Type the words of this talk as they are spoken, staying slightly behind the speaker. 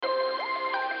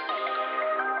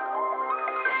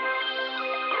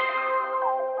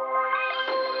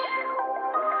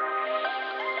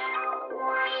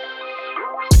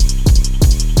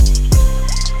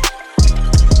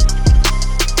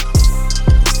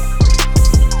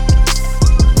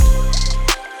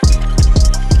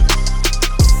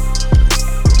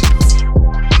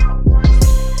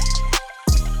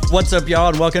What's up, y'all,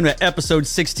 and welcome to episode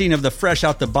 16 of the Fresh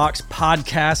Out the Box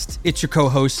podcast. It's your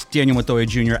co-host, Daniel Montoya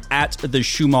Jr. at the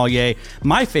Chumalier.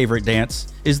 My favorite dance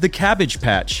is the Cabbage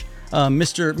Patch.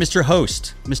 Mr.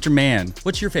 Host, Mr. Man,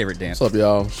 what's your favorite dance? What's up,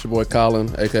 y'all? It's your boy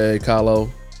Colin, a.k.a.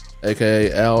 Colo,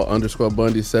 a.k.a.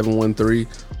 Al_Bundy713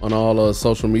 on all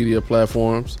social media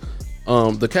platforms.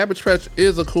 The Cabbage Patch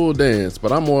is a cool dance,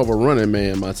 but I'm more of a running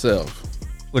man myself.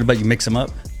 What about you mix them up?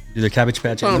 Do the Cabbage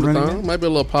Patch and the running man? Might be a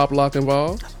little pop lock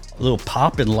involved. A little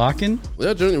pop and locking?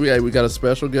 Yeah, Junior, we got a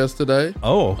special guest today.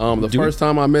 Oh. The first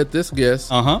time I met this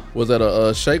guest was at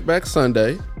a Shake Back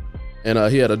Sunday, and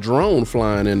he had a drone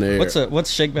flying in there. What's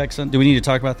Shake Back Sunday? Do we need to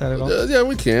talk about that at all? Yeah,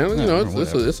 we can.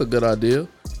 It's a good idea.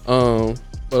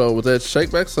 But with that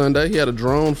Shake Back Sunday, he had a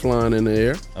drone flying in the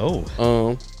air.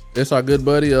 Oh. It's our good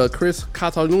buddy Chris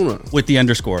Cataluna. With the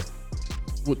underscore.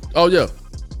 Oh, yeah.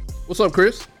 What's up,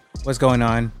 Chris? What's going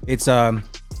on? It's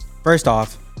first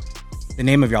off, the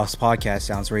name of y'all's podcast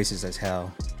sounds racist as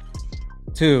hell.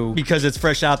 Two, because it's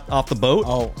fresh out off the boat.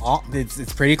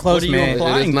 It's pretty close, man.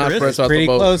 Implying, it is not Chris? fresh out Pretty the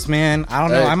boat. close, man. I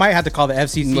don't know. I might have to call the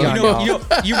FCC on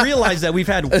y'all. You realize that we've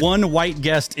had one white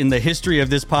guest in the history of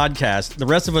this podcast. The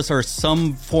rest of us are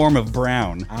some form of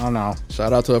brown. I don't know.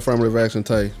 Shout out to Affirmative Action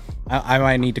Tay. I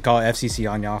might need to call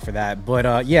FCC on y'all for that.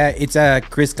 But yeah, it's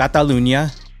Chris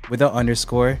Catalunya with an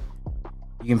underscore.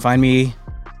 You can find me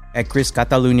at Chris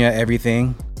Catalunya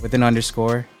everything with an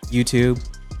underscore. YouTube.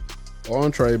 Or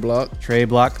on Trade Block. Trade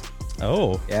Block.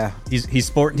 Oh. Yeah.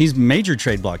 He's major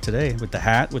Trade Block today with the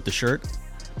hat, with the shirt.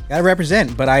 Gotta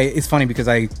represent, but it's funny because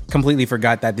I completely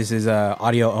forgot that this is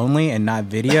audio only and not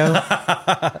video.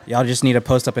 Y'all just need to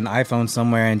post up an iPhone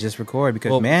somewhere and just record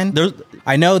because,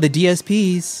 I know the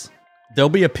DSPs. There'll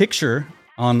be a picture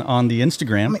on the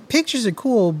Instagram. I mean, pictures are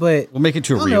cool, but we'll make it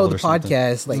to a reel. I know the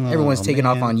podcast, like everyone's taking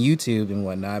off on YouTube and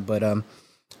whatnot, but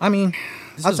I mean,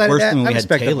 this is worse than when we had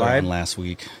Taylor on last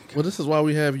week. Well, this is why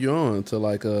we have you on to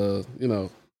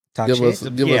give us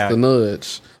the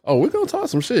nudge. Oh, we're gonna talk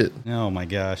some shit. Oh my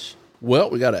gosh.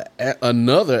 Well, we got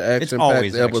another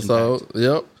action-packed episode.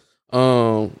 Yep.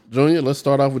 Junior, let's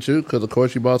start off with you because of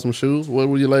course you bought some shoes. What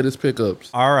were your latest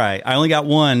pickups? All right, I only got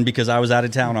one because I was out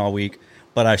of town all week.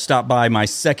 But I stopped by my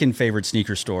second favorite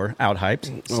sneaker store, Out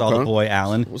Hyped. Saw the boy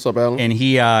Alan. What's up, Alan? And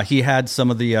he had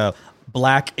some of the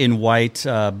black and white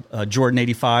Jordan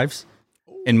 85s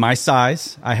in my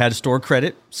size. I had store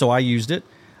credit, so I used it.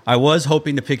 I was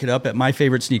hoping to pick it up at my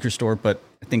favorite sneaker store, but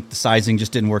I think the sizing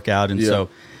just didn't work out, and so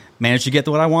managed to get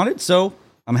what I wanted. So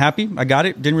I'm happy. I got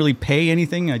it. Didn't really pay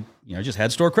anything. I just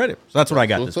had store credit. So that's what I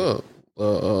got. What's up?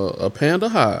 A Panda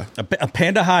High. A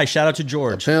Panda High. Shout out to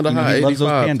George. A Panda High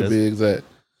 85 to be exact.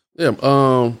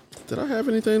 Yeah. Did I have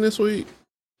anything this week?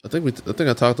 I think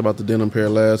I talked about the denim pair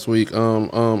last week.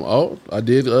 I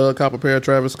did cop a pair of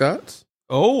Travis Scott's.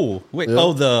 Oh, wait. Yeah.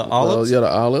 Oh, the olives? Yeah, the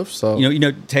olives. So you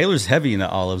know, Taylor's heavy in the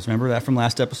olives. Remember that from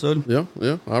last episode? Yeah,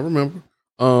 I remember.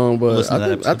 But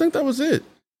I think that was it.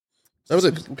 That was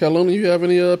it. Calona, you have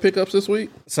any pickups this week?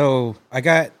 So I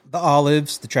got the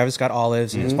olives, the Travis Scott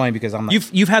olives. Mm-hmm. It's funny because I'm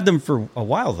like, you've had them for a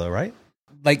while though, right?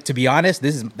 Like, to be honest,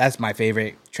 that's my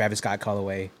favorite Travis Scott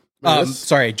colorway.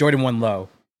 Sorry, Jordan 1 Low.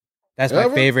 That's my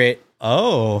favorite.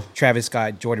 Oh, Travis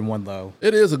Scott Jordan 1 Low.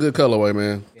 It is a good colorway,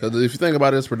 man. Because if you think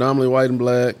about it, it's predominantly white and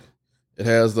black. It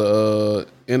has the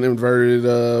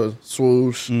inverted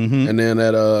swoosh, and then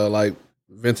that like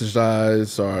vintage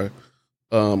dyes or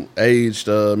aged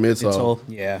midsole.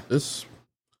 Yeah, it's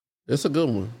a good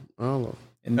one. I don't know.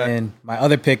 And then my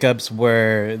other pickups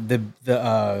were the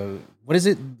what is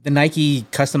it? The Nike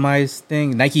customized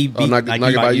thing? Nike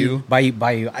by you.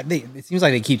 It seems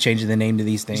like they keep changing the name to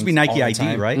these things. It used to be Nike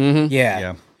ID, right? Mm-hmm.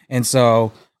 Yeah. And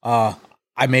so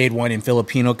I made one in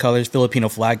Filipino colors, Filipino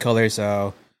flag colors.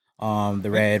 So the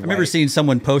red. I remember seeing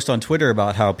someone post on Twitter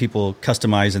about how people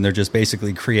customize and they're just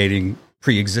basically creating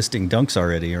pre-existing dunks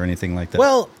already or anything like that.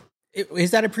 Well,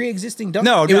 is that a pre-existing dunk?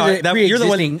 No, you're the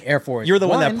one. Air Force. You're the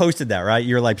one that posted that, right?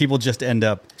 You're like, people just end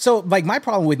up. So, like, my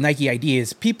problem with Nike ID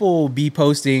is people be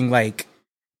posting like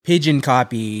pigeon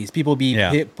copies. People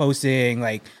be posting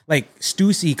like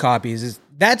Stussy copies.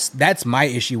 That's my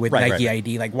issue with Nike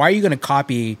ID. Like, why are you going to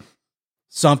copy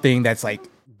something that's like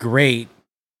great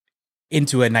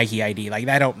into a Nike ID? Like,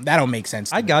 that don't make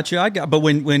sense. I got you. But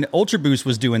when Ultra Boost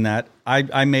was doing that,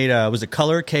 I made was it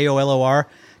Color KOLOR.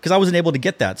 Because I wasn't able to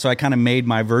get that, so I kind of made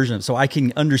my version. So I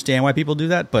can understand why people do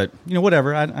that, but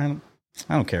whatever. I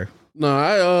don't care.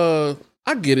 No,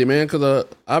 I get it, man. Because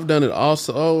I've done it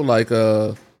also. Like,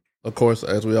 of course,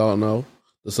 as we all know,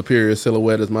 the Superior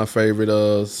silhouette is my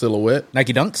favorite silhouette.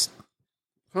 Nike Dunks.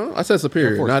 Huh? I said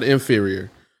superior, not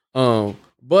inferior.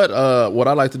 But what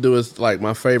I like to do is like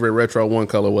my favorite Retro 1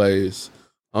 colorways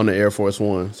on the Air Force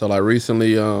One. So like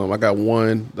recently, I got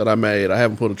one that I made. I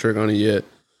haven't pulled a trigger on it yet.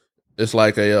 It's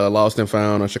like a lost and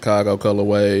found, a Chicago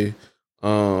colorway.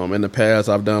 In the past,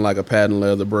 I've done like a patent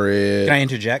leather bread. Can I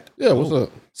interject? Yeah, what's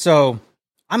up? So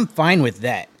I'm fine with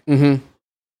that. Mm-hmm.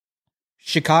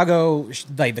 Chicago,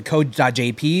 like the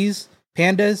code.jp's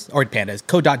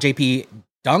code.jp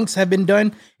dunks have been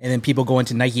done, and then people go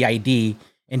into Nike ID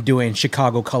and doing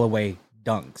Chicago colorway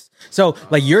dunks. So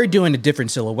like you're doing a different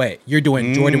silhouette. You're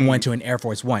doing Jordan 1 to an Air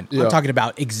Force One. Yeah. I'm talking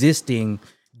about existing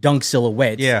dunk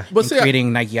silhouettes. Yeah. But see,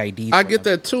 creating Nike ID. I get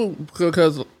that too,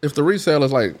 because if the resale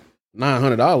is like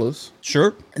 $900,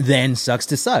 Sure. Then sucks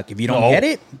to suck. If you don't get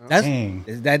it,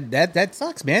 that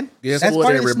sucks, man. guess That's what,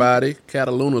 part of everybody?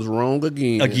 Cataluna's wrong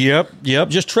again. Yep.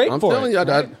 Just trade I'm for telling it.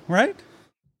 you, Right?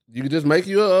 you can just make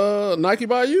you a Nike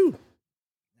by you.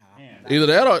 Either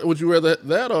that or would you rather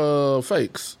that or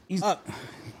fakes?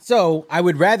 So I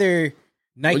would rather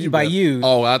Nike by you.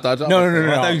 Oh, I thought No. I thought you were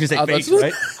going to say fakes,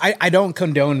 right? I don't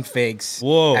condone fakes.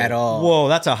 Whoa. At all. Whoa,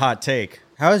 that's a hot take.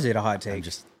 How is it a hot take?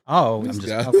 I'm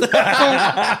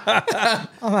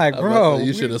like, bro,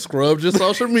 You should have scrubbed your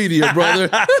social media, brother.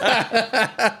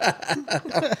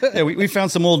 Yeah, we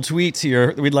found some old tweets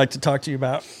here that we'd like to talk to you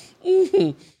about.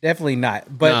 definitely not.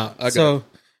 But so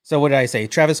what did I say?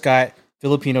 Travis Scott,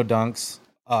 Filipino dunks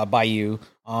by you.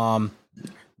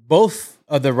 Both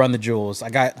of the Run the Jewels.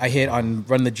 I hit on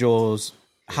Run the Jewels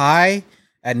high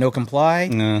at No Comply,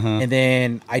 and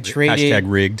then I traded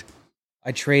 #rigged.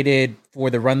 I traded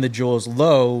for the Run the Jewels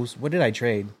lows. What did I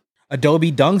trade?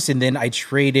 Adobe dunks, and then I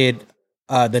traded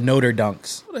the Notre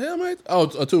dunks. What the hell, mate? Oh,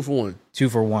 a 2-for-1.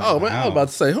 2-for-1. Oh, man, I was about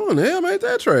to say, who in the hell made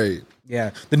that trade? Yeah,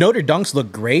 the Notre dunks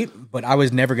look great, but I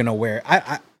was never gonna wear.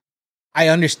 I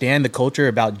understand the culture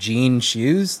about jean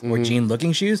shoes or jean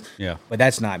looking shoes. Yeah, but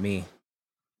that's not me.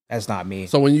 That's not me.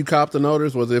 So when you copped the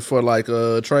Noters, was it for like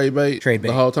trade bait? Trade bait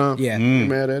the whole time? Yeah. You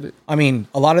mad at it? I mean,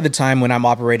 a lot of the time when I'm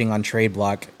operating on Trade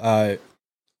Block, I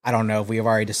don't know if we have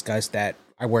already discussed that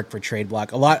I work for Trade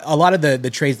Block. A lot of the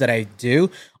trades that I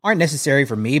do aren't necessary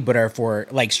for me, but are for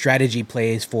like strategy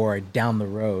plays for down the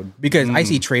road. Because I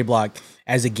see Trade Block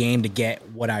as a game to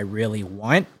get what I really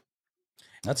want.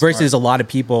 That's versus a lot of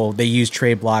people, they use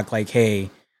Trade Block like, hey,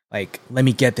 like let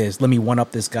me get this, let me one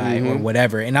up this guy or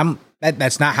whatever. And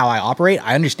that's not how I operate.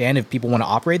 I understand if people want to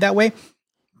operate that way.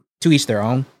 To each their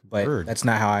own. But that's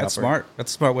not how I operate. Smart.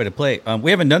 That's a smart way to play.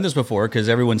 We haven't done this before because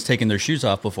everyone's taken their shoes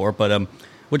off before. But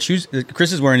what shoes?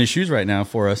 Chris is wearing his shoes right now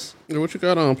for us. Yeah, what you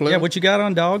got on, player? Yeah, what you got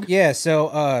on, dog? Yeah,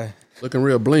 so looking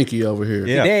real blinky over here.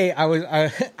 Yeah. Today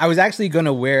I was actually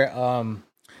gonna wear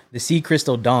the Sea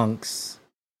Crystal Dunks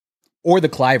or the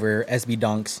Cliver SB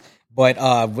Dunks. But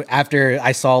after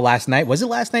I saw last night, was it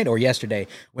last night or yesterday,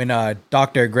 when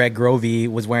Dr. Greg Grovey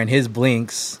was wearing his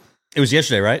Blinks? It was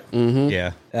yesterday, right? Mm-hmm.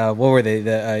 Yeah. What were they?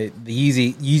 The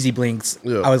Yeezy Blinks.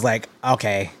 Yeah. I was like,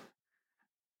 okay,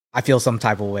 I feel some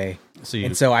type of way.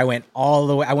 So I went all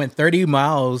the way. I went 30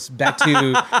 miles back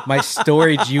to my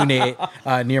storage unit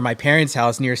near my parents'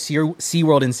 house near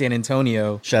SeaWorld in San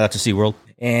Antonio. Shout out to SeaWorld.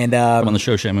 And I'm on the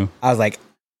show, Shamu. I was like,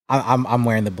 I'm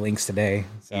wearing the Blinks today.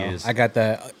 So I got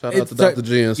the shout out to Dr.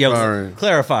 G inspiring.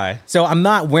 Clarify. So I'm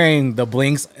not wearing the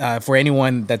Blinks. For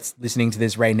anyone that's listening to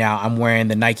this right now, I'm wearing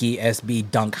the Nike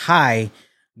SB Dunk High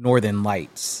Northern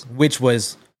Lights, which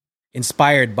was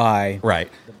inspired by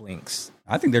the Blinks.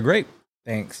 I think they're great.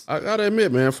 Thanks. I gotta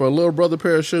admit, man, for a little brother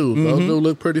pair of shoes, those do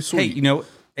look pretty sweet. Hey,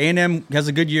 A&M has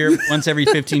a good year once every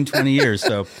 15, 20 years.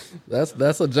 So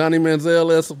that's a Johnny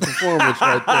Manziel-esque performance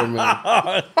right there,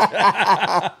 man.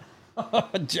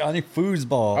 Johnny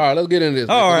Foosball. All right, let's get into this.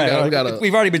 All right.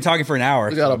 We've already been talking for an hour.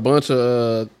 We got a bunch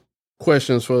of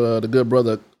questions for the good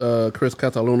brother Chris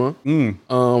Cataluna.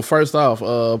 First off,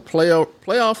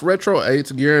 playoff Retro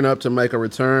 8s gearing up to make a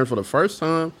return for the first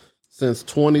time since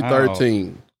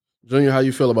 2013. Oh. Junior, how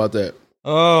you feel about that?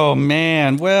 Oh,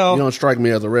 man. Well, you don't strike me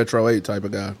as a Retro 8 type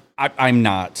of guy. I'm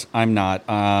not.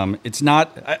 It's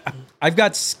not. I've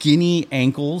got skinny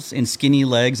ankles and skinny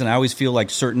legs, and I always feel like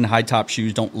certain high top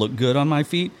shoes don't look good on my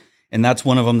feet, and that's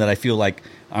one of them that I feel like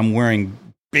I'm wearing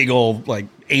big old like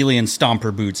alien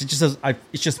stomper boots. It's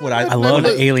just what I love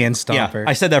the alien stomper. Yeah,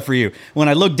 I said that for you. When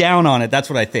I look down on it, that's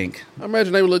what I think. I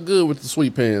imagine they would look good with the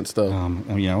sweet pants, though.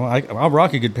 I'll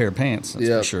rock a good pair of pants.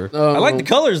 That's for sure. I like the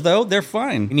colors though; they're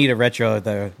fine. You need a retro of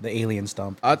the alien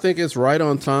stomper. I think it's right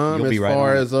on time as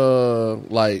far as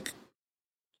like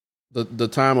the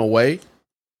time away.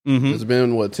 It's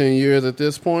been 10 years at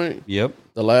this point. Yep.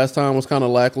 The last time was kind of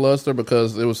lackluster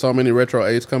because there was so many Retro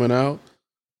 8s coming out.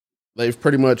 They've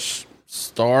pretty much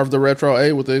starved the Retro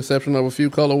 8 with the exception of a few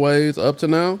colorways up to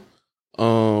now.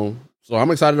 So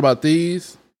I'm excited about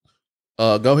these.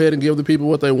 Go ahead and give the people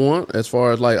what they want as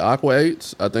far as like Aqua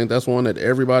 8s. I think that's one that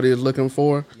everybody is looking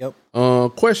for. Yep.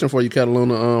 Question for you,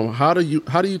 Cataluna. How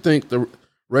do you think the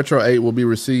Retro 8 will be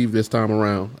received this time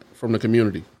around from the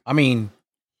community? I mean,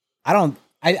 I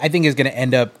think it's going to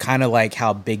end up kind of like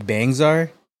how Big Bangs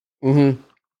are. Mm-hmm.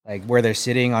 Like where they're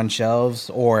sitting on shelves,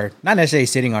 or not necessarily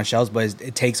sitting on shelves, but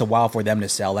it takes a while for them to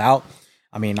sell out.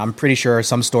 I mean, I'm pretty sure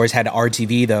some stores had to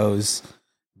RTV those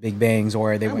Big Bangs,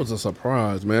 or they was a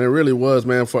surprise, man. It really was,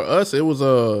 man. For us, it was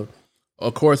of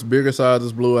course, bigger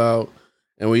sizes blew out,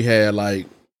 and we had like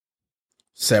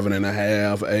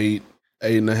 7.5, 8,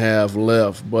 8.5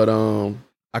 left. But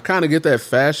I kind of get that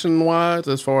fashion wise,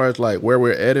 as far as like where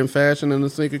we're at in fashion in the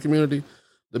sneaker community.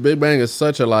 The Big Bang is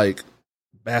such a like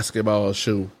basketball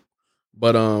shoe,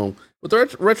 but with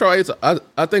the Retro 8s,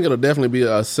 I think it'll definitely be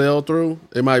a sell through.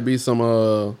 It might be some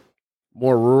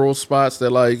more rural spots that,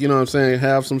 like, you know what I'm saying,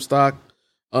 have some stock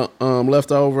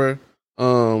left over.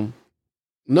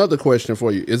 Another question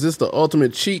for you: is this the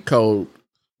ultimate cheat code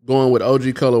going with OG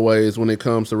colorways when it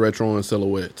comes to retro and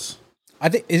silhouettes? I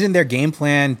think, isn't their game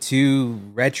plan to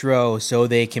retro so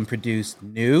they can produce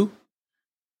new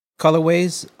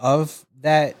colorways of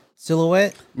that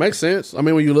silhouette? Makes sense. I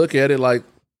mean, when you look at it, like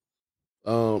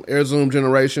Air Zoom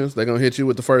Generations, they're gonna hit you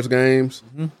with the first games,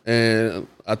 and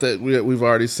I think we've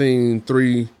already seen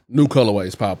 3 new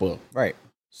colorways pop up. Right.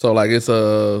 So like it's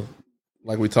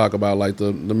like we talk about like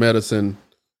the medicine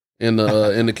in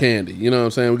the in the candy. You know what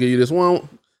I'm saying? We give you this one,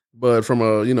 but from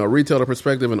a retailer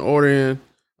perspective and ordering,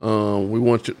 we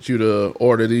want you to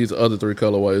order these other 3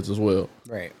 colorways as well.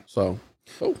 Right. So,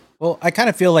 well, I kind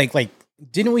of feel like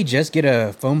didn't we just get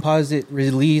a Foamposite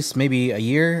release maybe a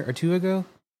year or 2 ago?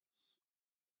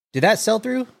 Did that sell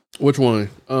through? Which one?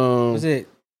 Was it?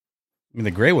 I mean,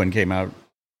 the gray one came out,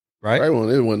 right? Gray one.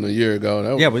 It wasn't a year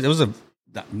ago. It was a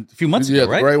few months ago,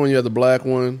 right? The gray one. You had the black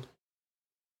one.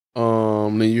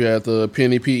 Then you had the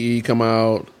Penny PE come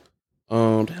out.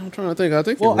 I'm trying to think. I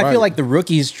think. Well, I feel like the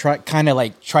rookies try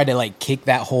to kick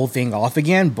that whole thing off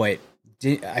again, but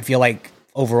I feel like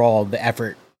overall the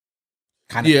effort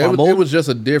kind of fumbled. It was just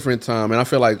a different time, and I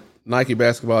feel like Nike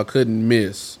basketball couldn't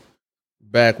miss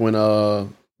back when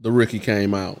the rookie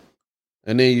came out,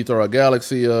 and then you throw a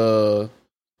Galaxy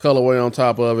colorway on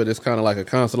top of it. It's kind of like a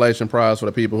consolation prize for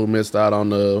the people who missed out on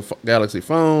the Galaxy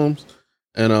foams,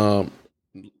 and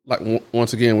like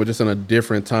once again, we're just in a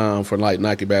different time for like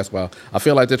Nike basketball. I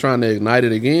feel like they're trying to ignite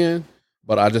it again,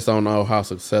 but I just don't know how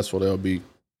successful they'll be.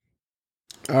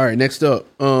 All right, next up,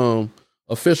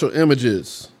 official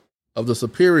images of the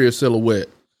superior silhouette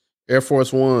Air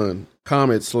Force One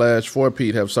Comet /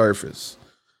 4-Pete have surfaced.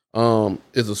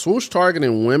 Is the swoosh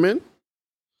targeting women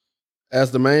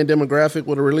as the main demographic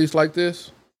with a release like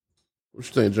this? What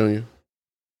you think, Junior?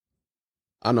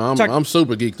 I know I'm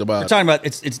super geeked about it. Talking about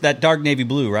it's that dark navy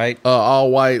blue, right?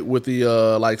 All white with the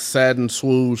like satin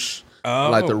swoosh,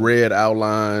 like the red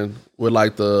outline with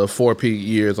like the 4-Pete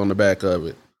years on the back of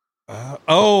it.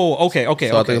 Okay.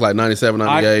 So I think it's like 97,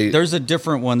 98. There's a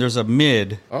different one. There's a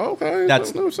mid. Okay,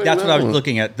 that's what I was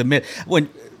looking at. The mid.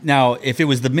 Now, if it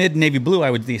was the mid navy blue, I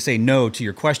would say no to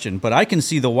your question. But I can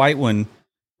see the white one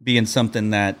being something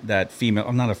that female.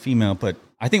 I'm not a female, but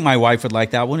I think my wife would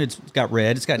like that one. It's got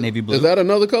red. It's got navy blue. Is that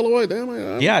another colorway?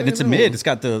 Damn. Yeah, it's a mid. It's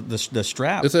got the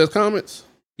strap. It says Comets.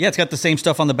 Yeah, it's got the same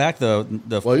stuff on the back. Well,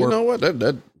 you know what?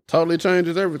 That totally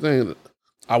changes everything.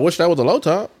 I wish that was a low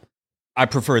top. I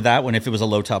prefer that one if it was a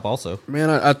low top also. Man,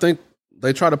 I think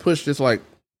they try to push this like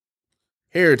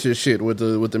heritage shit with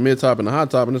the mid top and the high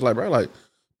top, and it's like, bro, like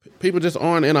people just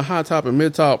aren't in a high top and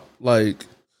mid top like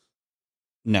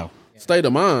state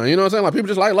of mind. You know what I'm saying? Like people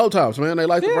just like low tops, man. They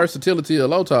like the versatility of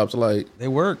low tops. Like they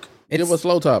work. Give us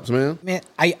low tops, man. Man,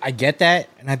 I get that,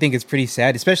 and I think it's pretty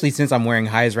sad, especially since I'm wearing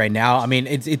highs right now. I mean,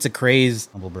 it's a craze,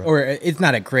 or it's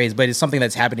not a craze, but it's something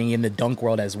that's happening in the dunk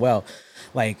world as well.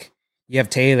 Like, you have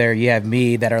Taylor, you have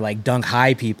me that are like dunk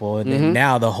high people, and then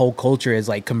now the whole culture is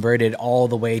like converted all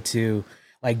the way to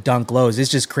like dunk lows.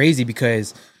 It's just crazy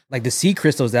because like the sea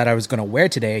crystals that I was gonna wear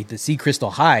today, the sea crystal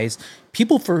highs,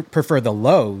 people prefer the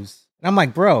lows, and I'm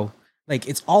like, bro, like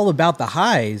it's all about the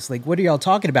highs. Like, what are y'all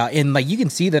talking about? And like you can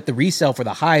see that the resale for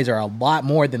the highs are a lot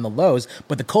more than the lows,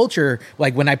 but the culture,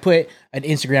 like when I put an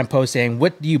Instagram post saying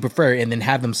what do you prefer, and then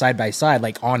have them side by side,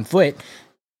 like on foot.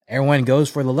 Everyone goes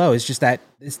for the low. It's just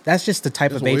that's just the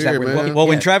type of age that we're looking. Well,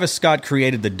 when Travis Scott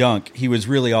created the dunk, he was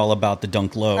really all about the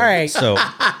dunk low. All right, so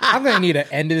I'm gonna need to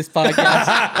end this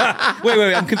podcast.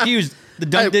 wait, I'm confused. The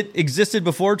dunk existed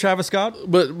before Travis Scott,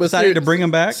 but decided to bring him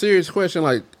back. Serious question,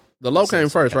 like the low came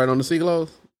first, right, on the sea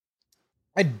glows?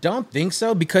 I don't think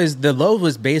so because the low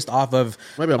was based off of.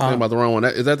 Maybe I'm thinking about the wrong one.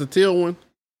 Is that the teal one?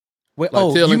 Wait,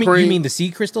 Like teal you and cream. mean the sea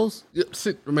crystals? Yeah,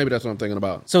 maybe that's what I'm thinking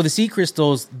about. So the sea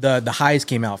crystals, the highs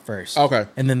came out first. Okay.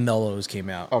 And then the lows came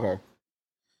out. Okay.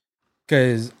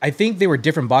 Because I think they were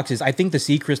different boxes. I think the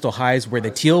sea crystal highs were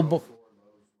the teal.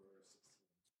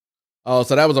 Oh,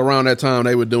 so that was around that time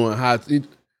they were doing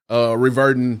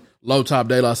reverting low top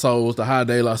De La Souls to high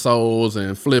De La Souls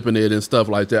and flipping it and stuff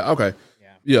like that. Okay.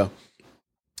 Yeah.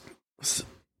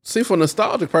 See, for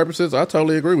nostalgic purposes, I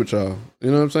totally agree with y'all.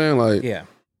 You know what I'm saying? Like, Yeah.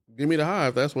 give me the high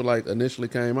if that's what like initially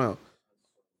came out.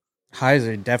 Highs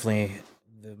are definitely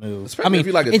the move. Especially if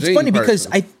you like a it's jean funny because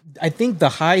person. I think the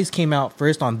highs came out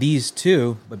first on these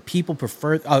two, but people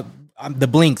prefer the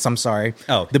blinks. I'm sorry.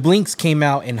 Oh. The blinks came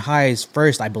out in highs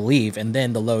first, I believe, and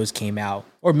then the lows came out,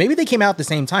 or maybe they came out at the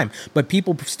same time. But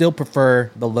people still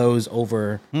prefer the lows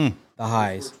over the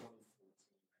highs.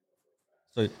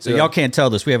 So y'all can't tell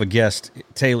this. We have a guest,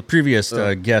 Taylor. Previous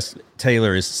guest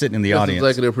Taylor is sitting in the audience.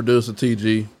 Executive producer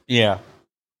TG. Yeah,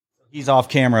 he's off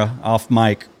camera, off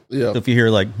mic. Yeah. So if you hear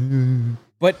like,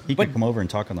 But he can come over and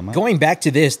talk on the mic. going back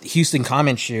to this Houston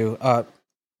comment shoe,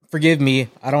 forgive me,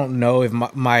 I don't know if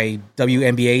my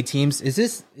WNBA teams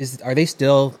are they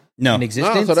still in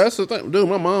existence? No, so that's the thing, dude.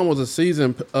 My mom was a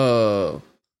season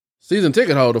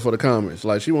ticket holder for the Comets.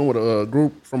 Like she went with a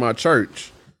group from our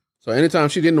church. So anytime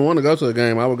she didn't want to go to the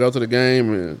game, I would go to the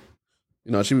game, and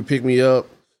you know she would pick me up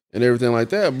and everything like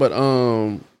that. But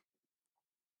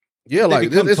yeah,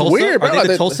 like it's Tulsa? weird. Are bro. they Like,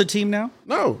 the Tulsa team now?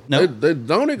 No, No? they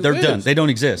don't exist. They're done. They don't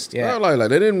exist. Yeah. Yeah, like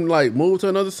they didn't like move to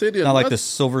another city. or Not like nothing. the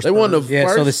Silver. They won the Yeah,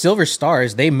 so first. the Silver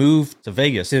Stars, they moved to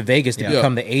Vegas. to Vegas to Yeah.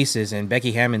 become the Aces, and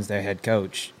Becky Hammond's their head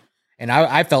coach. And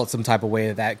I felt some type of way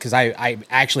of that because I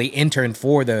actually interned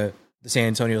for the San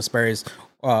Antonio Spurs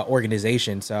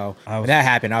organization. So when that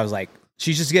happened, I was like,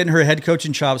 She's just getting her head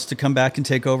coaching chops to come back and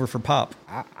take over for Pop.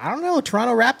 I don't know.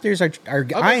 Toronto Raptors are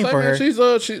I'm eyeing just for her.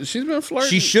 saying, she's been flirting.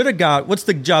 She should have got. What's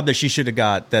the job that she should have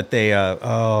got? That they.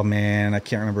 Oh man, I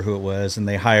can't remember who it was, and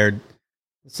they hired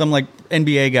some like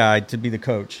NBA guy to be the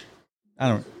coach. I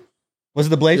don't. Was it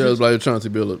the Blazers? Yeah, it was like Chauncey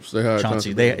Billups. They hired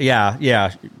Chauncey. Billups.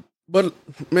 Yeah. But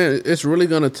man, it's really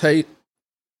gonna take.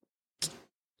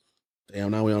 Damn,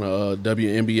 now we on a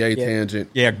WNBA tangent.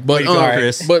 Yeah, but way to go,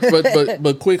 Chris.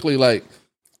 but quickly, like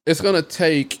it's gonna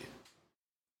take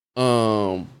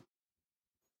a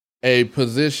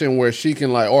position where she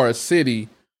can like, or a city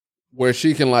where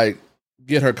she can like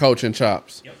get her coaching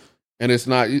chops. Yep. And it's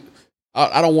not.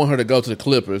 I don't want her to go to the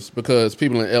Clippers because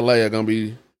people in LA are gonna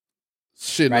be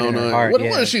shitting Right on in her her. heart, What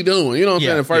yeah. is she doing? You know what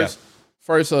I'm saying?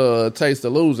 First taste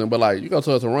of losing, but like you go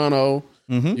to Toronto,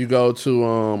 you go to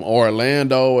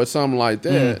Orlando or something like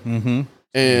that, Mm-hmm.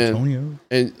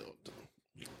 and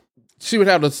she would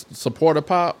have to support a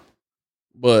Pop,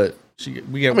 but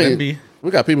We got Wemby.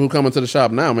 we got people who come into the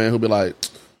shop now, man, who be like,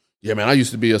 yeah, man, I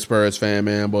used to be a Spurs fan,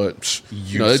 man, but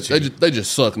you know they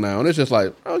just suck now, and it's just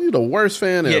like, oh, you're the worst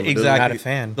fan ever. Yeah, dude. exactly. Not a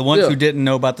fan. The ones Yeah. who didn't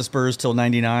know about the Spurs till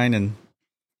 '99, and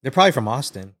They're probably from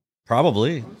Austin.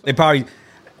 they probably.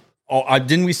 Oh,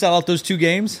 didn't we sell out those 2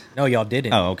 games? No, y'all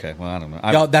didn't. Oh, okay. Well, I don't know.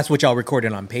 Y'all, that's what y'all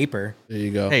recorded on paper. There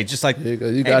you go. Hey, just like You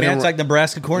hey, got man, him. it's like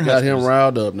Nebraska You got him Cornhuskers.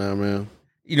 riled up now, man.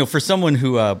 You know, for someone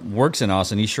who works in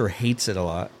Austin, he sure hates it a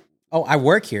lot. Oh, I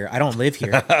work here. I don't live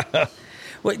here.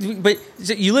 But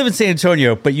so you live in San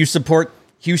Antonio, but you support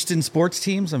Houston sports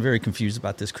teams? I'm very confused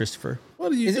about this, Christopher.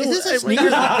 What are you Is doing? this a Hey, sneaker?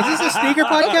 man. Is this a sneaker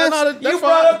podcast? You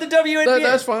brought up the WNBA.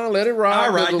 That's fine. Let it ride.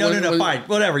 All right. No, fine.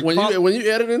 Whatever. When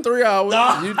you edit in 3 hours,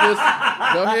 you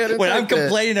just go ahead and When take I'm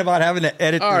complaining about having to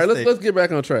edit All right, this thing. let's get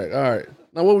back on track. All right.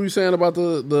 Now, what were you saying about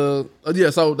the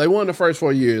so they won the first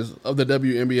 4 years of the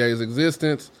WNBA's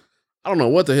existence. I don't know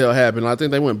what the hell happened. I think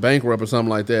they went bankrupt or something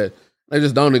like that. They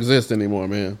just don't exist anymore,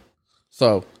 man.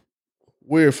 So,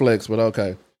 weird flex, but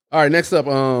okay. All right, next up,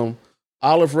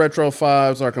 Olive Retro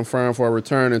 5s are confirmed for a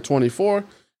return in 24.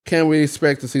 Can we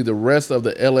expect to see the rest of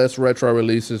the LS Retro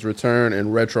releases return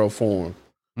in retro form?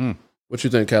 What you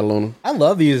think, Cataluna? I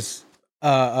love these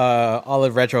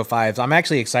Olive Retro 5s. I'm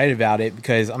actually excited about it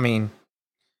because, I mean,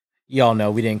 y'all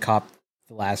know we didn't cop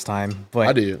the last time. But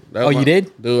I did. You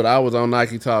did? Dude, I was on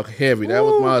Nike Talk heavy. That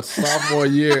was my sophomore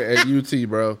year at UT,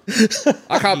 bro.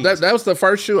 I copped that. That was the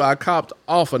first shoe I copped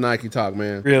off of Nike Talk,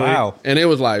 man. Really? Wow. And it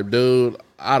was like, dude,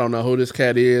 I don't know who this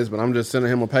cat is, but I'm just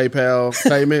sending him a PayPal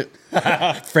payment.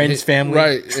 Friends, family.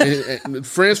 Right. And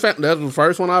Friends Family, that was the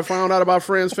first one I found out about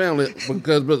Friends Family,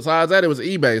 because besides that, it was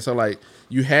eBay. So, like,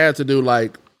 you had to do,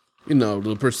 like, you know,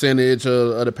 the percentage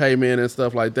of the payment and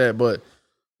stuff like that. But,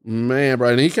 man, bro,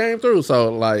 and he came through.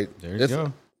 So, like, There you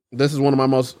go. this is one of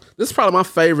my this is probably my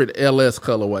favorite LS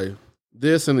colorway.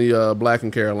 This and the Black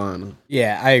and Carolina.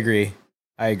 Yeah, I agree.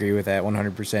 I agree with that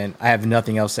 100%. I have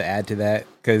nothing else to add to that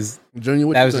because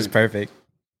Junior, that was just perfect.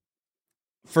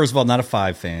 First of all, not a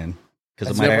 5 fan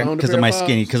because of my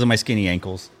skinny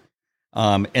ankles.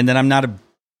 And then I'm not a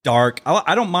dark.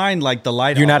 I don't mind like the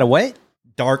light. You're not a what?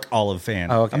 Dark olive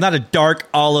fan. Oh, okay. I'm not a dark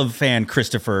olive fan,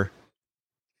 Christopher.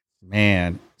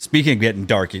 Man, speaking of getting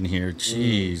dark in here,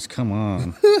 jeez, come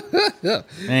on,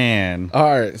 man. All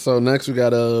right, so next we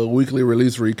got a weekly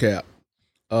release recap.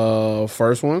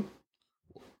 First one,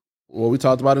 what we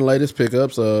talked about in latest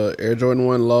pickups, Air Jordan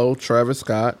 1 Low, Travis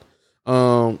Scott.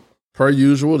 Per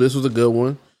usual, this was a good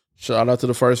one. Shout out to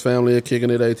the first family of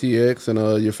Kicking It ATX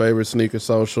and your favorite sneaker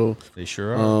social. They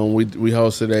sure are. We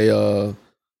hosted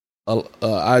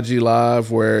a IG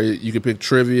live where you could pick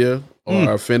trivia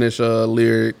or finish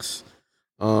lyrics.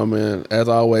 And as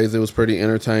always, it was pretty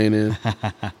entertaining.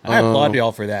 I applaud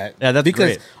y'all for that. Yeah, that's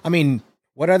because, great. I mean,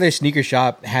 what other sneaker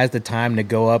shop has the time to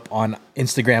go up on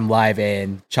Instagram Live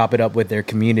and chop it up with their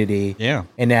community? Yeah.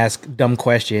 And ask dumb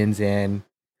questions. And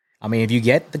I mean, if you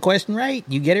get the question right,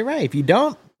 you get it right. If you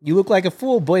don't, you look like a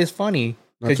fool. Boy, it's funny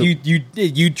because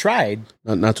you tried.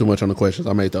 Not too much on the questions.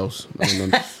 I made those.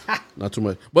 Not too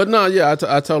much. But no, yeah, I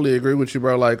totally agree with you,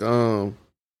 bro.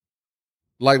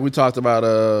 Like we talked about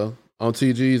on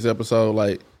TG's episode,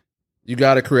 like you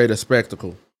got to create a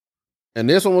spectacle. And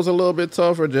this one was a little bit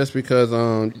tougher just because,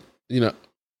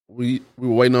 we were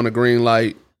waiting on the green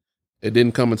light. It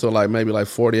didn't come until maybe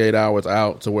 48 hours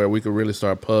out to where we could really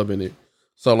start pubbing it.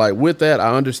 So with that,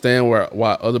 I understand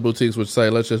why other boutiques would say,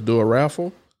 let's just do a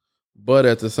raffle. But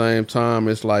at the same time,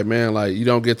 it's you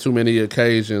don't get too many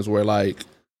occasions where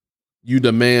you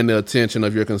demand the attention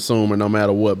of your consumer no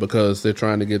matter what because they're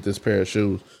trying to get this pair of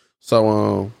shoes.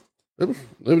 So, you know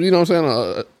what I'm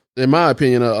saying? In my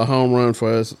opinion, a home run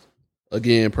for us,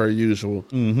 again, per usual.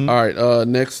 Mm-hmm. All right,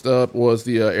 next up was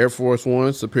the Air Force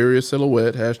One Superior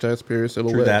Silhouette, # Superior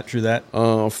Silhouette. True that.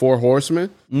 4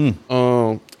 Horsemen.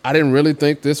 I didn't really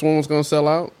think this one was going to sell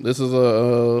out. This is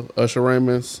a Usher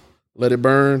Raymond's Let It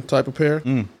Burn type of pair,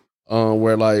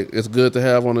 where it's good to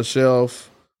have on the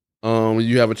shelf.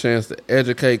 You have a chance to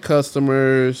educate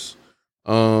customers.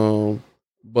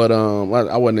 But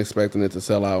I wasn't expecting it to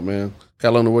sell out, man.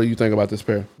 Calona, what do you think about this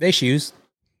pair? They shoes.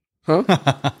 Huh?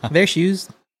 They're shoes.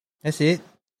 That's it.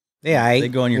 They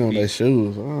go on your feet. They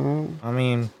shoes. I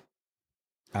mean,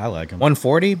 I like them.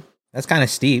 140. That's kind of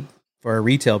steep for a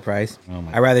retail price.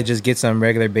 I'd rather just get some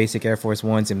regular basic Air Force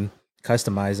Ones and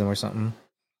customize them or something.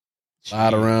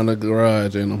 Out around the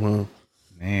garage in them, huh?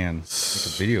 Man, make a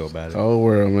video about it. Oh,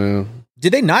 world, man.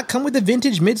 Did they not come with a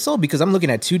vintage midsole? Because I'm looking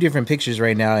at 2 different pictures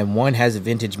right now, and one has a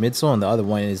vintage midsole, and the other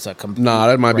one is a complete. Nah,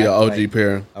 that might be an OG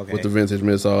pair with the vintage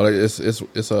midsole.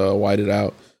 It's whited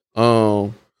out.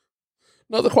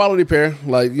 Another quality pair,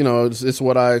 it's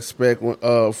what I expect with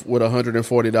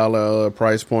 $140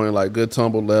 price point, good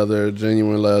tumbled leather,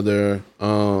 genuine leather,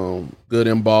 good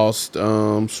embossed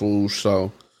swoosh.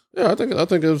 So. Yeah, I think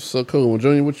it was a cool one.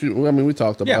 Junior, we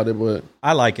talked about it, but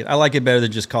I like it. I like it better than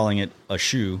just calling it a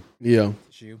shoe. Yeah.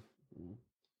 Shoe.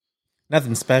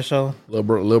 Nothing special. Lil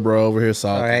bro over here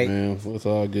salty, all right. Man. It's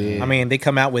all good. I mean, they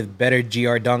come out with better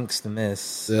GR dunks than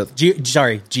this. Yeah.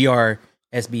 GR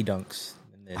SB dunks.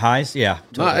 Highs? Yeah.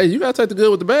 Totally. Nah, hey, you gotta take the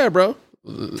good with the bad, bro.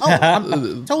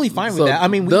 I'm totally fine with that. I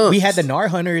mean, we had the Nar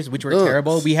Hunters, which were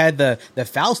terrible. We had the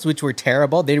Faust, which were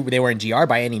terrible. They weren't GR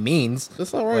by any means.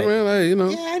 That's all right, man. Hey,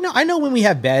 Yeah, I know when we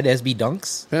have bad SB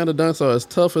dunks. Panda dunks are as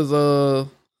tough as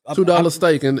 $2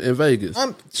 steak in Vegas.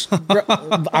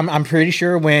 I'm pretty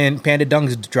sure when Panda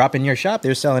dunks drop in your shop,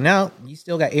 they're selling out. You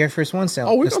still got Air Force One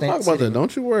selling. Oh, we're gonna talk about that.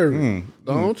 Don't you worry.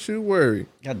 Don't you worry.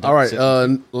 All right.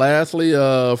 Lastly,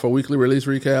 for weekly release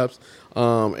recaps.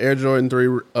 Air Jordan 3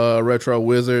 Retro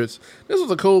Wizards. This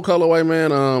was a cool colorway,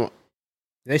 man. Did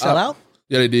they sell out?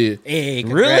 Yeah, they did. Hey,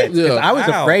 congrats. Really? Yeah. I was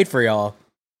afraid for y'all.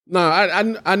 No,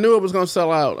 I knew it was gonna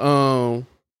sell out.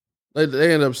 They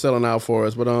ended up selling out for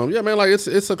us, but yeah, man,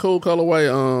 it's a cool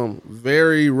colorway.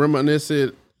 Very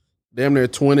reminiscent, damn near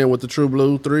 20 with the True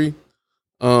Blue 3.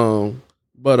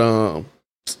 But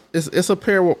it's a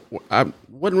pair where I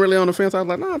wasn't really on the fence. I was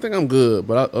like, nah, I think I'm good.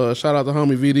 But I shout out to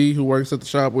homie VD who works at the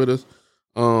shop with us.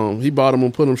 He bought them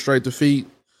and put them straight to feet.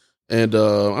 And I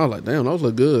was like, damn, those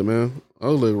look good, man.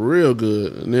 Those look real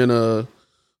good. And then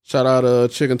shout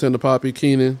out Chicken Tender Poppy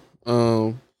Keenan.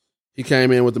 He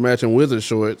came in with the matching Wizard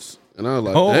shorts. And I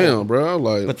was like, damn, bro. I was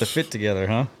like, put the fit together,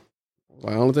 huh?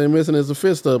 Like, only thing missing is the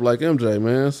fist up like MJ,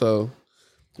 man. So,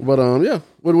 but yeah.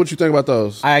 What you think about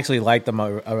those? I actually liked them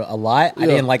a lot. Yeah. I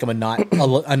didn't like them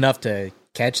enough to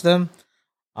catch them.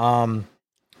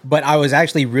 But I was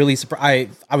actually really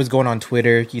surprised. I was going on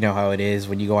Twitter. You know how it is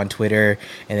when you go on Twitter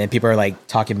and then people are like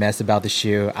talking mess about the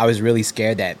shoe. I was really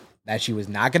scared that shoe was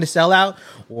not going to sell out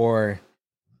or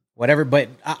whatever. But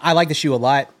I like the shoe a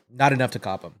lot. Not enough to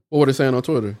cop them. What were they saying on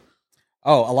Twitter?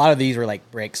 Oh, a lot of these were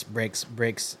like bricks.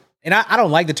 And I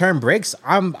don't like the term bricks.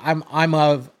 I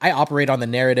operate on the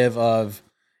narrative of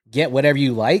get whatever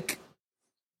you like.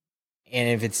 And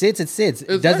if it sits, it sits.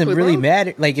 It doesn't really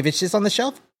matter. Like if it's just on the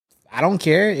shelf, I don't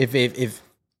care if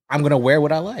I'm gonna wear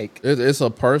what I like. It's a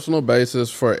personal basis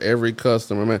for every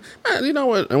customer, man. You know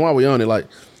what? And while we on it, like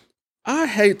I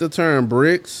hate the term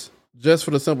bricks just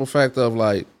for the simple fact of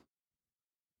like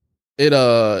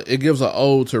it gives an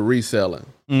ode to reselling.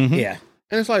 Mm-hmm. Yeah.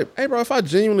 And it's like, hey, bro, if I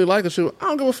genuinely like a shoe, I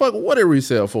don't give a fuck what it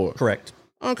resell for. Correct.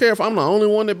 I don't care if I'm the only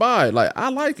one that buy it. Like, I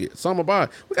like it, so I'm going to buy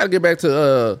it. We got to get back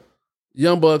to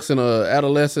young bucks and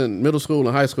adolescent, middle school,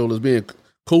 and high school as being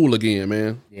cool again,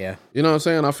 man. Yeah. You know what I'm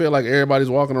saying? I feel like everybody's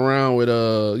walking around with,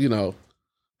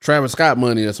 Travis Scott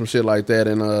money or some shit like that.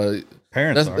 And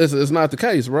parents it's not the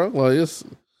case, bro. Like,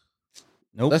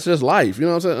 nope. That's just life. You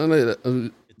know what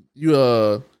I'm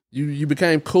saying? You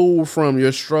became cool from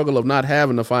your struggle of not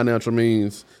having the financial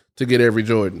means to get every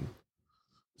Jordan.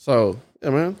 So, yeah,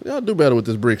 man, y'all do better with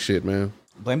this brick shit, man.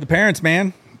 Blame the parents,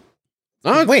 man.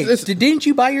 Wait, didn't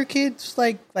you buy your kids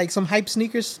like some hype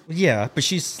sneakers? Yeah, but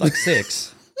she's like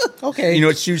 6. Okay. You know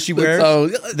what shoes she wears?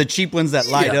 The cheap ones that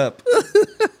light up.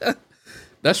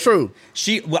 That's true.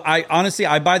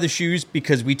 I buy the shoes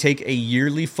because we take a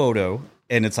yearly photo,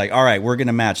 and it's like, all right, we're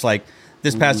gonna match. Like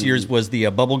this past year's was the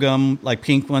bubblegum like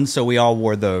pink one, so we all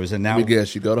wore those. And now, let me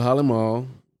guess, you go to Highland Mall,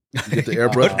 you get the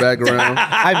airbrush background.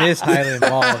 I miss Highland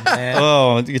Mall, man.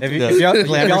 Oh, if y'all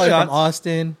are from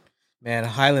Austin, man,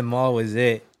 Highland Mall was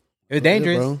it. It was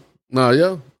dangerous.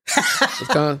 Yeah. It's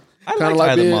kind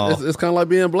of like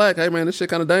being black. Hey man, this shit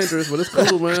kind of dangerous, but it's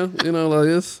cool, man. You know, like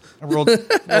it's. I rolled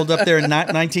up there in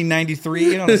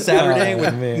 1993 on a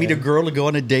Saturday meet a girl to go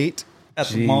on a date at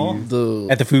the mall.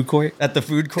 At the food court. At the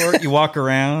food court, you walk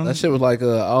around. That shit was like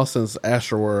Austin's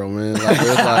Astroworld, man.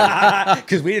 Like,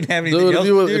 because we didn't have anything else to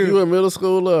do. If you were a middle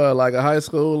schooler or like a high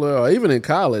schooler or even in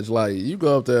college, like you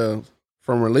go up there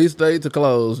from release date to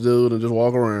close, dude, and just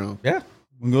walk around. Yeah,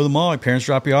 we can go to the mall. My parents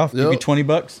drop you off. Give you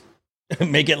 $20.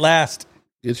 Make it last.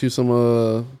 Get you some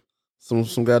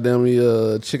goddamn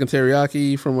chicken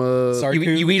teriyaki from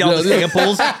you eat all the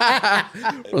samples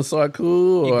from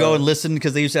Sarku. You go and listen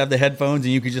because they used to have the headphones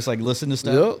and you could just like listen to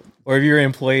stuff. Yep. Or if you're an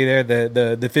employee there,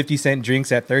 the 50-cent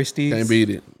drinks at Thirsties. Can't beat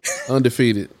it.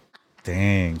 Undefeated.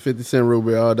 Dang. 50-cent root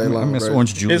beer all day long. I miss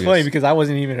Orange Julius. It's funny because I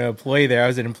wasn't even an employee there. I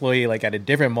was an employee like at a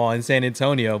different mall in San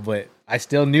Antonio, but I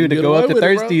still knew to go up to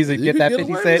Thirsties and get that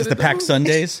 50 cents. The packed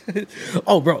Sundays.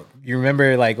 Oh, bro, you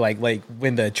remember like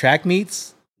when the track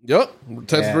meets? Yep,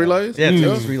 Texas relays. Yeah,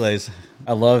 Texas relays.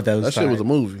 I love those. That shit was a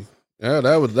movie. Yeah,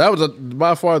 that was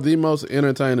by far the most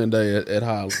entertaining day at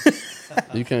Highland.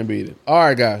 You can't beat it. All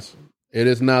right, guys, it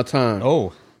is now time.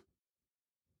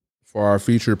 For our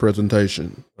feature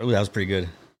presentation. Oh, that was pretty good.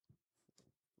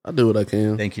 I do what I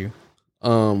can. Thank you.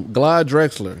 Glyde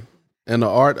Drexler and the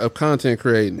art of content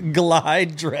creating.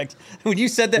 Glyde Drexler. When you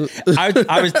said that,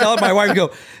 I was telling my wife,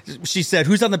 she said,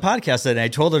 who's on the podcast today? And I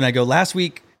told her, and I go, last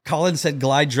week, Colin said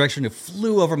Glyde Drexler, and it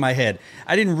flew over my head.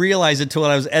 I didn't realize it until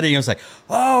I was editing. I was like,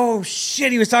 oh,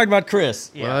 shit, he was talking about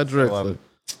Chris. Yeah. Glyde Drexler.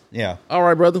 Yeah. All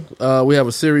right, brother. We have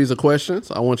a series of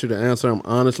questions. I want you to answer them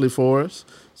honestly for us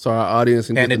so our audience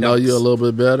can get to know you a little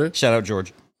bit better. Shout out,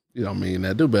 George. You don't mean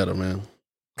that. Do better, man.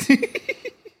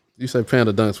 You say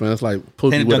Panda Dunks, man. It's like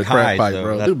Pookie with a crack pipe,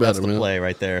 bro. Do better, that's the man. Play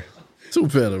right there. Do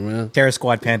better, man. Terror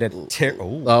Squad Panda.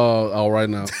 Right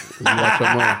now.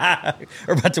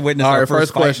 We're about to witness all our right,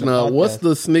 first question. What's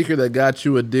the sneaker that got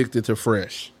you addicted to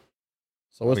Fresh?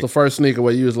 So what's the first sneaker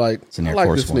where you was like, I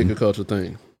like this sneaker culture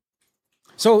thing?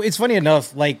 So it's funny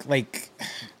enough, like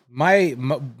my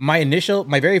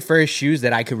very first shoes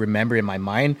that I could remember in my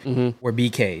mind were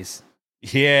BKs.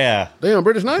 Yeah. Damn,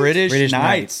 British Knights? British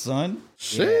Knights, son.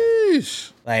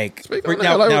 Sheesh. Like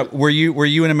now, were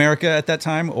you in America at that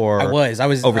time or I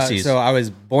was overseas? So I was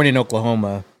born in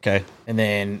Oklahoma. Okay. And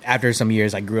then after some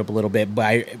years I grew up a little bit,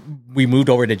 but we moved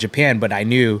over to Japan, but I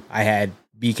knew I had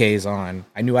BKs on.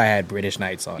 I knew I had British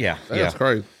Knights on. Yeah. That's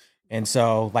crazy. And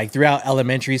so like throughout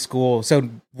elementary school, so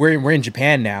we're in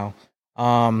Japan now.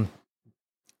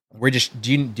 We're just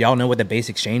do y'all know what the base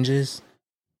exchange is?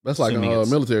 That's like a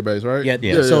military base, right?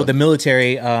 Yeah. So the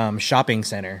military shopping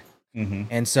center. Mm-hmm.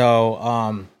 And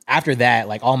so after that,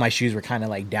 like all my shoes were kind of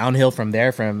like downhill from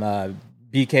there from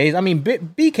BKs. I mean,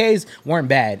 BKs weren't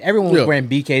bad. Everyone was wearing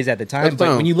BKs at the time,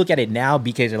 but when you look at it now,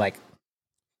 BKs are like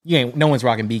no one's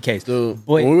rocking BKs. Dude,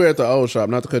 when we were at the old shop,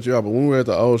 not to cut you off, but when we were at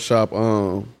the old shop,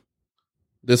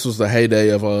 this was the heyday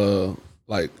of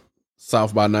like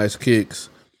South by Nice Kicks.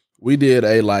 We did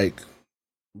a like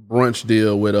brunch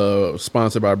deal with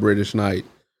sponsored by British Knight,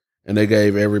 and they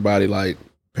gave everybody like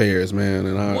pairs, man.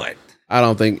 And I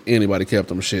don't think anybody kept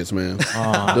them shits, man.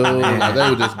 Dude, like, they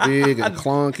were just big and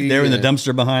clunky. They were in the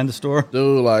dumpster behind the store.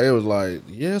 Dude, like it was like,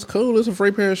 yeah, it's cool. It's a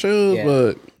free pair of shoes,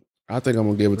 but I think I'm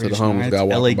gonna give it to the homeless guy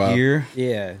walking by. LA Gear.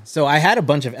 Yeah. So I had a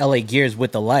bunch of LA Gears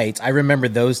with the lights. I remember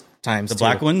those times. The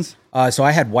black ones? So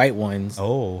I had white ones.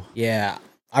 Oh. Yeah.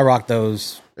 I rocked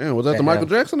those. Damn, was that the Michael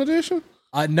Jackson edition?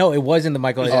 No, it wasn't the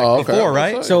Michael Jackson. Oh, okay. Before,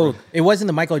 right? So it wasn't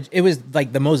the Michael. It was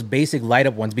like the most basic light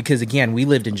up ones because again, we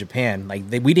lived in Japan. Like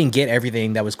we didn't get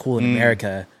everything that was cool in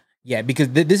America. Yeah, because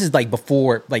this is like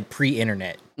before, like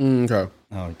pre-internet. Okay.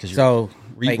 Oh, because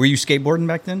were you skateboarding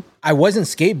back then? I wasn't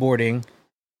skateboarding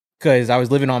because I was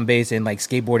living on base and like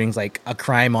skateboarding's like a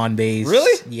crime on base.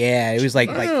 Really? Yeah, it was like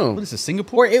what is this,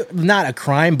 Singapore? Not a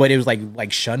crime, but it was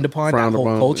like shunned upon that whole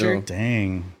culture. Yeah.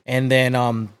 Dang. And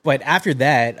then but after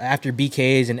that, after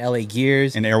BKs and LA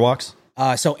Gears and Airwalks.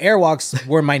 So Airwalks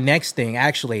were my next thing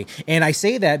actually, and I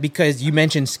say that because you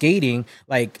mentioned skating.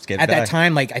 Like at that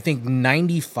time, like I think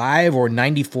 95 or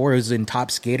 94 was when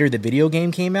Top Skater, the video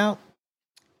game, came out.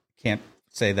 Can't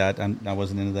say that I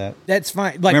wasn't into that. That's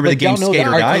fine. Like, remember the game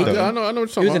Skater Guide? Yeah, I know what you're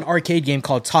talking about. It was an arcade game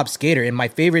called Top Skater, and my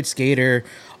favorite skater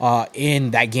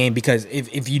in that game, because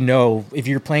if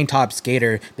you're playing Top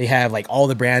Skater, they have like all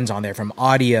the brands on there, from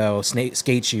Audio,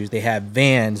 skate shoes, they have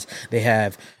Vans, they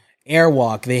have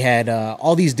Airwalk, they had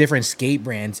all these different skate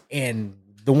brands, and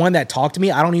the one that talked to me,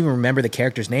 I don't even remember the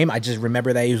character's name. I just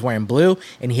remember that he was wearing blue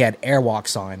and he had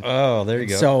Airwalks on. Oh, there you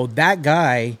go. So that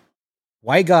guy,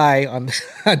 white guy on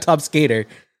Top Skater,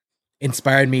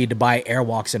 inspired me to buy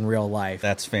Airwalks in real life.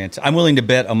 That's fantastic. I'm willing to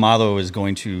bet Amado is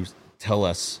going to tell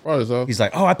us. Probably so. He's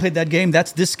like, oh, I played that game.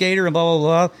 That's this skater and blah,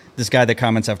 blah, blah. This guy that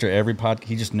comments after every pod,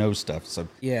 he just knows stuff. So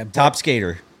yeah, Top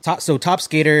Skater. Top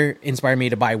Skater inspired me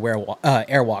to buy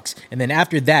Airwalks. And then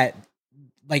after that,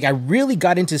 like I really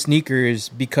got into sneakers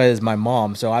because my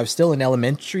mom. So I was still in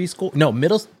elementary school,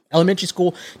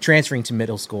 transferring to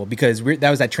middle school, because that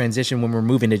was that transition when we were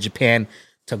moving to Japan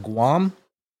to Guam.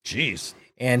 Jeez.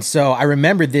 And so I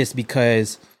remember this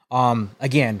because,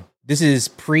 again, this is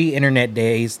pre-internet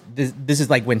days. This is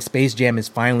like when Space Jam is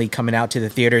finally coming out to the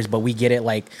theaters, but we get it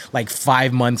like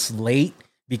 5 months late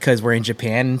because we're in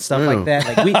Japan and stuff like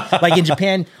that. Like in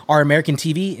Japan, our American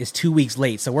TV is 2 weeks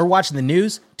late. So we're watching the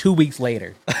news 2 weeks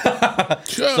later.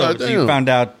 So you found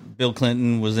out Bill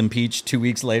Clinton was impeached 2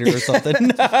 weeks later or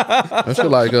something? I feel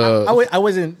like I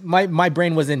wasn't, my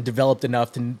brain wasn't developed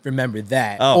enough to remember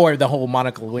that or the whole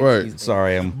Monica Lewinsky thing.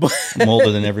 Sorry, I'm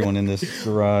older than everyone in this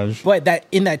garage. But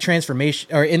in that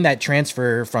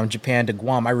transfer from Japan to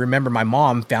Guam, I remember my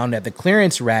mom found at the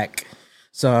clearance rack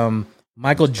some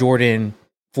Michael Jordan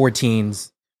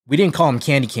 14s. We didn't call them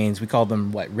candy canes. We called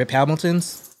them Rip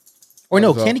Hamiltons? Or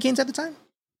no, candy canes at the time?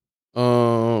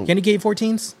 Candy cane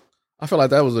 14s? I feel like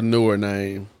that was a newer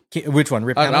name. Which one?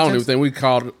 Rip Hamiltons? I don't even think we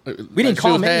called it. We didn't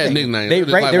call them anything. Nicknames.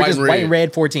 They were just white and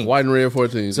red 14s. White and red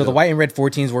 14s. So the white and red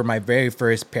 14s were my very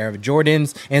first pair of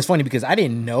Jordans. And it's funny because I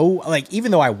didn't know, like,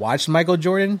 even though I watched Michael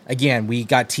Jordan, again, we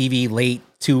got TV late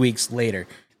 2 weeks later.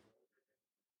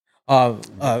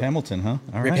 Hamilton, huh?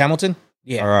 All Rip right. Hamilton?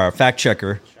 Yeah. Our fact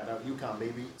checker. Shout out UConn,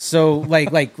 baby. So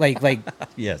like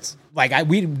Yes.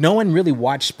 No one really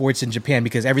watched sports in Japan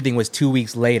because everything was 2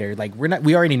 weeks later. Like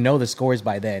we already know the scores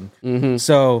by then. Mm-hmm.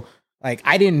 So like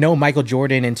I didn't know Michael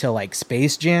Jordan until like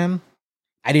Space Jam.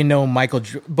 I didn't know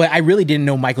but I really didn't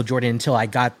know Michael Jordan until I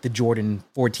got the Jordan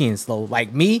 14. So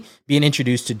like me being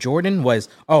introduced to Jordan was,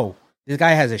 oh, this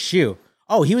guy has a shoe.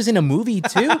 Oh, he was in a movie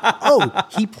too. Oh,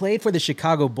 he played for the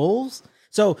Chicago Bulls.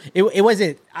 So it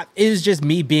wasn't. It was just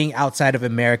me being outside of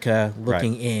America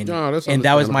looking in, and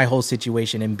that was my whole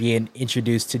situation and being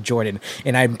introduced to Jordan.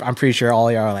 And I'm pretty sure all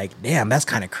y'all are like, "Damn, that's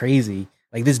kind of crazy."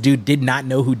 Like this dude did not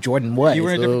know who Jordan was. You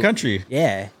were in a different country.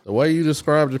 Yeah. The way you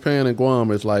describe Japan and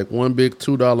Guam is like one big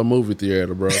 $2 movie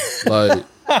theater, bro. Like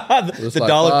the like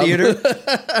dollar theater.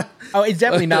 Oh, it's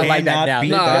definitely not like that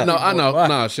now. No, I know.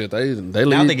 Nah, shit. They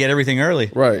now they get everything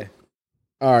early. Right.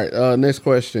 All right. Next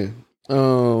question.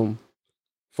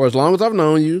 For as long as I've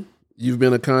known you, you've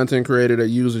been a content creator that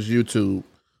uses YouTube.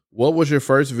 What was your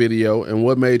first video and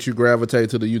what made you gravitate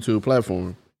to the YouTube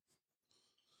platform?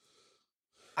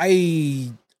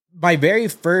 My very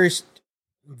first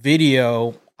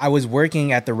video, I was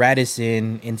working at the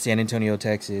Radisson in San Antonio,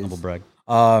 Texas. Humble brag.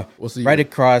 Right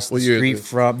across the street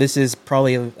from, this is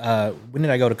probably, when did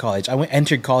I go to college? I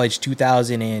entered college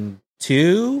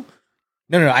 2002.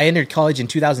 No. I entered college in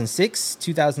 2006,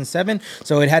 2007,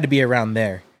 so it had to be around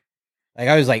there. Like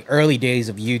I was like early days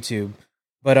of YouTube.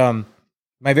 But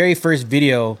my very first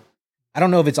video, I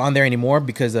don't know if it's on there anymore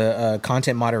because of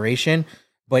content moderation,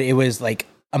 but it was like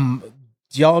do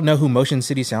y'all know who Motion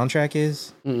City Soundtrack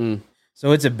is? Mm-mm.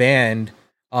 So it's a band.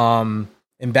 And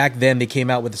back then they came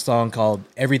out with a song called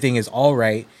Everything Is All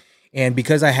Right. And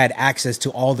because I had access to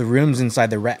all the rooms inside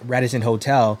the Radisson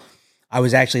Hotel, I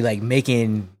was actually like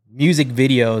making music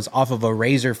videos off of a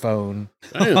Razor phone.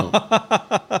 Damn.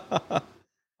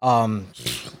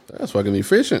 That's fucking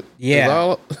efficient.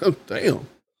 Yeah. Damn.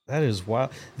 That is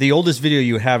wild. The oldest video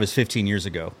you have is 15 years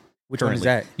ago. Which one is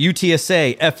that?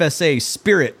 UTSA FSA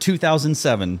Spirit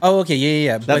 2007. Oh, okay.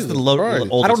 Yeah. That's the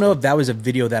oldest. I don't know if that was a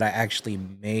video that I actually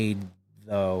made,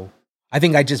 though. I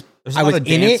think I was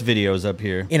in it videos up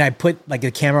here, and I put like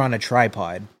a camera on a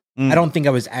tripod. I don't think I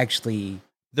was actually.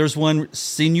 There's one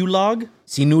Sinulog.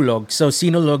 So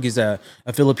Sinulog is a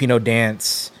Filipino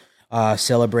dance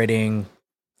celebrating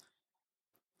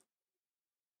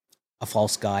a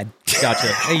false god. Gotcha.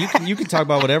 Hey, you can talk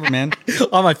about whatever, man.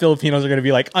 All my Filipinos are gonna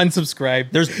be like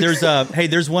unsubscribe.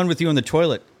 There's one with you on the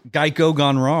toilet. Geico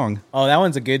gone wrong. Oh, that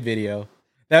one's a good video.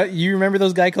 That you remember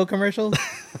those Geico commercials?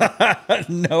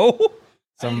 No.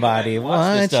 Somebody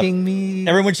watching me.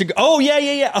 Everyone should go. Oh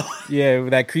yeah. Oh. Yeah,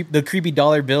 the creepy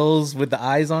dollar bills with the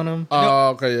eyes on them.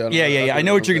 Oh, okay, Yeah. I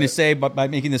know what you're going to say by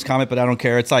making this comment, but I don't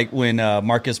care. It's like when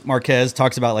Marquez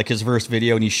talks about like his first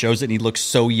video and he shows it and he looks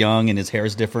so young and his hair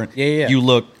is different. Yeah. You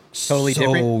look totally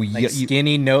different. Like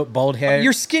skinny, bald head.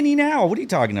 You're skinny now. What are you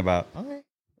talking about? Okay.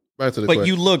 Back to the question.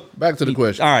 You look back to the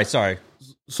question. All right, sorry.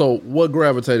 So, what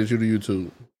gravitated you to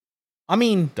YouTube? I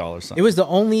mean, $sign. It was the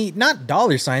only, not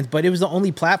 $signs, but it was the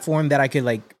only platform that I could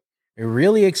like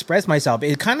really express myself.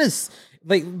 It kind of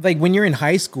like when you're in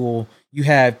high school, you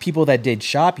have people that did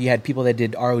shop, you had people that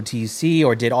did ROTC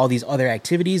or did all these other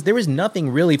activities. There was nothing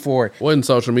really wasn't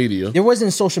social media. There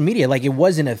wasn't social media. Like it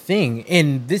wasn't a thing.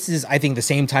 And this is, I think, the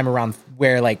same time around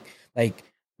where like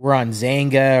we're on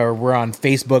Zanga or we're on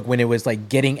Facebook when it was like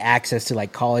getting access to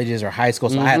like colleges or high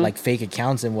school. So I had like fake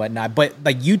accounts and whatnot. But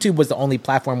like YouTube was the only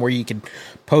platform where you could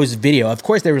post video. Of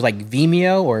course, there was like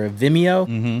Vimeo.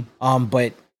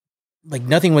 But like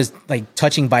nothing was like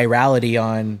touching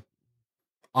virality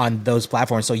on those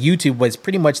platforms. So YouTube was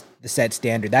pretty much the set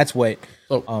standard. That's what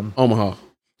Omaha.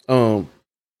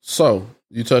 So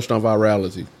you touched on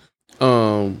virality.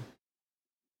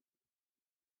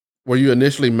 Were you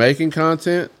initially making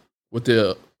content with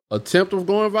the attempt of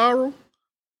going viral?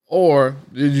 Or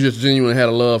did you just genuinely had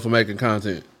a love for making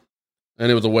content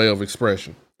and it was a way of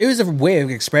expression? It was a way of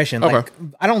expression. Okay. Like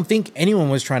I don't think anyone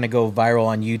was trying to go viral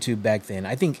on YouTube back then.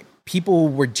 I think people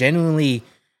were genuinely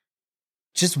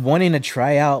just wanting to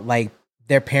try out like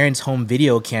their parents' home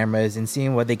video cameras and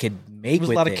seeing what they could make. There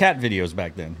was a lot of cat videos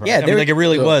back then, right? Yeah, like it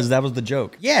really was. That was the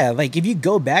joke. Yeah, like if you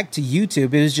go back to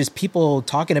YouTube, it was just people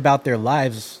talking about their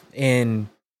lives and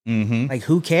like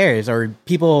who cares? Or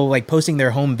people like posting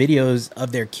their home videos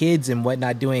of their kids and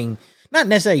whatnot, doing not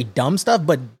necessarily dumb stuff,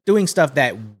 but doing stuff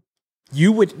that we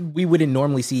wouldn't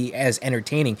normally see as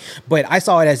entertaining. But I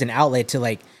saw it as an outlet to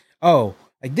like, oh,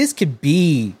 like this could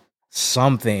be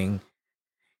something.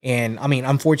 And I mean,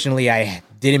 unfortunately, I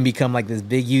didn't become like this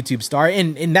big YouTube star,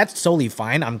 and that's totally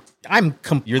fine.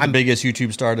 You're the biggest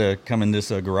YouTube star to come in this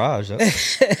garage.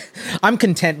 I'm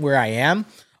content where I am.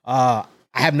 I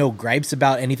have no gripes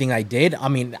about anything I did. I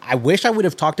mean, I wish I would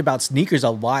have talked about sneakers a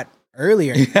lot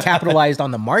earlier and capitalized on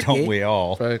the market. Don't we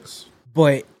all? Facts.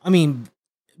 But I mean,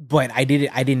 I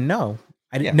didn't know.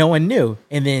 No one knew,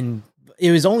 and then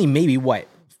it was only maybe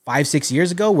 5-6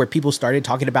 years ago where people started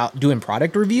talking about doing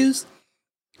product reviews.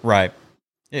 Right.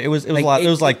 It was like, a lot. It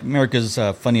was like America's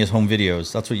funniest home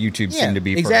videos. That's what YouTube seemed to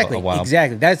be for a while.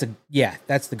 Exactly. That's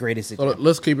the greatest example. So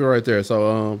let's keep it right there.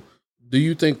 So, do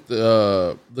you think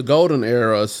the golden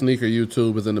era of sneaker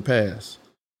YouTube is in the past?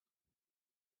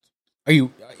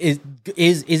 Is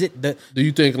it the? Do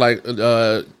you think like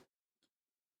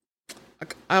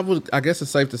I guess it's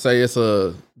safe to say it's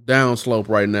a downslope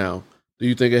right now. Do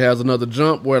you think it has another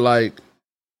jump where like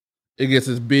it gets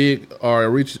as big or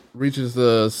it reaches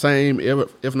the same,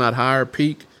 if not higher,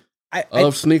 peak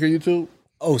of sneaker YouTube?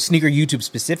 Oh, sneaker YouTube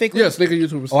specifically? Yeah, sneaker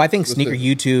YouTube. Oh, I think sneaker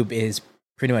YouTube is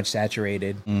pretty much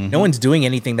saturated. No one's doing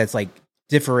anything that's like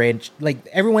different. Like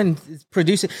everyone is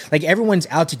producing, like everyone's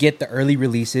out to get the early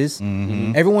releases.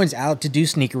 Everyone's out to do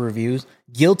sneaker reviews.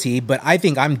 Guilty, but I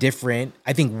think I'm different.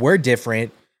 I think we're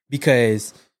different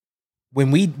because when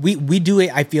we do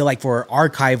it, I feel like for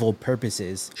archival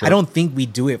purposes. Sure. I don't think we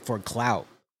do it for clout.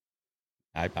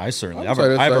 I certainly I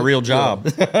have a real job.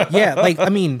 Yeah, like I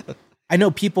mean, I know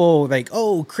people like,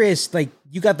 oh, Chris, like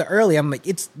you got the early. I'm like,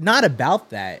 it's not about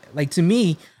that. Like, to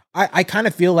me, I kind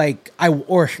of feel like I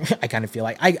want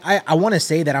to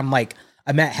say that I'm like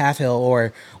a Matt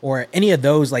Halfhill or any of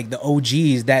those, like the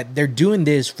OGs, that they're doing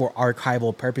this for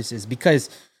archival purposes, because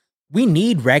we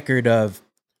need record of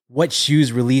what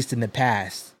shoes released in the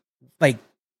past. Like,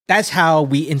 that's how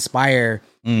we inspire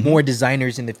more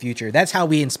designers in the future. That's how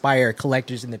we inspire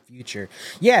collectors in the future.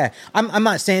 Yeah, I'm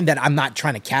not saying that I'm not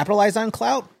trying to capitalize on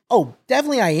clout. Oh,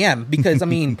 definitely I am, because I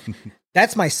mean,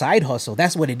 that's my side hustle.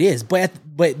 That's what it is. But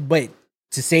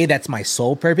to say that's my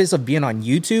sole purpose of being on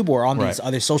YouTube or on these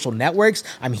other social networks,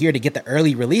 I'm here to get the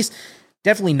early release.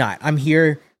 Definitely not. I'm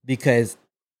here because,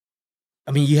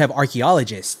 I mean, you have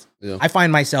archaeologists. Yeah. I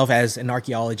find myself as an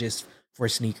archaeologist for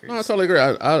sneakers. No, I totally agree.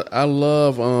 I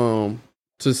love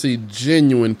to see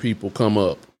genuine people come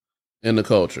up in the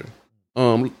culture.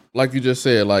 Like you just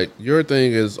said, like your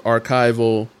thing is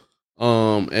archival,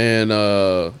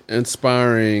 and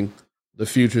inspiring the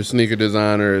future sneaker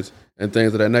designers and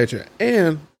things of that nature.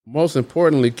 And most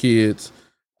importantly, kids,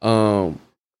 that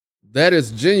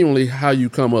is genuinely how you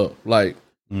come up. Like,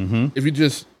 if you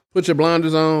just put your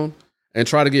blinders on and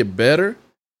try to get better,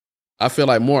 I feel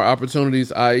like more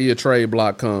opportunities, i.e. a trade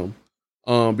block, come,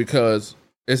 because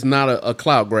it's not a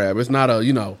clout grab. It's not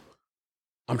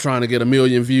I'm trying to get 1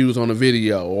 million views on a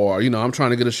video, or, I'm trying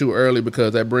to get a shoe early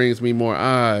because that brings me more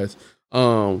eyes.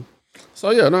 So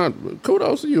yeah,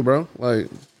 kudos to you, bro. Like,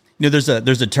 there's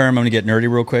a term, I'm going to get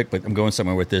nerdy real quick, but I'm going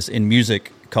somewhere with this, in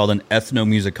music, called an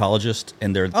ethnomusicologist.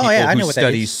 And there are people who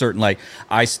study certain, like,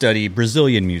 I study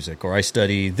Brazilian music, or I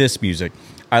study this music.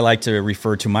 I like to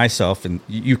refer to myself, and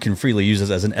you can freely use this,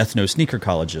 as an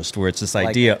ethno-sneakercologist, where it's this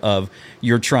idea of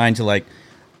you're trying to, like,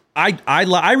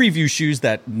 I review shoes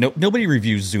that nobody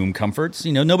reviews Zoom Comforts.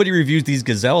 Nobody reviews these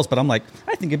Gazelles, but I'm like,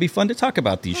 I think it'd be fun to talk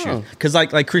about these shoes. Because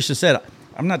like Chris just said,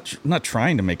 I'm not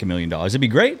trying to make $1 million. It'd be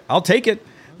great. I'll take it.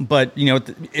 But,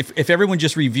 if everyone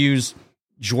just reviews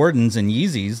Jordans and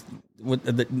Yeezys,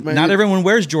 not everyone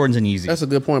wears Jordans and Yeezys. That's a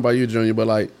good point by you, Junior. But,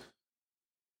 like,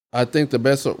 I think the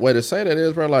best way to say that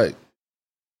is, bro, like,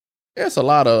 there's a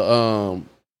lot of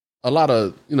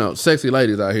sexy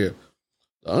ladies out here.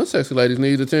 The unsexy ladies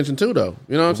need attention too, though.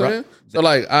 You know what I'm saying? So,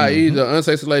 like, i.e., the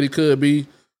unsexy lady could be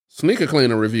sneaker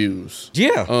cleaner reviews.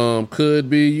 Yeah. Could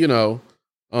be,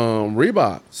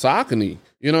 Reebok, Saucony.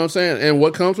 You know what I'm saying? And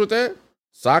what comes with that?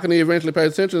 Saucony eventually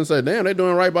pays attention and say, damn, they're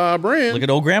doing right by our brand. Look at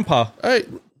old grandpa. Hey.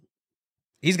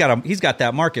 He's got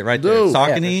that market right there.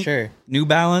 Saucony, sure. New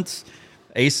Balance,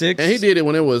 Asics. And he did it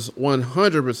when it was 100%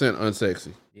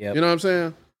 unsexy. Yep. You know what I'm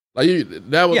saying? Like,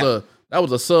 that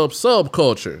was a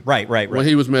subculture. Right. When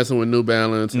he was messing with New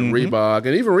Balance and Reebok,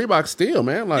 and even Reebok still,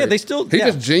 man. Like, he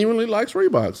just genuinely likes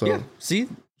Reebok. So see,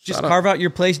 just carve out your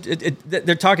place.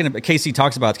 They're talking about, Casey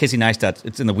Neistat,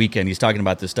 it's in The Weekend. He's talking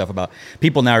about this stuff about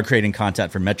people now are creating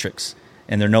content for metrics,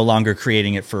 and they're no longer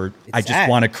creating it for, I just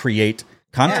want to create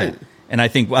content. Yeah. And I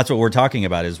think that's what we're talking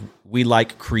about, is we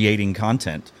like creating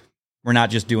content. We're not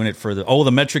just doing it for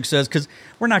the metric says, because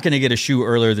we're not going to get a shoe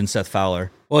earlier than Seth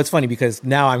Fowler. Well, it's funny because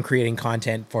now I'm creating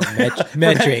content for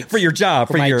metric for your job,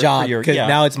 for my job, because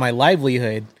now it's my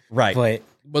livelihood. Right.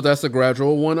 But that's a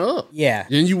gradual one up. Yeah.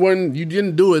 And you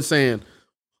didn't do it saying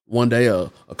one day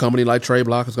a company like Trade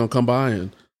Block is going to come by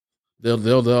and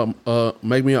they'll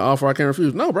make me an offer I can't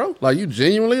refuse. No, bro. Like, you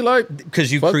genuinely, like,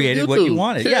 because you created what you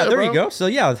wanted. Yeah, there you go. So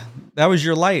that was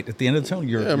your light at the end of the tunnel.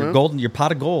 Your golden, your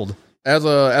pot of gold. As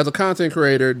a content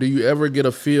creator, do you ever get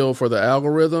a feel for the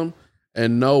algorithm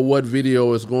and know what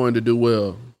video is going to do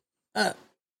well?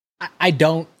 I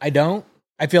don't.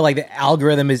 I feel like the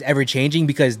algorithm is ever changing,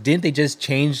 because didn't they just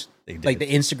change like the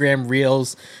Instagram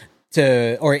Reels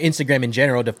or Instagram in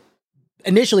general to,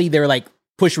 initially they were like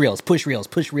push reels.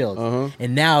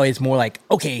 And now it's more like,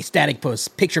 okay, static posts,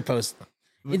 picture posts.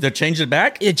 They're changing it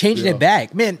back? They're changing it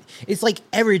back. Man, it's like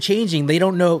ever changing. They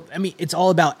don't know. I mean, it's all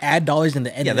about ad dollars in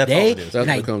the end of the day. That's and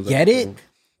I get it.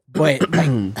 But like,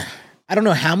 I don't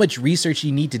know how much research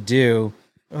you need to do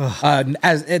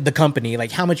as the company,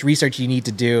 like how much research you need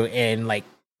to do and like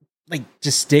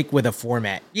just stick with a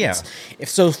format. Yeah. If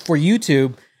so for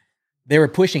YouTube, they were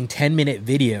pushing 10-minute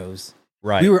videos.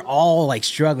 Right. We were all like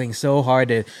struggling so hard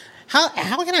to, how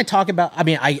can I talk about, I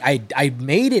mean, I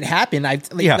made it happen.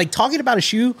 Like talking about a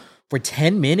shoe for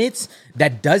 10 minutes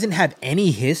that doesn't have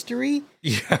any history.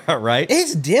 Yeah, right.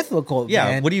 It's difficult,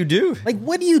 man. What do you do? Like,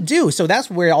 what do you do? So that's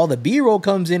where all the B-roll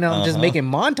comes in. I'm just making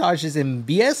montages and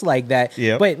BS like that.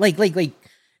 Yeah. But like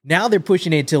now they're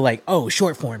pushing it to like, oh,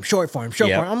 short form.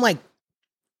 I'm like,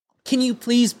 can you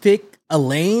please pick a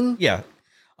lane? Yeah.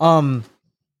 What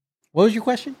was your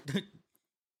question?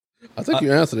 I think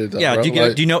you answered it. Though, yeah.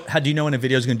 bro. Do you know when a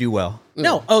video is going to do well?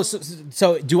 No. Oh,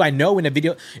 so do I know when a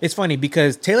video? It's funny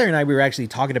because Taylor and I, we were actually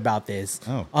talking about this.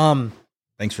 Oh.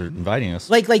 Thanks for inviting us.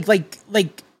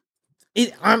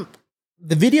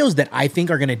 The videos that I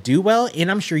think are going to do well, and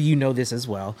I'm sure you know this as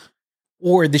well,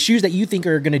 or the shoes that you think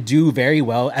are going to do very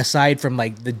well, aside from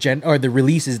like the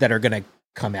releases that are going to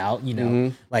come out,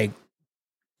 like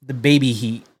the baby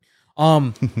heat.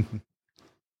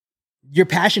 Your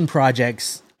passion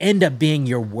projects end up being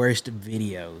your worst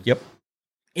videos. Yep.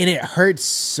 And it hurts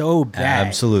so bad.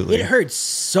 Absolutely. It hurts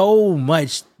so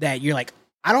much that you're like,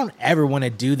 I don't ever want to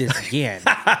do this again.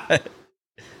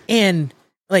 And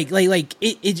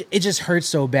it just hurts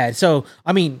so bad. So,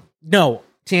 I mean, no,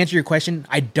 to answer your question,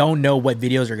 I don't know what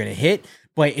videos are going to hit,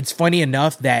 but it's funny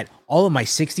enough that all of my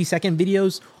 60-second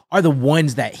videos are the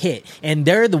ones that hit, and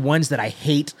they're the ones that I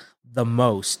hate the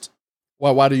most.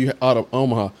 Why do you, out of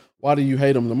Omaha, why do you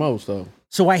hate them the most though?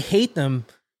 So I hate them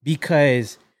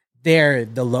because they're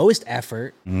the lowest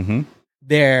effort. Mm-hmm.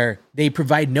 They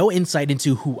provide no insight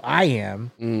into who I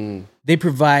am. They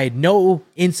provide no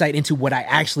insight into what I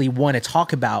actually want to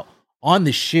talk about on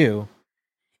the shoe.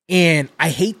 And I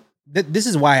hate that. This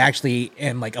is why I actually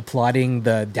am like applauding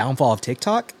the downfall of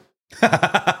TikTok.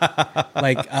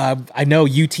 I know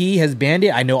UT has banned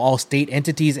it. I know all state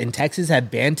entities in Texas have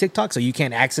banned TikTok, so you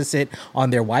can't access it on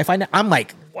their Wi-Fi. Now, I'm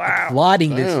like, wow,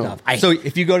 applauding this stuff. So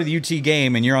if you go to the UT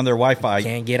game and you're on their Wi-Fi,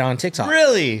 can't get on TikTok.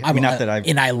 Really? I mean, not that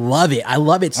and I love it. I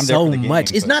love it so much.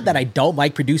 Game, it's not that I don't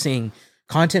like producing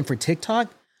content for TikTok,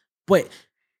 but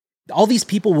all these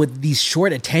people with these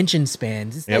short attention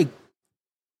spans, it's like.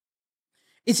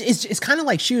 It's kind of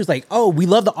like shoes. Like, oh, we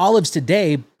love the olives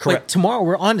today, but tomorrow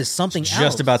we're on to something else.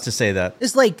 Just about to say that.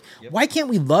 It's like, why can't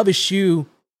we love a shoe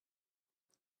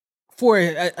for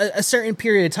a certain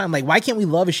period of time? Like, why can't we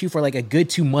love a shoe for like a good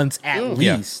 2 months at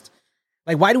least?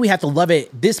 Like, why do we have to love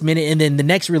it this minute and then the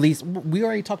next release? We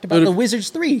already talked about the Wizards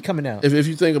 3 coming out. If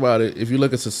you think about it, if you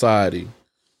look at society,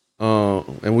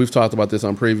 and we've talked about this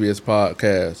on previous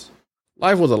podcasts,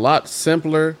 life was a lot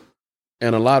simpler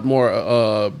and a lot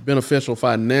more beneficial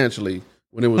financially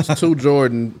when it was 2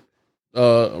 Jordan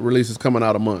releases coming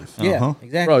out a month. Yeah,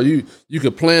 exactly. Bro, you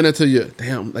could plan it till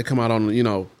they come out on,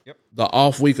 the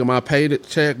off week of my paid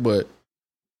check, but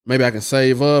maybe I can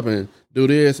save up and do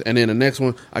this, and then the next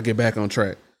one, I get back on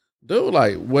track. Dude,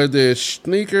 like, whether it's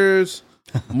sneakers,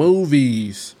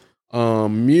 movies,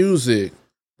 music,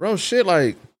 bro, shit,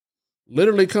 like,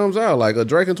 literally comes out. Like, a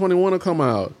Drake and 21 will come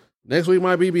out. Next week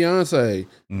might be Beyonce.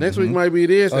 Next week might be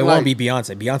this. Oh, it won't be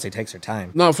Beyonce. Beyonce takes her time.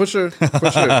 No, for sure.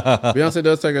 Beyonce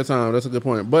does take her time. That's a good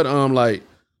point. But like,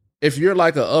 if you're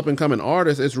like an up and coming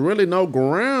artist, it's really no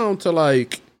ground to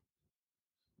like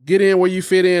get in where you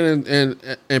fit in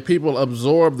and people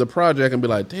absorb the project and be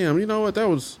like, damn, you know what? That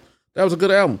was a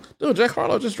good album. Dude, Jack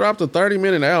Harlow just dropped a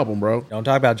 30-minute album, bro. Don't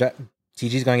talk about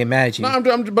TG's gonna get mad at you.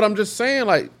 No, but I'm just saying,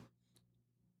 like,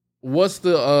 what's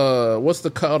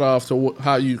the cutoff to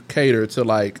how you cater to,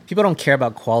 like, people don't care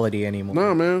about quality anymore.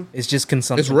 No, man, it's just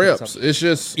consumption. It's reps. It's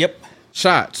just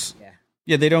shots.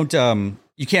 Yeah, they don't.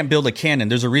 You can't build a canon.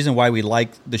 There's a reason why we like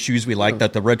the shoes we like,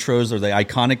 that the retros or the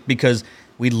iconic, because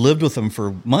we lived with them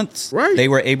for months. Right, they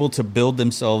were able to build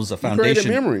themselves a foundation.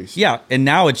 Created memories. Yeah, and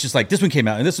now it's just like this one came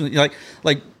out and this one,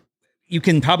 like you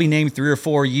can probably name 3 or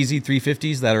 4 Yeezy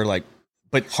 350s that are like.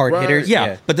 But hard hitters,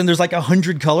 yeah. But then there's like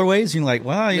 100 colorways. You're like,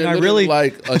 wow, I really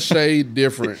like a shade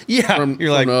different. From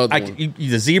the other one.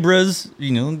 The zebras,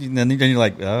 and then you're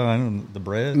like, oh, I don't know, the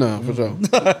bread. No, for sure.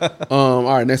 All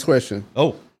right, next question.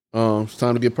 It's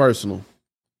time to get personal.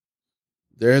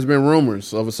 There has been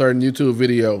rumors of a certain YouTube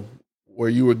video where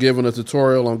you were given a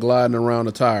tutorial on gliding around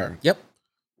a tire. Yep.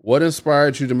 What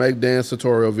inspired you to make dance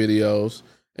tutorial videos,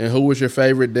 and who was your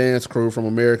favorite dance crew from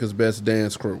America's Best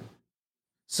Dance Crew?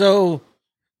 So,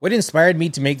 what inspired me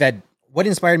to make that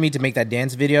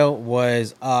dance video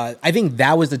was I think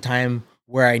that was the time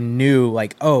where I knew,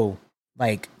 like, oh,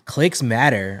 like, clicks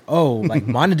matter. Oh, like,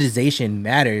 monetization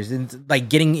matters, and like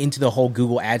getting into the whole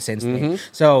Google AdSense thing.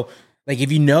 So, like,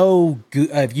 if you know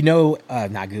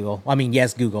not Google, I mean,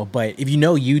 yes, Google, but if you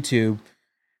know YouTube,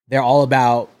 they're all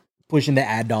about pushing the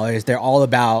ad dollars. They're all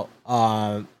about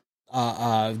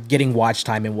getting watch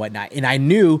time and whatnot. And I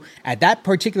knew at that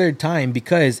particular time,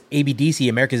 because ABDC,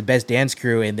 America's Best Dance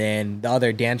Crew, and then the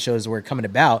other dance shows were coming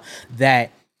about, that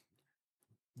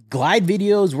Glyde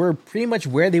videos were pretty much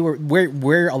where they were,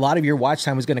 where a lot of your watch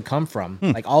time was going to come from.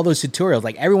 Like, all those tutorials,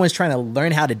 like, everyone's trying to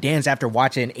learn how to dance after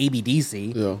watching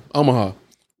ABDC. Yeah. Omaha,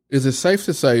 is it safe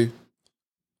to say,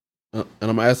 and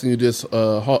I'm asking you this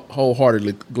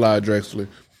wholeheartedly, Glyde Drexler,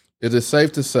 is it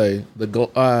safe to say the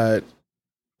Glyde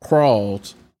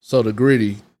crawled so the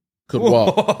gritty could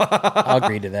walk. I'll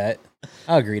agree to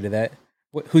that.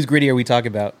 Whose gritty are we talking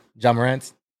about? John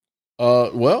Morant's?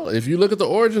 Well, if you look at the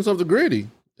origins of the gritty,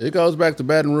 it goes back to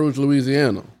Baton Rouge,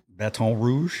 Louisiana. Baton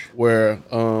Rouge? Where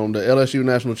the LSU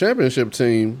national championship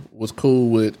team was cool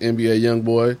with NBA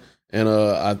Youngboy and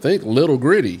I think Little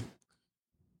Gritty.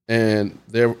 And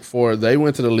therefore, they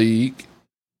went to the league.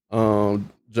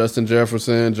 Justin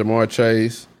Jefferson, Jamar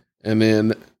Chase, and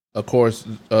then, of course,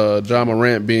 John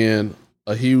Morant, being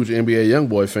a huge NBA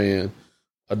Youngboy fan,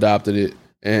 adopted it.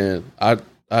 And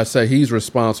I say he's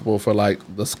responsible for like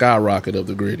the skyrocket of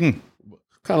the gritty.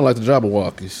 Kind of like the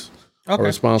Jabberwockies are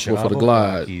responsible for the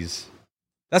Glyde.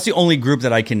 That's the only group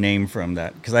that I can name from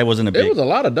that, because I wasn't a big... There was a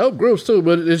lot of dope groups too,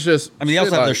 but it's just... I mean, they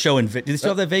also have their show in... Do they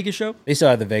still have that Vegas show? They still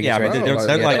have the Vegas, right?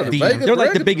 They're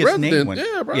like the biggest name one.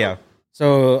 Yeah, bro. Yeah.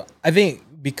 So I think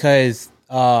because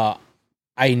I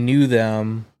knew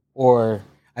them, or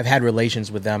I've had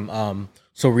relations with them,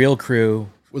 So Real Crew...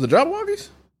 With the Jabberwockies?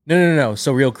 No.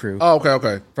 So Real Crew. Oh,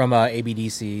 okay. From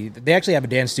ABDC. They actually have a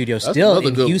dance studio still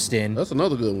in Houston. That's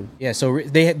another good one. Yeah, so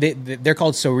they're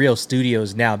called So Real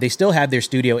Studios now. They still have their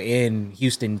studio in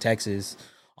Houston, Texas.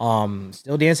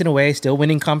 Still dancing away, still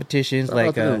winning competitions.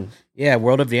 World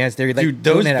of Dance. They're like, dude,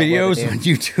 those videos on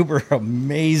YouTube are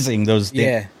amazing.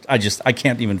 I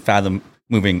can't even fathom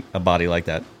moving a body like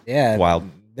that. Yeah, wild.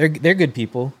 They're good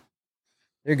people.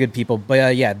 But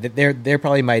they're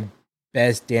probably my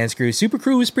best dance crew. Super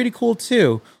Crew was pretty cool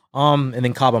too. And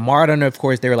then Cabo Maradona, of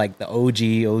course, they were like the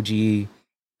OG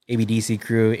ABDC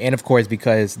crew. And of course,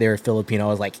 because they're Filipino, I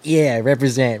was like, yeah,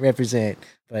 represent.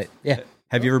 But yeah.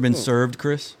 Have you ever been served,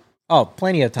 Chris? Oh,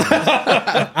 plenty of times.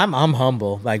 I'm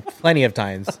humble, like plenty of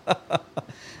times.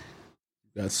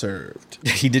 Got served.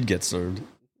 He did get served.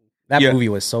 That movie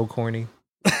was so corny.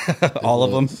 All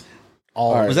of them.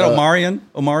 Was that Omarion?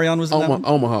 Omarion was in that one?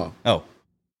 Omaha. Oh.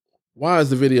 Why is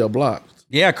the video blocked?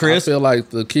 Yeah, Chris. I feel like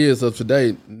the kids of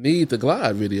today need the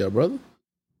Glyde video, brother.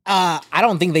 I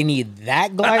don't think they need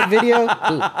that Glyde video.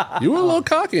 Dude, you were a little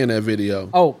cocky in that video.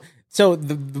 Oh, so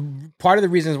the part of the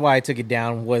reasons why I took it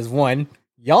down was, one,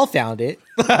 y'all found it.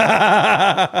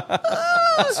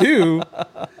 Two,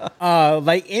 I've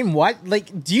been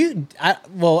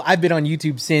on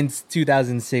YouTube since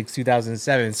 2006,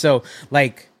 2007. So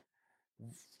like,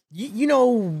 you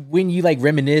know, when you like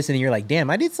reminisce and you're like, damn,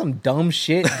 I did some dumb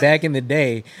shit back in the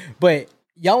day, but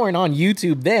y'all weren't on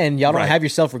YouTube then. Y'all don't have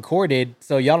yourself recorded,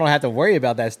 so y'all don't have to worry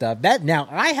about that stuff. That now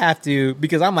I have to,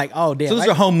 because I'm like, oh damn. So those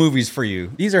are home movies for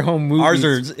you. These are home movies.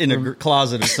 Ours are in a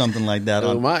closet or something like that.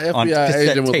 My FBI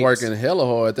agent was working hella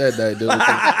hard that day, dude.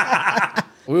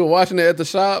 We were watching it at the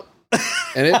shop,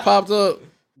 and it popped up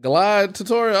Glyde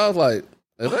tutorial. I was like,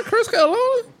 is that Chris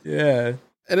Calhoun? Yeah.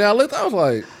 And then I looked, I was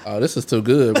like, oh, this is too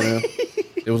good, man.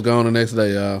 It was gone the next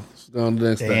day, y'all. Gone the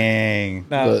next day. Dang.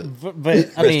 No,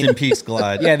 but I mean, rest in peace,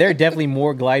 Glyde. Yeah, there are definitely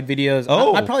more Glyde videos.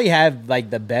 Oh. I probably have like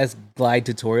the best Glyde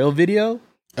tutorial video.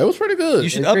 It was pretty good. You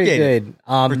should update it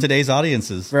for today's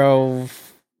audiences. Bro,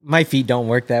 my feet don't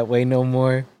work that way no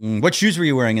more. What shoes were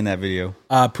you wearing in that video?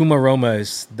 Puma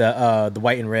Romas, the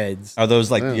white and reds. Are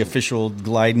those like the official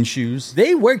Glyde shoes?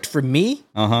 They worked for me.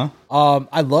 Uh-huh.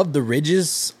 I love the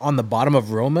ridges on the bottom of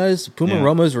Romas. Puma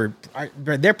Romas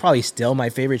they're probably still my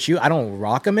favorite shoe. I don't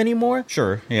rock them anymore.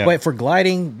 Sure, yeah. But for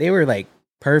gliding, they were like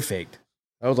perfect.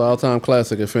 That was an all-time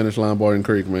classic at Finish Line Barton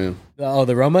Creek, man. Oh,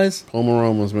 the Romas? Puma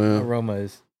Romas, man.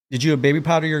 Romas. Did you have baby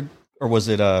powder your... Or was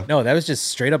it No, that was just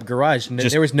straight up garage.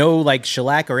 There was no like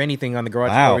shellac or anything on the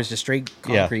garage floor. It was just straight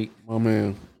concrete. Yeah. Oh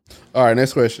man. All right,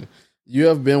 next question. You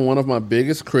have been one of my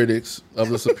biggest critics of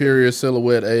the Superior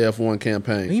Silhouette AF1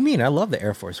 campaign. What do you mean? I love the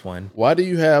Air Force One. Why do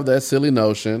you have that silly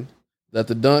notion that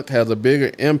the Dunk has a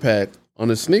bigger impact on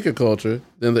the sneaker culture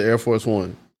than the Air Force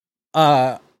One?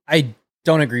 I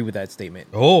don't agree with that statement.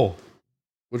 Oh.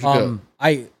 What you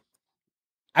got?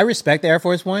 I respect the Air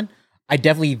Force One. I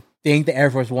definitely think the Air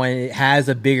Force One has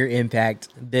a bigger impact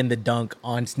than the Dunk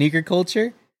on sneaker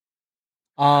culture.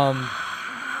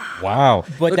 Wow.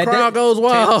 But the crowd goes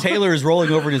wild. Taylor is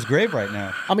rolling over in his grave right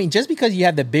now. I mean, just because you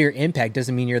have the bigger impact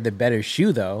doesn't mean you're the better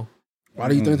shoe, though. Why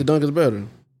do you think the Dunk is better?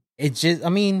 It's just, I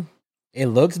mean, it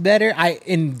looks better.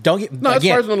 It's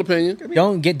personal opinion.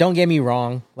 Don't get me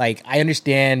wrong. Like, I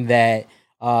understand that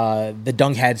the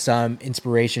Dunk had some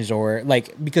inspirations, or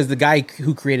like, because the guy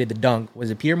who created the Dunk, was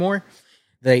it Peter Moore?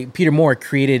 Peter Moore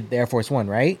created the Air Force One,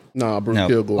 right? No, Bruce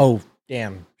Kilgore. Oh,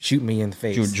 damn. Shoot me in the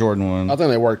face. Jordan One. I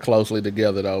think they work closely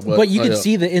together, though. But you can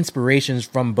see the inspirations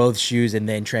from both shoes and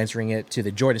then transferring it to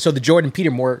the Jordan. So the Jordan,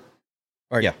 Peter Moore.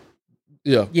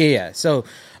 Yeah. So,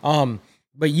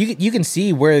 but you can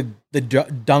see where the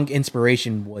Dunk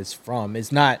inspiration was from.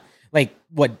 It's not like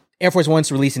what Air Force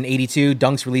One's released in 82,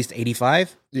 Dunks released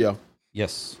 85. Yeah.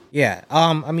 Yes. Yeah.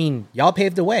 I mean, y'all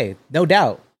paved the way, no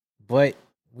doubt. But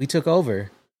we took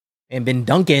over and been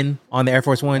dunking on the Air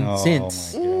Force One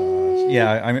since. My gosh.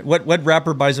 Yeah. I mean, what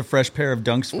rapper buys a fresh pair of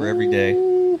Dunks for every day?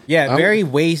 Yeah, very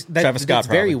Travis Scott,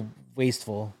 very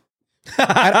wasteful.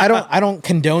 I don't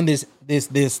condone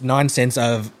this nonsense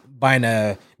of buying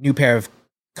a new pair of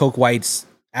Coke Whites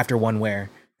after one wear.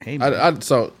 Hey,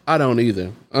 so I don't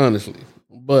either, honestly,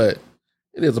 but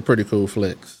it is a pretty cool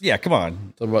flex. Yeah, come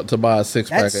on, to buy a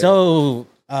 6-pack. That's so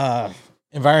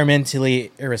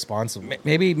environmentally irresponsible.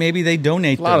 Maybe they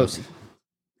donate those.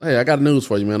 Hey, I got news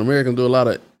for you, man. Americans do a lot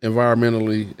of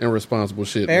environmentally irresponsible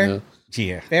shit. Fair? Man.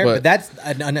 Yeah, fair. But that's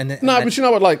but you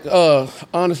know what? Like,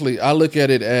 honestly, I look at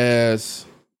it as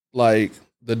like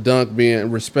the Dunk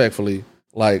being respectfully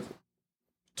like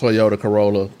Toyota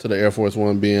Corolla to the Air Force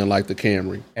One being like the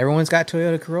Camry. Everyone's got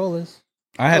Toyota Corollas.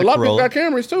 I had a lot of people got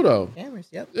Camrys too, though. Camrys,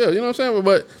 yep. Yeah, you know what I'm saying.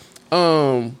 But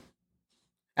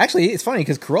actually, it's funny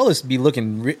because Corollas be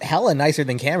looking hella nicer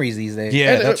than Camrys these days.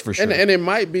 Yeah, that's for sure. And it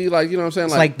might be like, you know what I'm saying,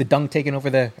 it's like the Dunk taking over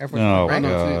the Air Force One. Oh right? my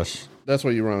gosh. That's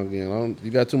where you're wrong again. You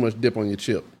got too much dip on your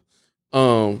chip.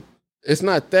 It's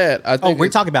not that. I think. Oh, we're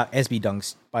talking about SB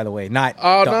Dunks, by the way, not.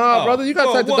 Oh no, brother, you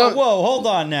got to take the Dunk. Whoa, hold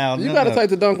on now. You got to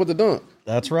take the Dunk with the Dunk.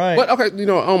 That's right. But okay, you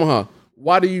know, Omaha.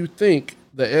 Why do you think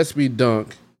the SB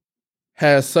Dunk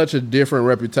has such a different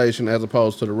reputation as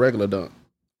opposed to the regular Dunk?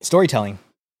 Storytelling,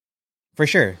 for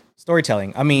sure.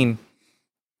 Storytelling. I mean,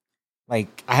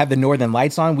 like I have the Northern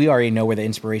Lights on. We already know where the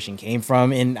inspiration came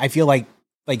from, and I feel like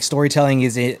storytelling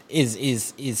is in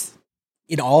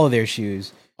all of their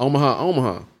shoes.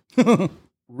 Omaha.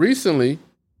 Recently,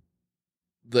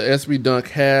 the SB Dunk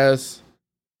has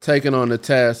taken on the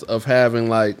task of having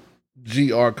like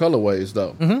GR colorways,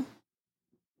 though. Mm-hmm.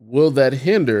 Will that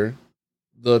hinder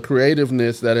the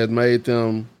creativeness that has made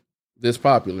them this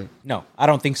popular? No, I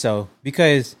don't think so,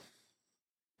 because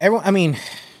everyone. I mean,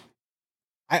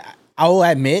 I will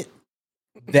admit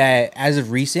that as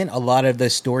of recent, a lot of the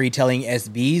storytelling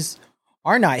SBs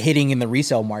are not hitting in the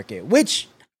resale market, which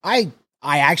I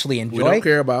actually enjoy. We don't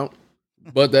care about,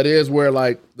 but that is where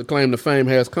like the claim to fame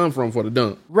has come from for the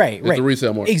Dunk. Right. The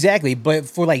resale market. Exactly. But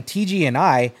for like TG and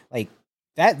I, like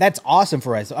that's awesome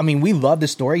for us. I mean, we love the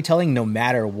storytelling no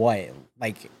matter what.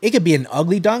 Like it could be an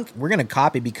ugly Dunk. We're going to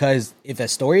cop it because if the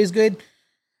story is good,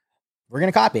 we're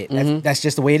going to cop it. That's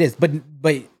just the way it is.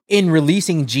 But in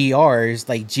releasing GRs,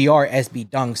 like GR SB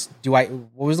Dunks,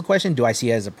 what was the question? Do I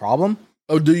see it as a problem?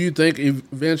 Oh, do you think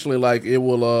eventually like it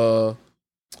will,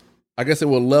 I guess it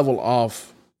will level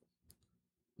off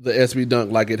the SB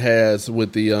Dunk like it has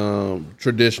with the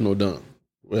traditional Dunk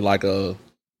with like a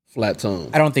flat tongue?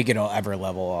 I don't think it'll ever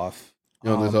level off. You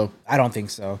don't think so? I don't think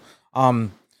so.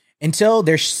 Until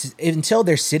they're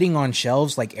sitting on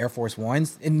shelves like Air Force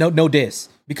Ones, and no diss,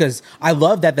 because I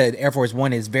love that the Air Force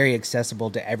One is very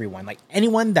accessible to everyone. Like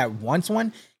anyone that wants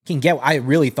one can get. I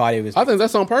really thought it was. I think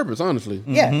that's on purpose, honestly.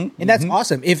 Yeah, and that's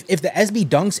awesome. If the SB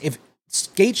Dunks, if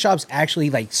skate shops actually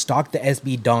like stock the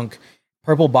SB Dunk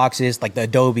purple boxes, like the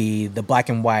Adobe, the black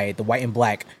and white, the white and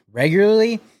black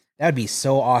regularly, that would be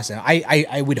so awesome.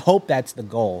 I would hope that's the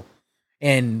goal.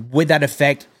 And would that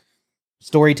affect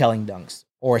storytelling Dunks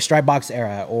or Stripe Box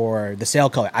Era or the sale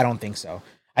color? I don't think so.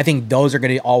 I think those are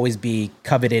going to always be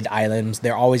coveted items.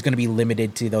 They're always going to be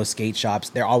limited to those skate shops.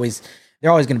 They're always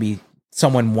going to be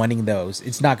someone wanting those.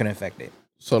 It's not going to affect it.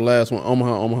 So last one,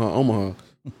 Omaha.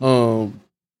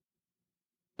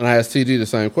 And I asked TG the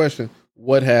same question.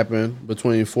 What happened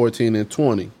between 14 and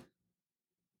 20?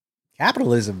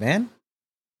 Capitalism, man.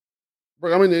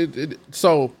 I mean,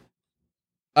 so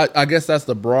I guess that's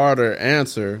the broader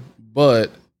answer,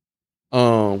 but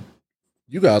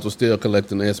you guys were still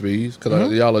collecting SBs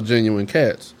because y'all are genuine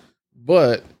cats.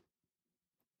 But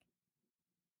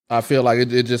I feel like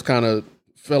it just kind of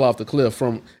fell off the cliff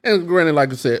from, and granted,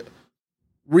 like I said,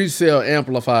 resale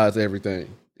amplifies everything.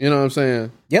 You know what I'm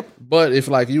saying? Yep. But if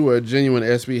like you were a genuine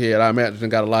SB head, I imagine it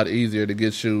got a lot easier to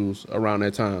get shoes around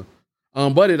that time.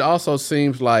 But it also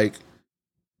seems like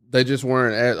they just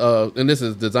weren't as, and this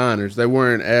is designers, they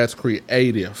weren't as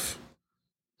creative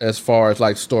as far as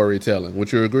like storytelling.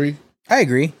 Would you agree? I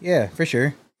agree. Yeah, for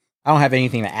sure. I don't have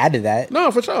anything to add to that. No,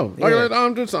 for sure. Like, Yeah.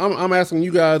 I'm asking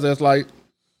you guys as like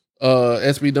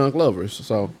SB Dunk lovers.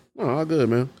 So, no, all good,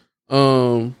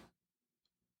 man.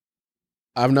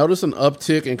 I've noticed an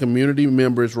uptick in community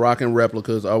members rocking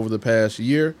replicas over the past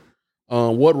year.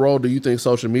 What role do you think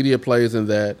social media plays in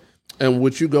that? And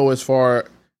would you go as far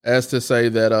as to say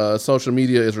that social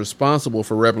media is responsible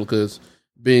for replicas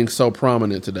being so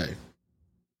prominent today?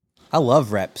 I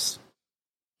love reps.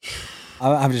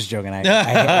 I'm just joking.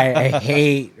 I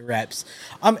hate reps.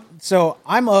 So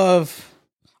I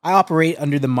operate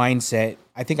under the mindset.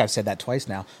 I think I've said that twice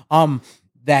now.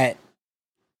 That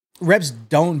reps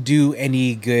don't do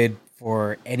any good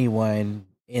for anyone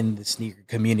in the sneaker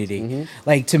community. Mm-hmm.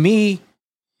 Like, to me,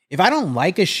 if I don't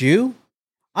like a shoe,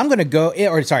 I'm gonna go.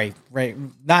 Or sorry, right?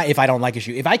 Not if I don't like a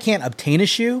shoe. If I can't obtain a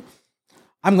shoe,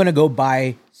 I'm gonna go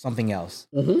buy something else.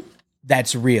 Mm-hmm.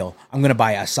 That's real. I'm gonna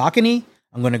buy a Saucony.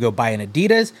 I'm gonna go buy an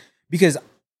Adidas, because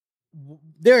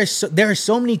there are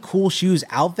so many cool shoes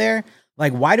out there.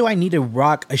 Like, why do I need to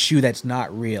rock a shoe that's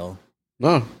not real?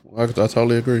 No, I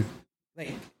totally agree.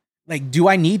 Like, do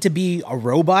I need to be a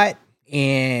robot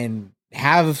and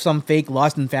have some fake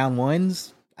lost and found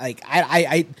ones? Like,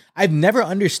 I've never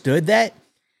understood that.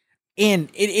 And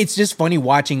it's just funny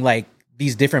watching like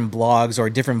these different blogs or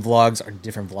different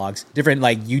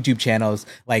like YouTube channels,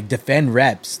 like defend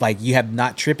reps. Like, you have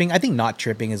Not Tripping. I think Not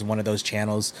Tripping is one of those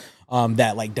channels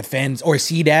that like defends, or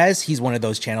CDAS. He's one of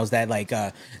those channels that like,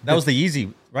 that was the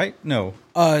Yeezy, right? No.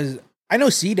 I know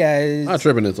CDAS. Not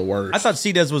Tripping is the worst. I thought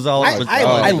CDAS was all.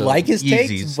 I like his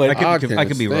takes, but I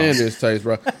could be wrong. His takes,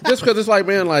 bro. Just because it's like,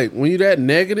 man, like when you that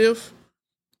negative,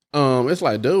 it's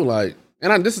like, dude, like,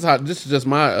 and this is just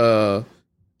my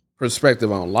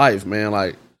perspective on life, man.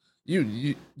 Like,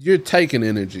 you're taking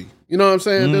energy. You know what I'm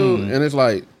saying, dude? And it's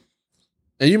like,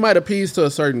 and you might appease to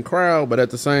a certain crowd, but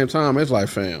at the same time, it's like,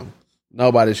 fam,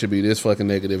 nobody should be this fucking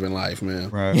negative in life, man.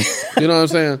 Right. You know what I'm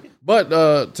saying? But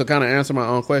to kind of answer my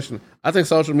own question, I think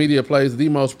social media plays the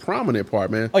most prominent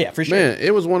part, man. Oh, yeah, for sure. Man,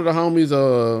 it was one of the homies.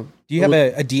 Do you have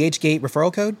a DHgate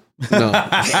referral code?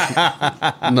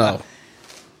 No.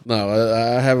 No,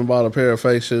 I haven't bought a pair of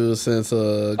fake shoes since.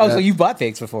 So you've bought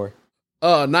fakes before?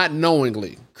 Not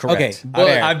knowingly. Correct. Okay, but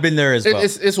I've been there as well.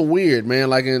 It's weird,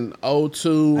 man. Like in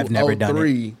 02, I've never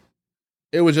 03,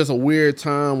 it was just a weird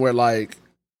time where like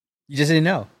you just didn't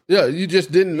know. Yeah, you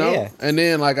just didn't know. Yeah. And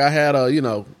then like I had a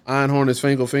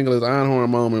Einhorn fingerless Einhorn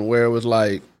moment where it was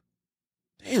like,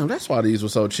 damn, that's why these were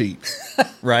so cheap.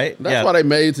 Right? That's why they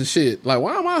made to shit. Like,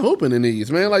 why am I hooping in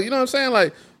these, man? Like, you know what I'm saying?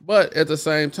 Like, but at the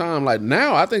same time, like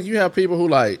now I think you have people who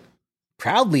like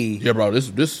proudly, yeah, bro, this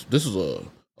is a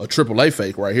AAA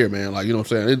fake right here, man. Like, you know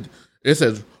what I'm saying? It's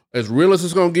as real as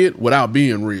it's gonna get without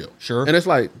being real. Sure. And it's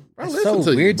like, bro, it's listen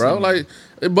so to weird you, bro. Like,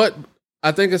 but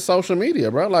I think it's social media,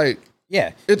 bro. Like,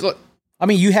 yeah, it's like, I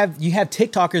mean, you have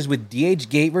TikTokers with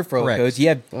DHgate referral codes.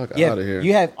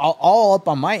 You have all up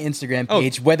on my Instagram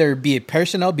page, whether it be it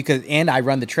personal, and I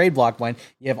run the trade block one.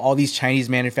 You have all these Chinese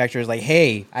manufacturers like,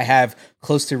 hey, I have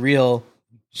close to real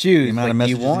shoes. The amount of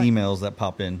messages and emails that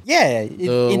pop in. Yeah.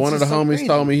 One of the homies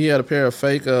told me he had a pair of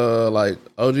fake like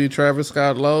OG Travis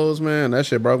Scott lows, man. That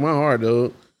shit broke my heart,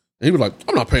 dude. And he was like,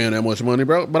 I'm not paying that much money,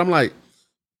 bro. But I'm like,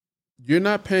 you're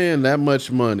not paying that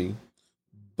much money,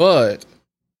 but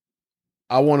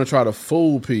I want to try to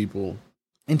fool people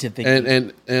into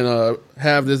thinking and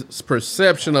have this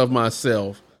perception of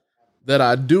myself that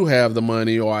I do have the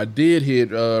money or I did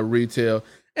hit retail,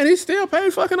 and he still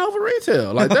paid fucking over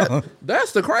retail. Like that.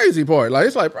 That's the crazy part. Like,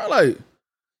 it's like, bro, like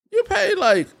you paid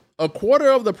like a quarter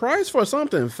of the price for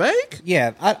something fake.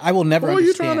 Yeah, I will never. What are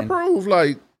you trying to prove?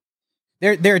 Like,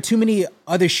 there are too many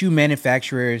other shoe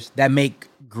manufacturers that make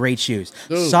great shoes.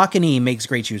 Dude. Saucony makes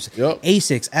great shoes. Yep.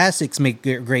 Asics make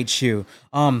great shoe.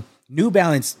 New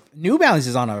Balance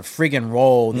is on a friggin'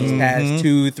 roll these past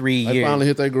 2-3 years. They finally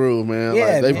hit their groove, man.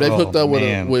 Yeah, like, they hooked up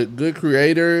with good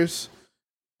creators,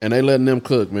 and they letting them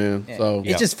cook, man. Yeah. So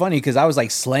it's just funny because I was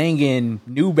like slanging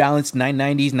New Balance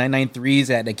 990s, 993s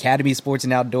at Academy Sports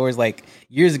and Outdoors like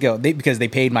years ago because they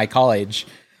paid my college.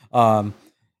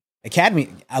 Academy,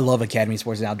 I love Academy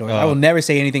Sports and Outdoors. I will never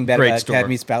say anything bad about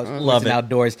Academy Sports and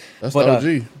Outdoors. That's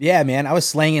OG. Yeah, man, I was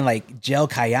slanging like Gel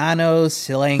Cayanos,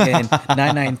 slanging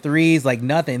 993s, like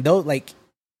nothing. Though, like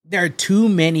there are too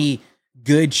many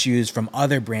good shoes from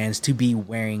other brands to be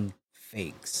wearing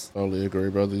fakes. Totally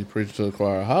agree, brother. You preach to the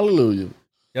choir. Hallelujah.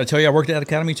 Did I tell you I worked at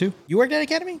Academy too? You worked at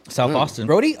Academy? South Boston.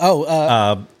 Brody? Oh,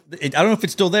 I don't know if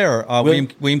it's still there. William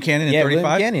Cannon in 35.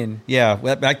 William Cannon. Yeah,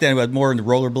 back then we had more in the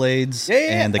rollerblades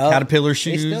and the Caterpillar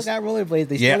shoes. They still got rollerblades.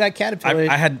 They still got Caterpillar.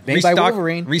 I had made by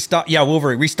Wolverine.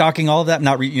 Wolverine. Restocking all of that.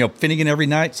 Not Finnegan every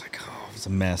night. It's like, oh, it's a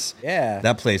mess. Yeah,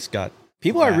 that place got.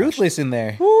 People are ruthless in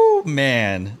there. Woo,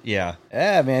 man. Yeah.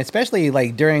 Yeah, man. Especially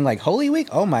like during like Holy Week.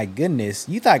 Oh my goodness.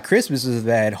 You thought Christmas was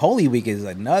bad. Holy Week is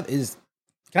another.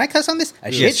 Can I cuss on this?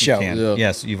 Shit show. Yeah.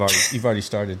 Yes, you've already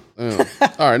started. All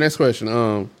right, next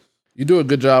question. You do a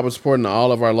good job of supporting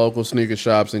all of our local sneaker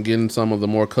shops and getting some of the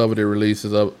more coveted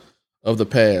releases of the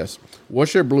past.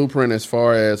 What's your blueprint as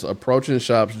far as approaching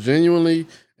shops genuinely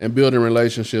and building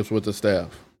relationships with the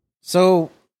staff?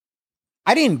 So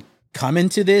I didn't come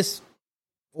into this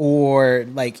or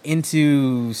like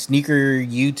into sneaker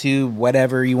YouTube,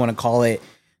 whatever you want to call it,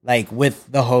 like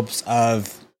with the hopes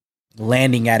of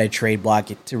landing at a trade block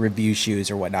to review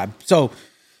shoes or whatnot. So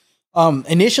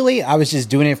initially I was just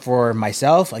doing it for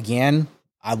myself. Again,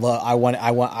 I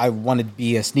wanted to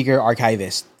be a sneaker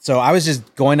archivist. So I was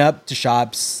just going up to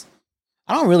shops.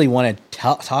 I don't really want to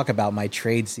talk about my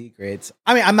trade secrets.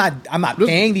 I mean, I'm not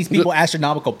paying these people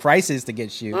astronomical prices to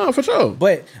get shoes. Oh, for sure.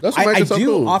 But I so do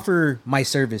cool. offer my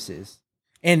services.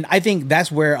 And I think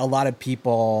that's where a lot of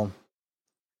people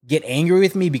get angry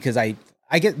with me, because I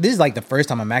get, this is like the first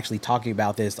time I'm actually talking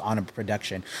about this on a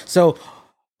production. So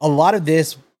a lot of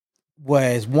this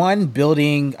was, one,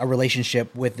 building a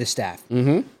relationship with the staff.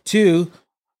 Mm-hmm. Two,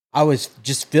 I was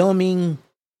just filming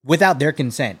without their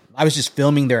consent. I was just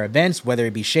filming their events, whether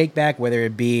it be Shakeback, whether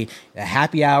it be a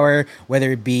happy hour,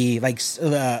 whether it be like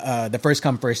the first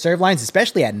come first serve lines,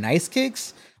 especially at Nice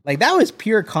Kicks. Like, that was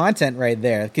pure content right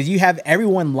there, because you have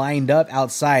everyone lined up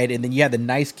outside, and then you have the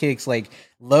Nice Kicks like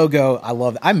logo.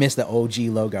 I miss the OG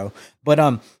logo,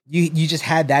 but you just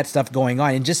had that stuff going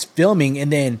on and just filming.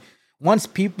 And then once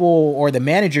people or the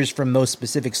managers from those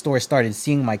specific stores started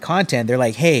seeing my content, they're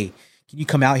like, "Hey, can you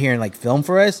come out here and like film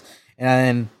for us?" And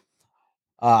then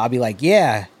I'll be like,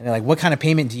 "Yeah." And they're like, "What kind of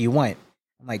payment do you want?"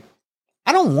 I'm like,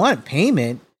 "I don't want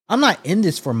payment. I'm not in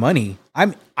this for money.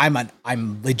 I'm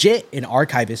legit an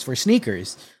archivist for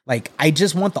sneakers. Like, I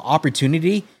just want the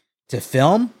opportunity to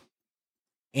film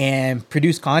and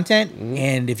produce content. Mm-hmm.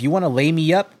 And if you want to lay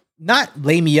me up, not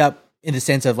lay me up in the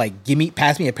sense of like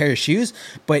pass me a pair of shoes,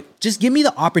 but just give me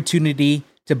the opportunity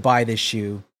to buy this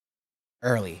shoe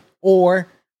early or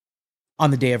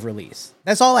on the day of release.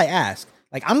 That's all I ask.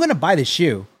 Like, I'm going to buy this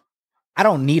shoe. I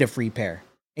don't need a free pair.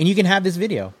 And you can have this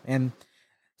video." And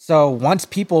so once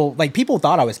people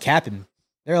thought I was capping,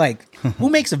 they're like, "Who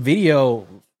makes a video?"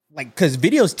 Like, because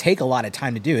videos take a lot of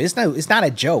time to do. It's not a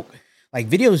joke. Like,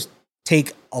 videos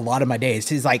take a lot of my days.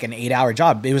 This is like an 8-hour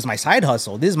job. It was my side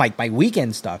hustle. This is my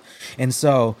weekend stuff. And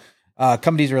so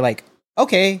companies were like,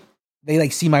 okay, they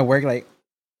like see my work. Like,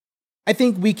 I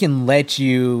think we can let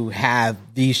you have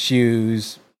these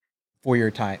shoes for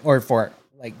your time, or for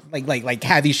like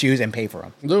have these shoes and pay for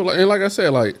them. Dude, and like I said,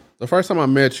 like the first time I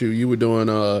met you, you were doing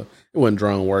it wasn't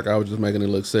drone work. I was just making it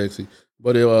look sexy.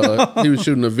 But he was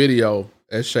shooting a video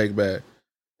at Shakeback.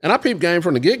 And I peeped game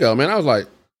from the get-go, man. I was like,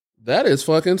 that is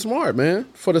fucking smart, man.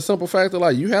 For the simple fact that,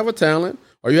 like, you have a talent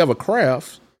or you have a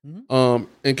craft. Mm-hmm.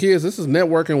 And kids, this is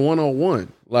networking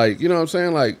 101. Like, you know what I'm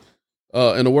saying? Like,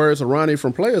 in the words of Ronnie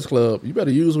from Players Club, you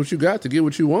better use what you got to get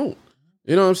what you want.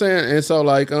 You know what I'm saying? And so,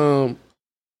 like,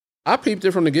 I peeped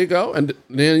it from the get-go. And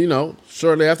then, you know,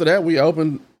 shortly after that, we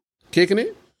opened Kicking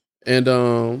It.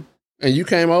 And you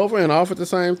came over and offered the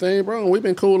same thing, bro. And we've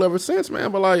been cool ever since,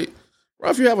 man. But, like,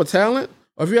 bro, if you have a talent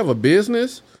or if you have a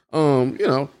business, you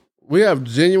know, we have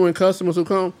genuine customers who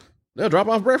come, they'll drop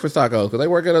off breakfast tacos because they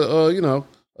work at a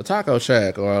taco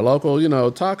shack or a local, you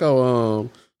know, taco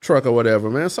truck or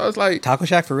whatever, man. So it's like, Taco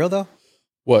Shack for real though?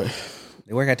 What?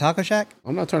 They work at Taco Shack?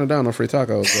 I'm not turning down no free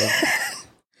tacos, bro.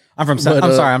 I'm from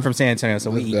San Antonio,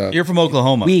 so we eat. You're from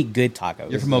Oklahoma. We eat good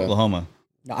tacos. You're from Oklahoma.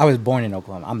 No, I was born in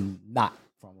Oklahoma. I'm not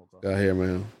from Oklahoma. Got here,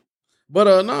 man.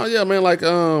 But no, yeah, man. Like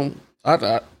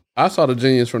I saw the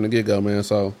genius from the get go, man.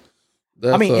 So.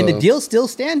 I mean, and the deal still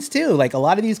stands too. Like, a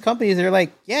lot of these companies, they're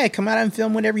like, yeah, come out and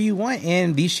film whatever you want,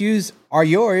 and these shoes are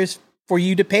yours for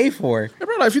you to pay for. Hey,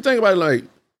 bro, like, if you think about it, like,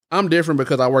 I'm different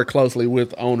because I work closely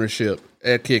with ownership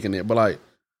at Kicking It. But like,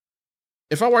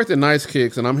 if I worked at Nice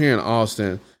Kicks and I'm here in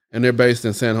Austin and they're based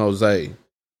in San Jose,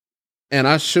 and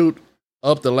I shoot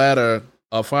up the ladder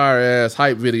a fire ass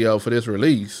hype video for this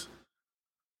release,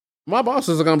 my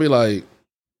bosses are gonna be like,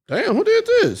 "Damn, who did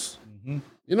this?" Mm-hmm.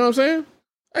 You know what I'm saying?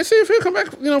 I see if he'll come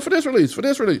back, you know, for this release.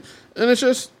 And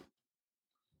it's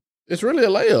really a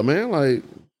layup, man.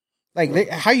 Like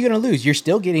how are you going to lose? You're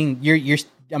still getting,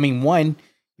 I mean, one,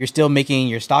 you're still making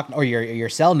your stock or your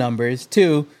sell numbers.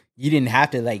 Two, you didn't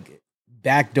have to like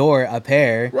backdoor a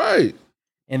pair. Right.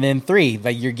 And then three,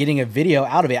 like, you're getting a video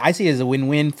out of it. I see it as a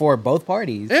win-win for both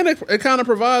parties. And it kind of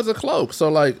provides a cloak. So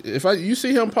like, if you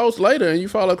see him post later and you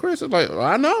follow Chris, it's like, well,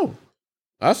 I know.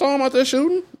 I saw him out there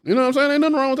shooting. You know what I'm saying? Ain't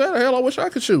nothing wrong with that. Hell, I wish I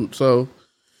could shoot. So,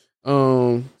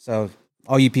 so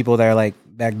all you people that are like,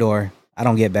 backdoor, I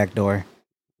don't get backdoor.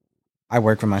 I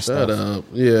work for my stuff. Shut up.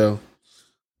 Yeah.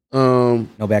 No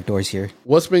backdoors here.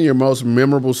 What's been your most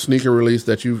memorable sneaker release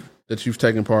that you've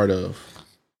taken part of?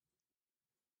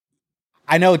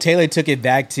 I know Taylor took it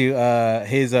back to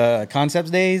his Concepts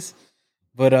days,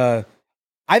 but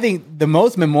I think the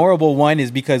most memorable one is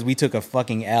because we took a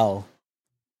fucking L.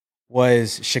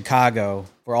 Was Chicago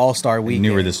for All-Star I Weekend.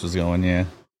 knew where this was going. Yeah,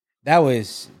 that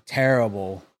was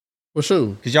terrible. For sure,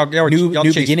 because y'all new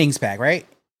chased- beginnings pack, right?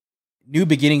 New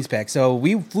beginnings pack. So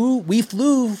we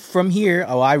flew from here.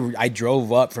 Oh, I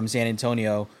drove up from San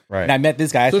Antonio. Right. And I met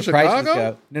this guy. I To surprised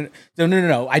Chicago? this guy.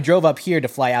 No. I drove up here to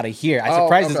fly out of here. I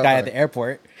surprised this guy at the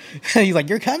airport. He's like,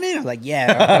 "You're coming?" I was like,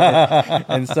 "Yeah." I'm coming."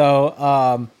 And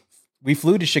so we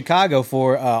flew to Chicago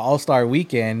for All-Star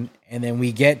Weekend, and then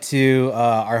we get to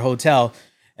our hotel,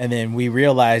 and then we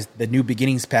realized the New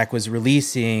Beginnings pack was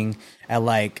releasing at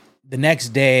like the next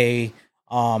day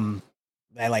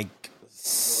at like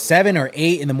 7 or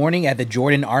 8 in the morning at the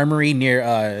Jordan Armory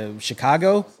near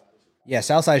Chicago. Yeah,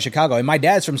 south side of Chicago. And my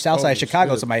dad's from south side of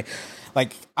Chicago. Shit. So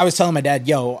I was telling my dad,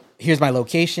 yo, here's my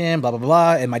location, blah, blah,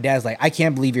 blah. And my dad's like, I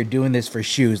can't believe you're doing this for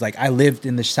shoes. Like, I lived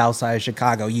in the south side of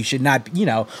Chicago. You should not,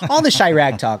 all the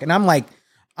Chirac talk. And I'm like,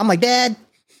 Dad,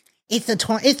 it's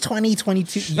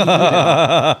 2022.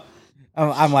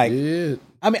 I'm like, shit.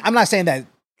 I mean, I'm not saying that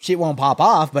shit won't pop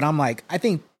off, but I'm like, I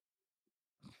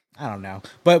don't know.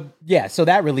 But yeah, so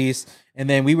that release. And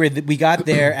then we got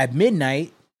there at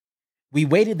midnight. We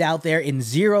waited out there in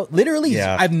literally,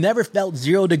 I've never felt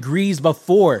 0 degrees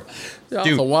before.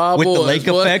 Dude, with the lake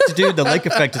effect, dude, the lake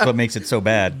effect is what makes it so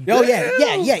bad. Oh,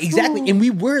 yeah, exactly. And we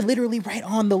were literally right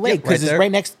on the lake because it's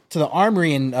right next to the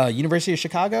Armory in University of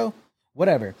Chicago,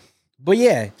 whatever. But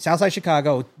yeah, Southside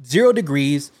Chicago, 0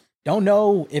 degrees. Don't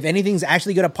know if anything's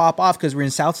actually going to pop off because we're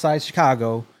in Southside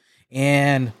Chicago.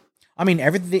 And I mean,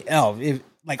 everything,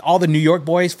 like all the New York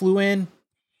boys flew in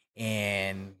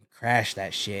and crashed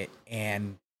that shit.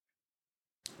 And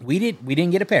we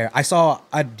didn't get a pair. I saw,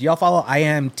 do y'all follow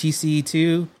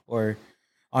IMTC2 or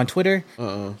on Twitter?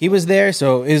 He was there.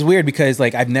 So it was weird because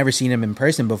like I've never seen him in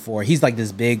person before. He's like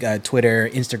this big Twitter,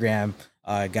 Instagram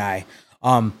guy.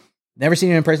 Never seen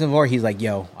him in person before. He's like,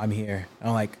 yo, I'm here. And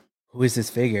I'm like, who is this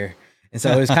figure? And so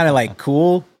it was kind of like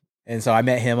cool. And so I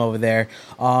met him over there.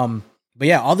 But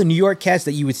yeah, all the New York cats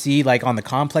that you would see like on the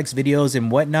Complex videos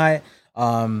and whatnot.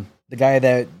 The guy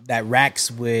that Rax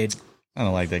would. I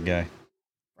don't like that guy.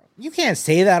 You can't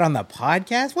say that on the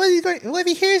podcast. What if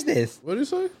he hears this? What did you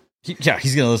say?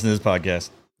 He's gonna listen to this podcast.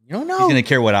 You don't know. He's gonna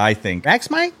care what I think. Rax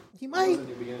might. He might.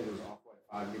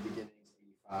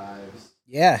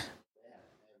 Yeah.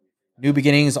 New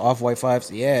Beginnings, Off-White 5s.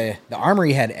 Yeah. The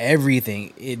Armory had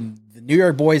everything. The New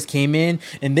York boys came in,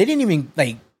 and they didn't even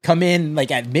like come in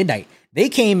like at midnight. They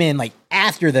came in like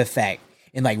after the fact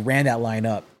and like ran that line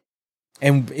up.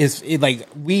 And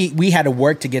we had to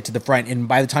work to get to the front, and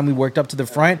by the time we worked up to the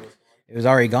front, it was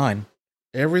already gone.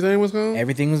 Everything was gone?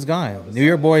 Everything was gone. New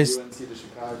York boys.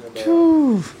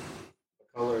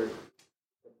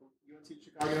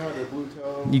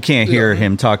 You can't hear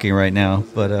him talking right now,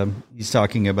 but he's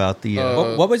talking about the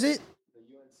what was it?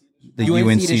 The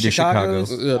UNC to Chicago.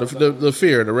 Yeah, the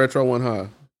Fear, the Retro One High.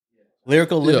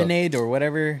 Lyrical Lemonade or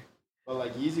whatever. But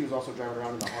like Yeezy was also driving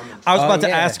around in the armored truck. I was about to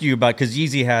ask you about because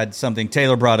Yeezy had something.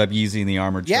 Taylor brought up Yeezy in the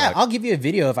armored truck. Yeah, I'll give you a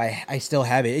video if I still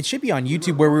have it. It should be on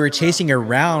YouTube where we were chasing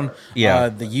around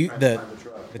the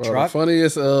truck. The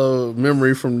funniest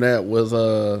memory from that was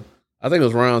I think it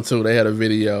was round 2. They had a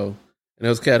video, and there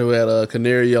was a cat who had a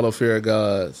canary yellow Fear of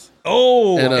Gods.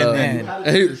 Oh, and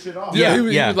he was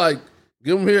like,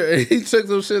 "Give him here." And he took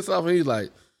those shits off, and he's like,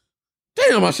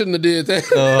 "Damn, I shouldn't have did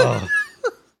that."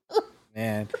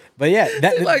 Man, but yeah,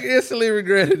 that he like instantly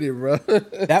regretted it, bro.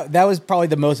 that was probably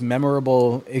the most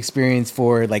memorable experience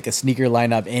for like a sneaker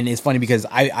lineup, and it's funny because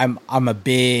I'm a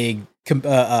big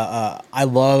I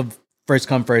love first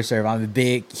come first serve. I'm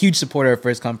a huge supporter of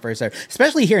first come first serve,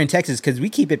 especially here in Texas because we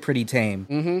keep it pretty tame.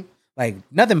 Mm-hmm. Like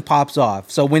nothing pops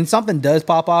off. So when something does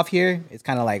pop off here, it's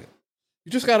kind of like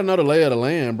you just got to know the lay of the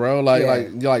land, bro. Like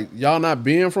y'all not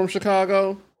being from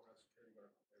Chicago.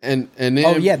 And then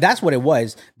that's what it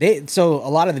was. So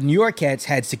a lot of the New York cats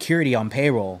had security on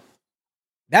payroll.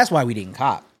 That's why we didn't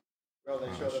cop. Bro, they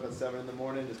showed up at 7 in the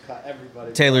morning, just cut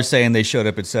everybody. Taylor's saying they showed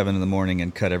up at 7 in the morning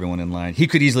and cut everyone in line. He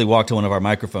could easily walk to one of our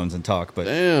microphones and talk, but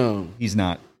damn, he's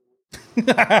not.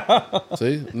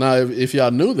 See, now if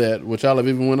y'all knew that, would y'all have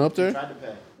even went up there? Tried to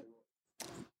pay.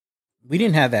 We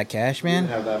didn't have that cash, man. We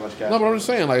didn't have that much cash. No, but I'm just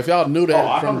saying, like if y'all knew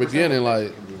that from the beginning,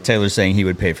 like Taylor's saying he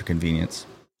would pay for convenience.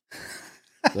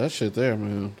 That shit there,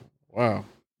 man. Wow.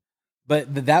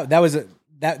 But that was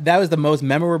the most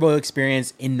memorable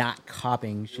experience in not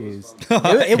copping shoes.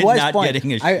 It was not fun.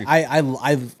 Getting a shoe.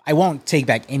 I won't take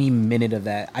back any minute of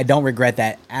that. I don't regret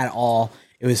that at all.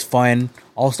 It was fun.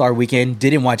 All-Star Weekend.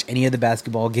 Didn't watch any of the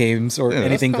basketball games or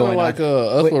anything going like on.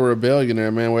 Us with Rebellion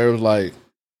there, man, where it was like,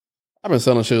 I've been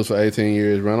selling shoes for 18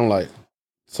 years, man. I'm like,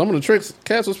 some of the tricks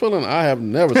cats was pulling, I have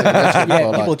never seen that shit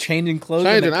before. People like, changing clothes,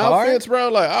 changing in the car? outfits, bro.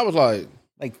 Like I was like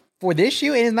for this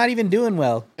shoe, and it's not even doing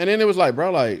well. And then it was like,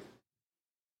 bro,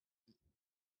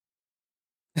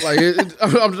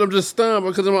 I'm just stunned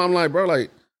because I'm like, bro, like,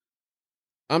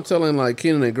 I'm telling like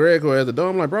Kenan and Greg who are at the door,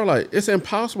 I'm like, bro, like, it's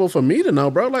impossible for me to know,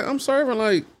 bro. Like, I'm serving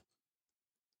like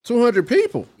 200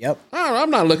 people. Yep. I'm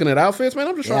not looking at outfits, man.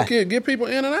 I'm just trying to get people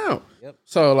in and out. Yep.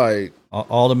 So like,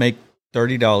 all to make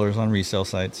 $30 on resale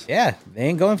sites. Yeah, they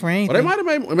ain't going for anything. Well, they might have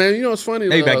made. Man, you know it's funny.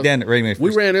 Hey, back then,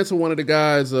 we ran into one of the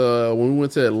guys when we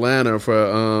went to Atlanta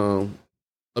for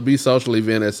a Be Social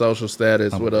event at Social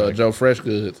Status with Joe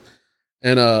Freshgoods,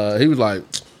 and he was like,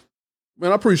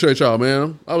 "Man, I appreciate y'all,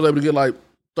 man. I was able to get like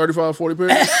 35, 40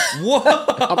 pairs. What?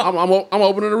 I'm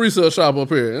opening a resale shop up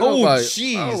here." And Oh, I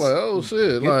jeez. was like, "Oh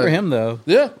shit!" Good like, for him though.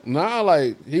 Yeah,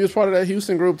 like he was part of that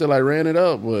Houston group that like ran it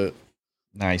up, but.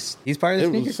 Nice. He's part of the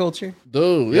sneaker culture.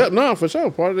 Dude, yeah, no, for sure.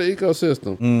 Part of the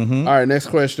ecosystem. Mm-hmm. All right, next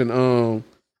question.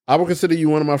 I would consider you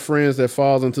one of my friends that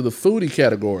falls into the foodie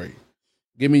category.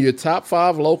 Give me your top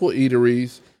 5 local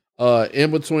eateries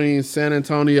in between San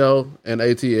Antonio and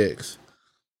ATX.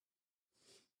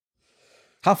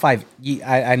 Top 5.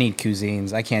 I need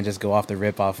cuisines. I can't just go off the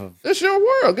rip off of. It's your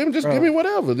world. Give me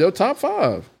whatever. Your top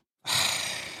 5.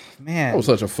 Man, that was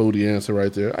such a foodie answer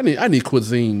right there. I need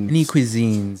cuisines. I need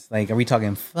cuisines. Like, are we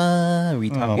talking pho? Are we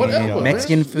talking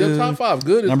Mexican food? Your top 5.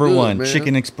 Good. Number good, 1, man.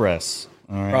 Chicken Express.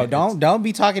 All right. Bro, don't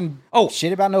be talking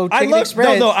shit about no Chicken I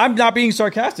Express. No, I'm not being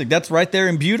sarcastic. That's right there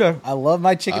in Buda. I love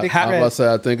my Chicken Express. I was about to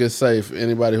say, I think it's safe.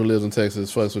 Anybody who lives in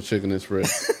Texas fucks with Chicken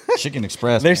Express. Chicken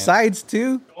Express. Their sides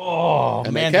too. Oh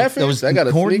and man, catfish, those they got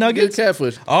a corn nuggets.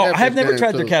 Catfish. Oh, Catfish I have never game,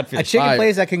 tried too. their catfish. A chicken Fire.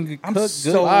 place that can I'm cook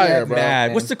so good. fire, bro.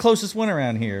 mad. What's the closest one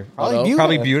around here?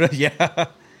 Probably Buda. Yeah.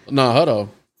 No, Hutto.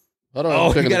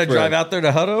 Oh, you got to drive out there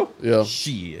to Hutto? Yeah.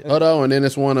 Shit. Hutto, and then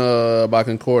it's one by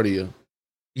Concordia.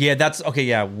 Yeah, that's okay.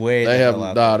 Yeah, way. They have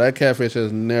that catfish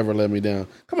has never let me down.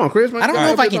 Come on, Chris, man. I don't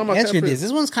know if I can talking about answer catfish. this.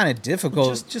 This one's kind of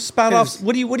difficult. Just spout off.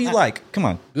 What do you like? Come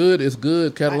on. Good, it's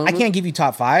good. Catalina. I can't give you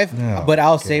top 5, Oh, but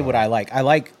I'll say what I like. I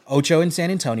like Ocho in San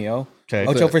Antonio. Okay.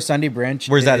 Ocho for Sunday brunch.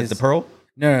 Where's that? At the Pearl?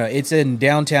 No, it's in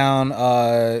downtown,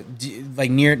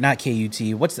 like near, not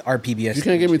KUT. What's the RPBS? You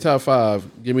can't give me top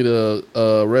 5. Give me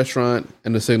the restaurant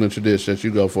and the signature dish that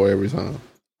you go for every time.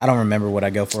 I don't remember what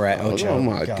I go for at Ocho. Oh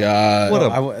my god!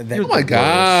 Oh my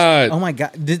god! Oh my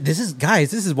god! This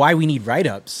is why we need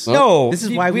write-ups. No, this is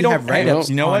why we don't have write-ups.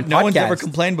 You know what? on No one's ever podcasts.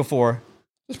 complained before.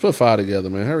 Let's put 5 together,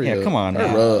 man. Hurry up! Come on, Hurry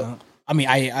man. up. I mean,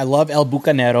 I love El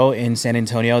Bucanero in San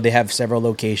Antonio. They have several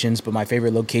locations, but my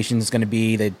favorite location is going to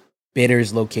be the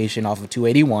Bitters location off of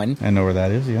 281. I know where that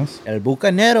is. Yes. El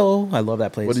Bucanero. I love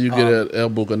that place. What do you get at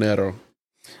El Bucanero?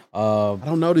 I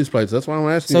don't know these places. That's why I'm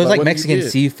asking. So it's like what do you Mexican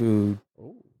get? seafood.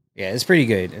 Yeah, it's pretty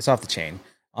good. It's off the chain.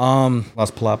 Las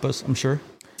Palapas, I'm sure.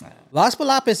 Las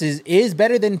Palapas is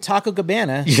better than Taco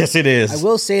Cabana. Yes, it is. I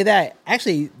will say that.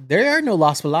 Actually, there are no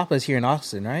Las Palapas here in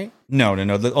Austin, right? No.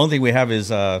 The only thing we have is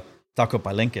Taco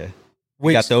Palenque. We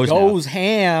Which got those goes now.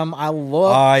 ham. I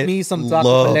love me some Taco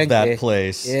love Palenque. that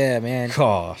place. Yeah, man.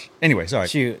 Gosh. Anyway, sorry.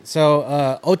 Shoot.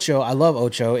 So Ocho, I love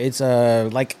Ocho. It's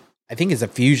like I think it's a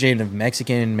fusion of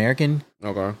Mexican and American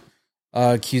Okay.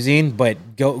 cuisine,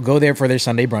 but go there for their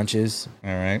Sunday brunches. All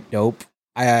right. Dope.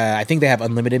 I think they have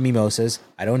unlimited mimosas.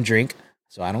 I don't drink,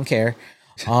 so I don't care.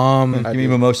 Give me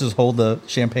mimosas, hold the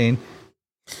champagne.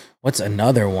 What's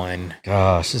another one?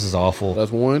 Gosh, this is awful.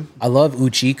 That's one. I love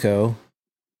Uchiko,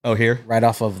 Oh, here? right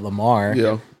off of Lamar.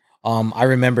 Yeah. I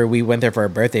remember we went there for a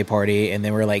birthday party, and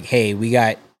then we're like, "Hey, we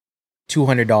got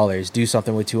 $200. Do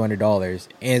something with $200."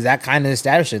 And is that kind of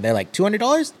established? They're like,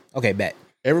 $200? Okay, bet.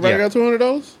 Everybody Yeah. got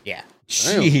 $200? Yeah.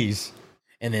 Jeez.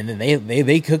 And then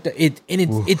they cooked it, and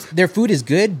it's their food is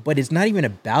good, but it's not even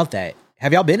about that.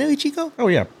 Have y'all been to Uchiko? Oh,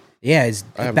 yeah. Yeah, it's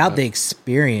I have about not. the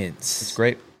experience. It's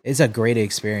great. It's a great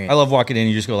experience. I love walking in and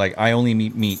you just go like, I only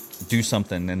eat meat. Do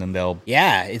something. And then they'll...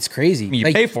 Yeah, it's crazy. mean,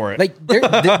 you pay for it. Like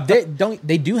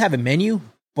they do have a menu,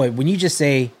 but when you just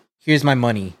say, "Here's my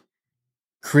money,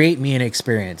 create me an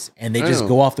experience," and they just Damn.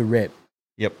 go off the rip,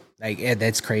 Yep. like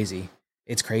that's crazy.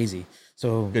 It's crazy.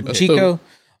 So Good. Chico,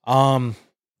 I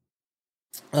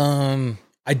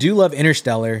do love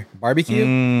Interstellar Barbecue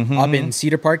Mhm. up in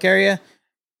Cedar Park area.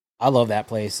 I love that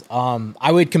place.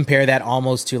 I would compare that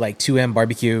almost to like 2M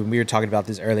Barbecue. We were talking about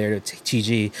this earlier to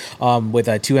TG with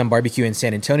a 2M Barbecue in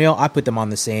San Antonio. I put them on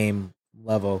the same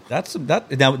level. Now,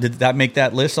 did that make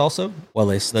that list also? Well,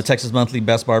 list. The Texas Monthly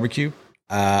Best Barbecue?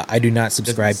 I do not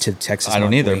subscribe to Texas. I don't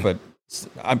Monthly. either, but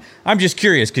I'm just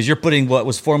curious because you're putting what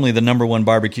was formerly the number one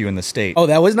barbecue in the state. Oh,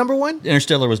 that was number one.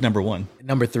 Interstellar was number one.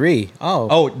 Number three. Oh,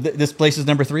 Oh, this place is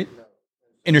number 3?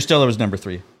 Interstellar was number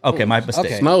 3. Okay, my mistake.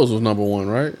 okay. Snows was number one,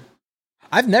 right?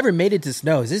 I've never made it to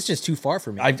Snows. It's just too far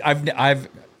for me. I've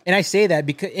And I say that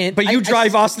because, but you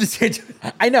drive Austin to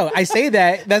I know. I say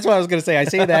that. That's what I was gonna say. I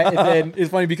say that, and then it's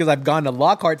funny because I've gone to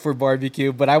Lockhart for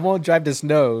barbecue, but I won't drive to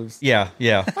Snows. Yeah.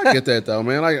 I get that though,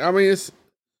 man. Like, I mean, it's.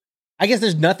 I guess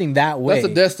there's nothing that way.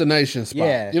 That's a destination spot.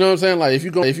 Yeah. You know what I'm saying? Like, if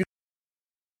you.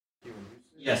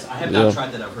 Yes, I have not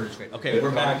tried that. I've heard it's great. Okay, we're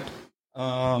back.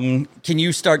 Can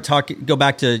you start talking? Go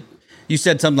back to. You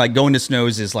said something like going to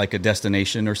Snows is like a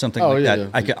destination or something like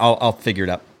that. Yeah. I'll figure it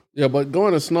out. Yeah, but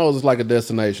going to Snows is like a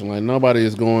destination. Like nobody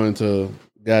is going to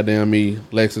goddamn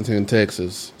Lexington,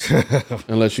 Texas,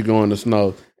 unless you're going to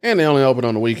Snows, and they only open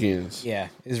on the weekends. Yeah,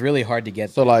 it's really hard to get.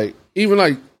 So like even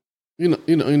like you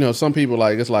know some people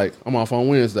like it's like I'm off on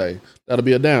Wednesday. That'll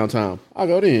be a downtime. I'll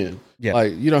go then. Yeah,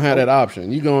 like you don't have that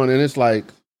option. You going and it's like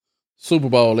Super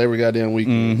Bowl every goddamn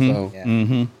weekend. So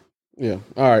yeah.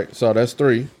 All right, so that's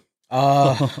 3.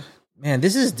 Man,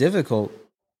 this is difficult.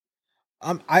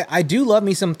 I do love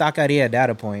me some Taqueria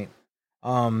Data Point.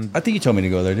 I think you told me to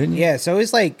go there, didn't you? Yeah, so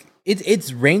it's like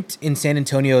it's ranked in San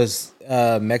Antonio's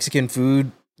Mexican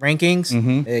food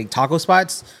rankings, like taco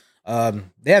spots.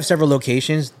 They have several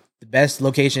locations. The best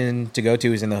location to go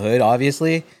to is in the hood,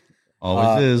 obviously.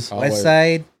 Always is. West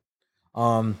Side.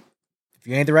 If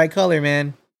you ain't the right color,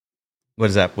 man. What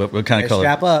is that? What kind of color?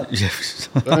 Strap up.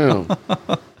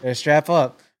 Damn. Strap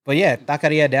up. But yeah,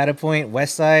 Taqueria Data Point,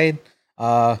 West Side.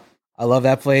 I love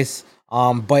that place.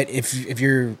 But if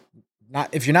you're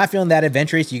not feeling that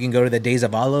adventurous, you can go to the Days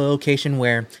of Allah location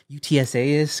where UTSA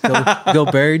is. Go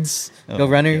Birds, go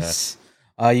Runners.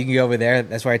 You can go over there.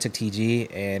 That's where I took TG,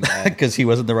 and because he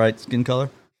wasn't the right skin color.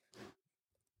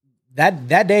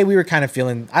 That day we were kind of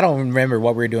feeling. I don't remember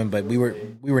what we were doing, but we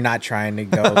were not trying to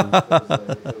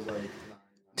go.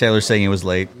 Taylor's saying it was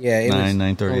late. Yeah, it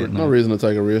 9:30. No reason to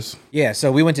take a risk. Yeah,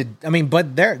 so we went to. I mean,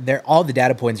 but they're all the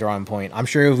data points are on point. I'm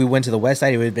sure if we went to the West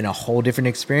Side, it would have been a whole different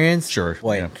experience. Sure,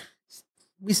 but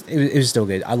it was still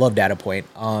good. I love Data Point.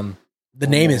 The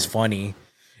name is funny.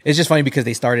 It's just funny because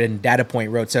they started in Data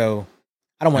Point Road. So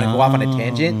I don't want to go off on a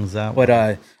tangent,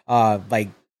 but like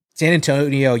San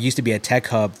Antonio used to be a tech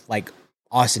hub, like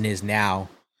Austin is now.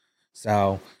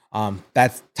 So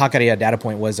that's Taqueria Data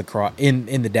Point was across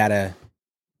in the data.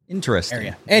 Interesting.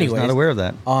 Area. Anyways, not aware of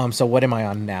that. So what am I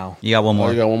on now? You got one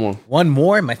more. You got one more. One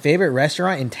more. My favorite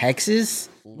restaurant in Texas,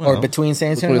 or between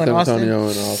San Antonio and Austin.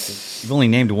 You've only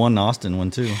named one Austin one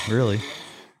too. Really.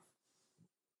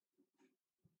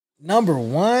 Number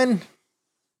 1.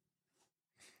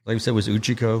 Like you said, was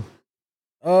Uchiko.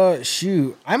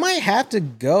 Shoot, I might have to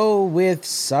go with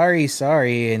Sorry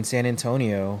in San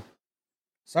Antonio.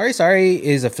 Sorry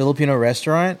is a Filipino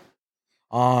restaurant.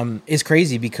 It's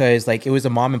crazy because like it was a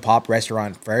mom and pop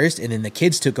restaurant first, and then the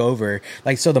kids took over.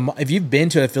 Like, so if you've been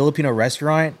to a Filipino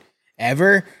restaurant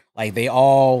ever, like they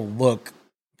all look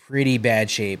pretty bad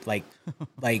shape. Like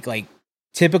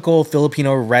typical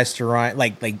Filipino restaurant.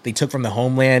 Like they took from the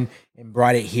homeland and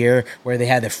brought it here, where they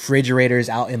had the refrigerators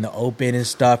out in the open and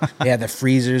stuff. They had the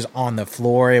freezers on the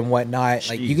floor and whatnot. Jeez.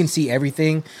 Like you can see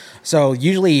everything. So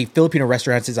usually Filipino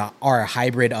restaurants are a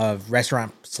hybrid of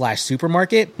restaurant /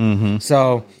 supermarket. Mm-hmm.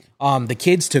 So the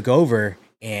kids took over,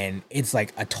 and it's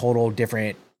like a total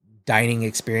different dining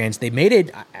experience. They made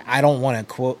it. I don't want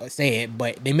to say it,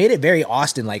 but they made it very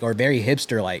Austin like, or very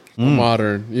hipster like,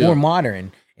 modern, more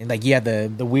modern. And like you have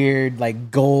the weird like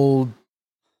gold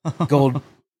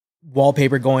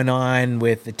wallpaper going on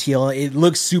with the teal. It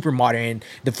looks super modern.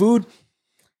 The food,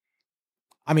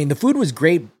 I mean, the food was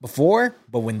great before,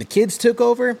 but when the kids took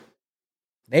over,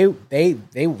 they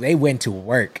went to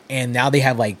work, and now they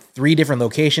have like 3 different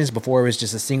locations. Before it was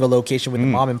just a single location with the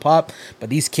mom and pop, but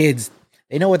these kids,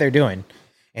 they know what they're doing.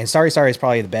 And Sorry is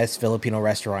probably the best Filipino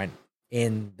restaurant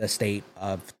in the state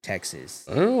of Texas.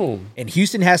 Oh. And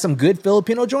Houston has some good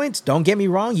Filipino joints. Don't get me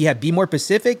wrong. You have Be More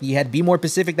Pacific. You had Be More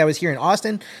Pacific that was here in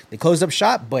Austin. They closed up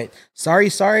shop, but Sorry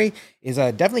is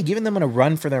definitely giving them a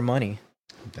run for their money.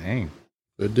 Dang.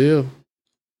 Good deal.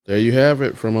 There you have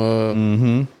it from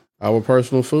our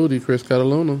personal foodie, Chris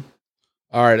Cataluna.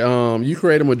 All right. You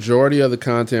create a majority of the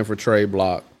content for Trade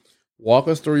Block. Walk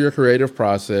us through your creative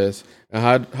process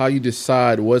and how you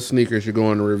decide what sneakers you're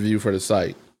going to review for the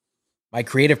site. My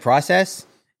creative process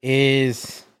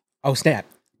is, oh snap,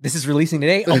 this is releasing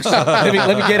today. Oh,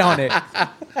 let me get on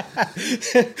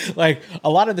it. Like a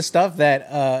lot of the stuff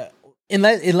that,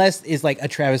 unless it's like a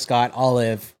Travis Scott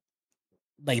olive,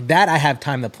 like that I have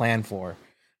time to plan for.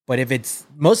 But if it's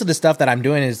most of the stuff that I'm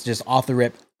doing is just off the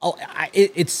rip.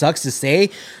 It sucks to say.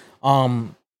 A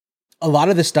lot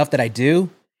of the stuff that I do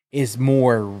is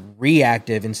more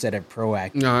reactive instead of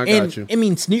proactive. No, I got you. I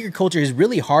mean, sneaker culture is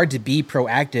really hard to be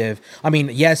proactive. I mean,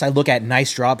 yes, I look at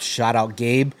Nice Drops, shout out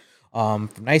Gabe from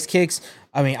Nice Kicks.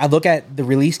 I mean, I look at the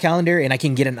release calendar and I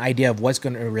can get an idea of what's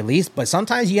going to release, but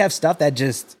sometimes you have stuff that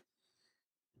just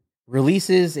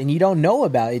releases and you don't know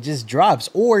about. It just drops,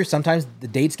 or sometimes the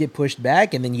dates get pushed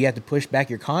back and then you have to push back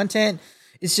your content.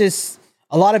 It's just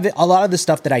a lot of it. A lot of the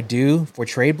stuff that I do for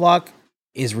Trade Block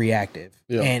is reactive,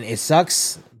 and it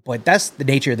sucks, but that's the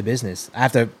nature of the business. I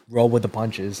have to roll with the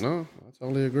punches. No, I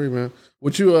totally agree, man.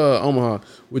 Would you, Omaha,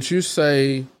 would you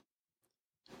say,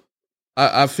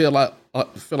 I feel like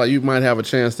you might have a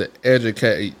chance to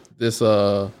educate this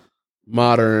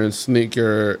modern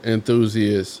sneaker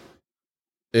enthusiast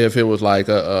if it was like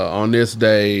on this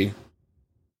day,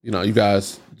 you know, you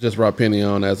guys just brought Penny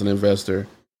on as an investor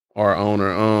or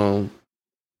owner.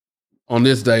 On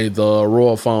this day, the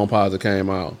Royal Foam Posit came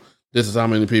out. This is how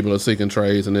many people are seeking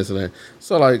trades and this and that.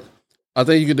 So, like, I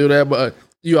think you can do that, but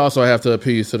you also have to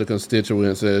appease to the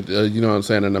constituents, you know what I'm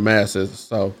saying, and the masses.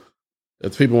 So,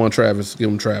 if people want Travis, give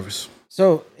them Travis.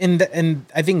 So, and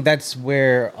I think that's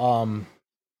where I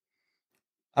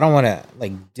don't want to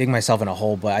like dig myself in a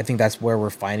hole, but I think that's where we're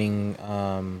finding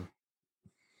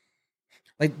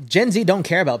like Gen Z don't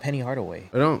care about Penny Hardaway.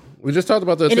 They don't. We just talked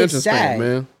about the attention span,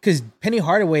 man. Because Penny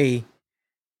Hardaway,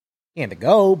 he had to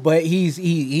go, but he's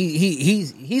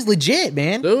legit,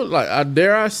 man. Dude, like, I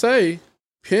dare I say,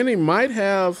 Penny might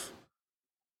have.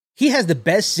 He has the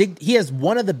best. He has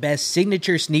one of the best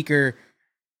signature sneaker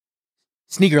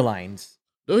lines.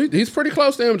 Dude, he's pretty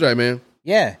close to MJ, man.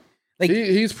 Yeah, like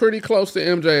he's pretty close to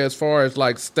MJ as far as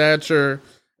like stature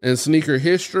and sneaker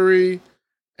history,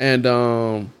 and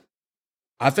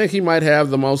I think he might have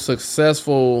the most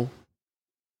successful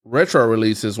retro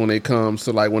releases when it comes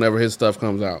to like whenever his stuff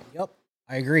comes out. Yep,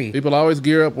 I agree. People always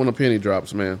gear up when a penny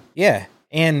drops, man. Yeah,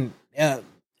 and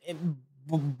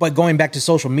but going back to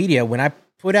social media, when I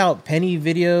put out penny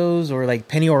videos or like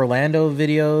Penny Orlando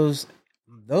videos,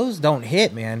 those don't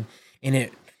hit, man.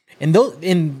 And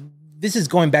this is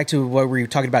going back to what we were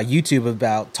talking about YouTube,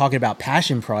 about talking about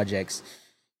passion projects.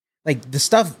 Like the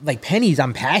stuff like pennies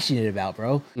I'm passionate about,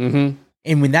 bro. Mm-hmm.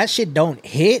 And when that shit don't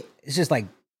hit, it's just like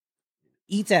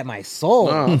eats at my soul.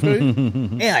 Oh,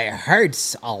 It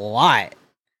hurts a lot.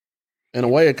 In a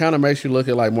way, it kind of makes you look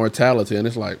at like mortality, and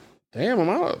it's like, damn,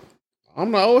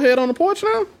 I'm the old head on the porch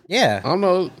now. Yeah,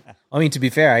 I mean, to be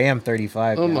fair, I am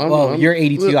 35. You're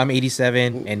 82. I'm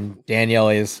 87, and Danielle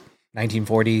is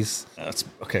 1940s. That's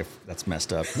okay. That's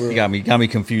messed up. You got me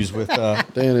confused with.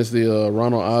 Dan is the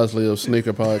Ronald Osley of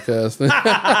sneaker podcasting.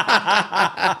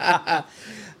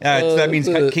 That means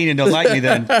Keenan don't like me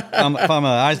then. If I'm a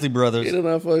Isley Brothers. Keenan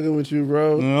not fucking with you,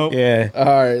 bro. Nope. Yeah. All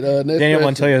right. Next Daniel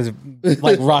Montoya is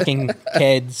like rocking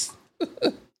Keds.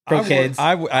 Keds.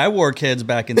 I wore Keds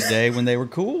back in the day when they were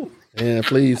cool. Man,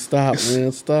 please stop,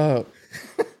 man. Stop.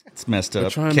 It's messed up. We're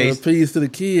trying to appease to the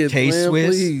kids,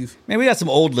 K-Swiss. Please. Man, we got some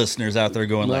old listeners out there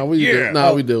going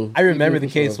we do. I remember the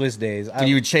K-Swiss days. And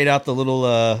you would trade out the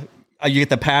little... you get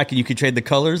the pack and you could trade the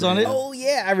colors on it. Oh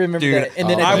yeah, I remember Dude, that. And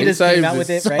then Adidas came out with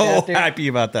it right after. Happy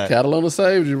about that. Catalona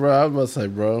saved you, bro. I must say,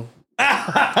 bro.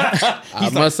 I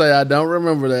must say, I don't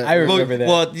remember that. I remember that.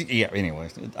 Well, yeah. Anyway,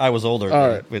 I was older. All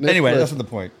right. But anyway, that's the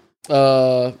point.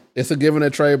 It's a given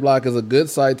that Trade Block is a good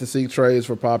site to seek trades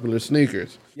for popular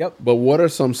sneakers. Yep. But what are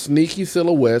some sneaky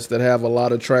silhouettes that have a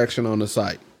lot of traction on the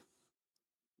site?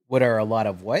 What are a lot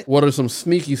of what? What are some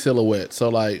sneaky silhouettes? So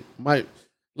like,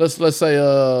 let's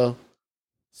say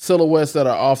silhouettes that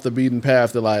are off the beaten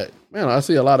path. They're like, man, I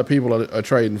see a lot of people are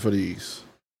trading for these.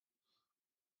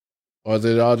 Or is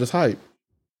it all just hype?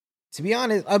 To be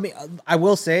honest, I mean, I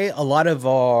will say a lot of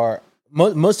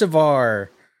most of our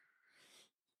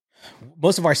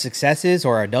successes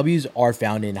or our W's are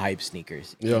found in hype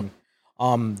sneakers. Yeah.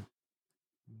 And,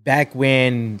 back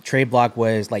when Trade Block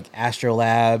was like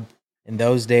Astrolab in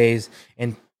those days,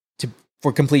 and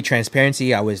for complete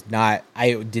transparency, I was not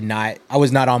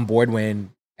on board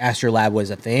when Astrolab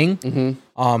was a thing.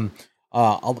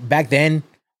 Mm-hmm. Back then,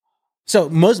 so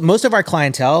most of our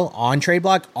clientele on Trade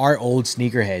Block are old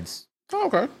sneakerheads. Oh,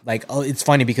 okay. Like, it's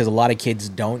funny because a lot of kids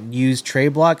don't use Trade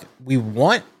Block. We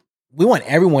want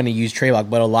everyone to use Trade Block,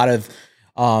 but a lot of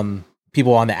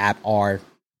people on the app are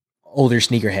older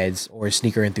sneakerheads or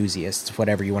sneaker enthusiasts,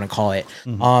 whatever you want to call it.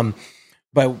 Mm-hmm.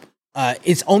 But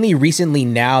it's only recently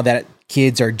now that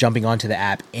kids are jumping onto the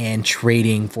app and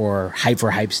trading for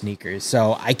hype sneakers.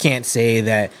 So I can't say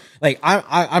that. Like,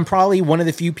 I'm probably one of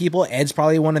the few people. Ed's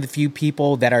probably one of the few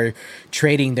people that are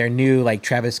trading their new like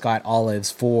Travis Scott Olives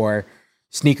for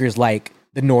sneakers like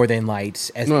the Northern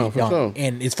Lights SB Dunk. Sure.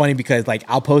 And it's funny because like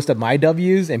I'll post up my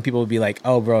W's and people will be like,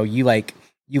 "Oh, bro, you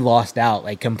lost out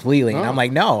like completely." And I'm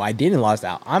like, "No, I didn't lost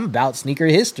out. I'm about sneaker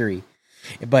history."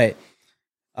 But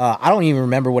I don't even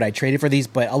remember what I traded for these,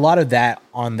 but a lot of that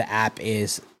on the app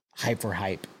is hype for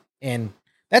hype. And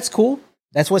that's cool.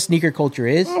 That's what sneaker culture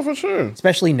is. Oh, for sure.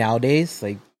 Especially nowadays.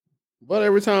 Like, but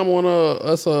every time one of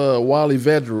us Wally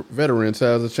veterans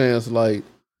has a chance to like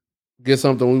get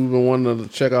something we've been wanting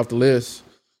to check off the list,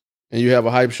 and you have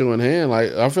a hype shoe in hand,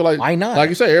 like I feel like why not? Like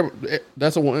you say,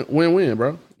 that's a win-win,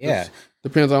 bro. Yeah.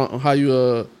 Depends on how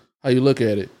you look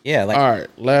at it. Yeah. Like, all right,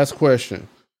 last question.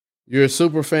 You're a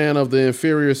super fan of the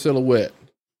inferior silhouette.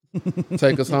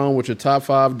 Take us home with your top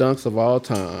 5 dunks of all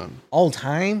time. All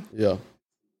time? Yeah.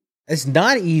 It's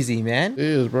not easy, man. It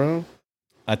is, bro.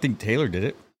 I think Taylor did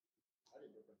it.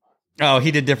 Oh,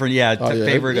 he did different. Yeah,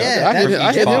 favorite. Yeah,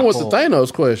 I hit him with the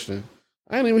Thanos question.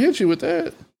 I didn't even hit you with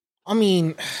that. I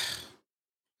mean,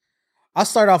 I'll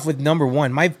start off with number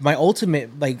 1. My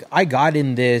ultimate, like, I got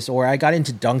into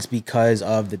dunks because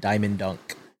of the Diamond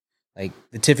Dunk. Like,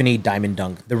 the Tiffany Diamond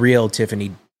Dunk. The real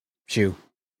Tiffany shoe.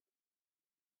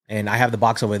 And I have the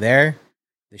box over there.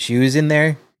 The shoe is in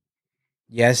there.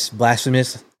 Yes,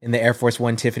 blasphemous. In the Air Force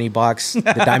One Tiffany box. The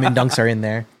Diamond Dunks are in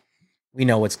there. We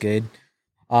know what's good.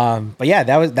 But yeah,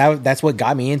 that's what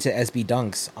got me into SB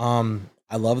Dunks.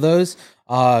 I love those.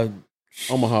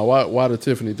 Omaha, why the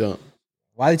Tiffany Dunk?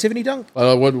 Why the Tiffany Dunk?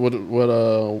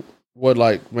 What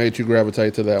like made you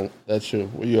gravitate to that shoe?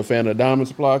 Were you a fan of Diamond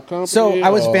Supply Company? So I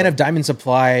was a fan of Diamond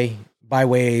Supply by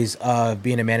ways of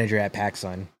being a manager at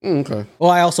PacSun. Okay.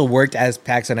 Well, I also worked as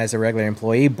PacSun as a regular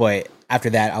employee, but after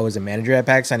that, I was a manager at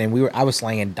PacSun, and I was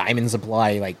slanging Diamond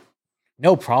Supply like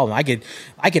no problem. I could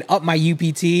up my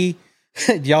UPT.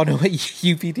 Do y'all know what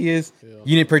UPT is? Yeah.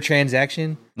 Unit per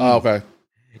transaction. Oh, okay.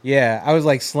 Yeah, I was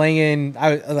like slanging.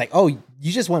 I was like, oh,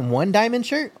 you just want one diamond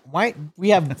shirt? Why we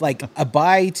have like a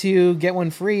buy two get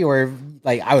one free? Or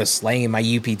like I was slanging my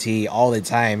UPT all the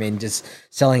time and just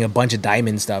selling a bunch of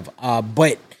diamond stuff.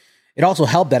 But it also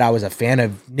helped that I was a fan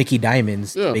of Nicky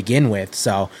Diamonds to begin with.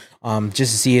 So just to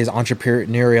see his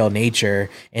entrepreneurial nature,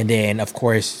 and then of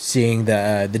course seeing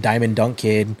the Diamond Dunk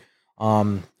Kid,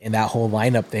 and that whole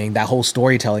lineup thing, that whole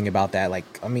storytelling about that. Like,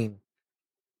 I mean,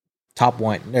 top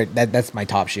one. That's my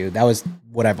top shoe. That was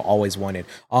what I've always wanted.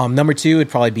 Number 2 would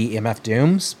probably be MF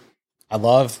Dooms. I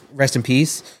love, rest in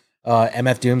peace.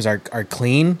 MF Dooms are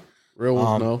clean. Real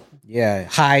ones, no. Yeah,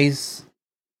 highs.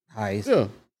 Yeah.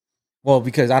 Well,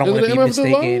 because I don't want to be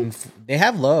mistaken. They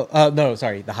have low. No,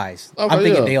 sorry, the highs. Okay, I'm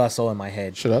thinking De La Soul in my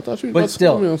head. Shit, I thought you. But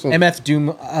still, MF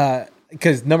Doom.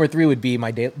 Because number 3 would be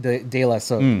my De La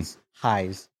Soul's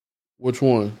highs. Which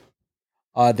one?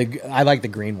 I like the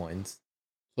green ones.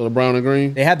 So the brown and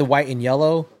green. They had the white and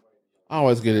yellow. I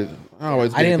always get it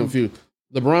confused.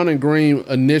 The brown and green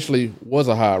initially was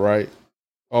a high, right?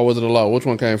 Or was it a low? Which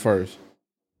one came first?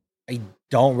 I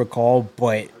don't recall,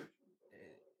 but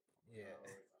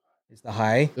it's the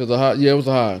high. It was a high. Yeah, it was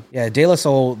a high. Yeah, De La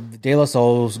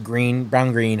Soul's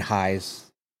brown green highs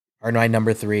are my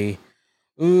number 3.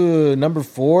 Ooh, number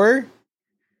 4.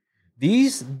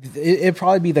 It'd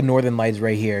probably be the Northern Lights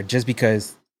right here, just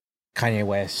because Kanye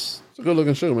West. It's a good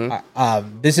looking shoe, man.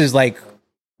 This is like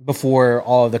before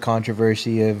all of the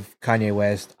controversy of Kanye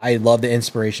West. I love the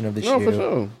inspiration of the shoe. For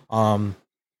sure.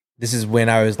 This is when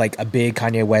I was like a big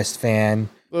Kanye West fan.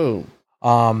 Oh.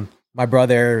 My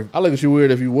brother. I look at you weird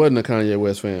if you wasn't a Kanye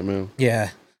West fan, man. Yeah.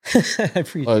 I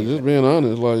appreciate it. Just being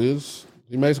honest, like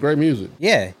he makes great music.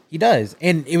 Yeah, he does.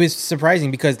 And it was surprising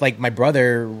because like my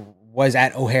brother was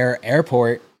at O'Hare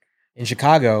Airport in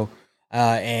Chicago,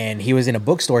 and he was in a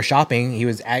bookstore shopping. He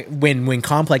was when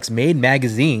Complex made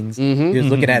magazines. He was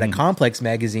looking at a Complex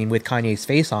magazine with Kanye's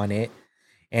face on it,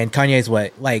 and Kanye's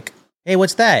like, hey,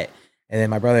 what's that? And then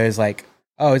my brother is like,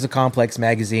 oh, it's a Complex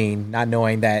magazine, not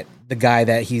knowing that the guy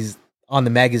that he's on the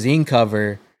magazine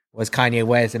cover was Kanye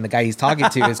West, and the guy he's talking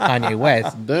to is Kanye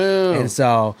West. Damn. And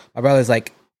so my brother's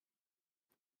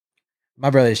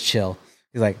chill.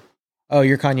 He's like, oh,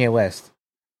 you're Kanye West.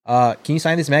 Can you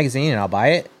sign this magazine and I'll buy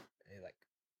it? And he's like,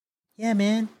 yeah,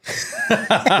 man.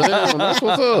 Damn, that's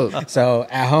what's up. So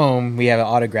at home, we have an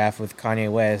autograph with Kanye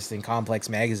West in Complex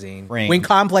magazine. Ring. When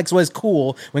Complex was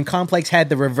cool, when Complex had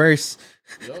the reverse,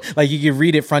 like you could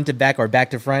read it front to back or back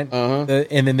to front.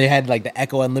 And then they had like the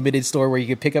Echo Unlimited store where you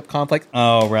could pick up Complex.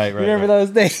 Oh, right. Remember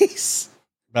those days?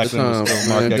 Back when it was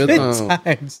still Mark Good Echo.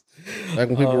 times. Back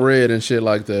when people read and shit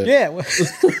like that. Yeah.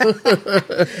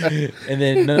 And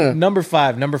then number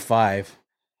five.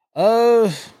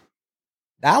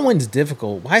 That one's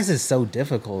difficult. Why is this so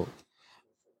difficult?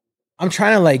 I'm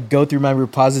trying to like go through my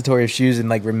repository of shoes and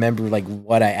like remember like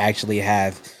what I actually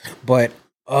have. But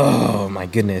oh my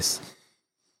goodness.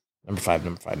 Number five.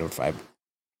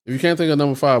 If you can't think of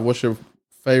number 5, what's your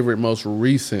favorite, most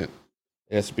recent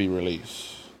SB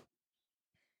release?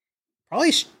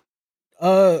 Probably.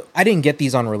 I didn't get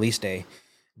these on release day,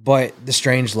 but the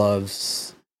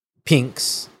Strangeloves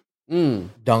pinks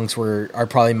dunks are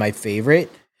probably my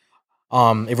favorite.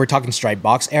 If we're talking stripe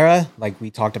box era, like we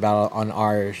talked about on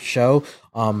our show,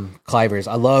 Clivers.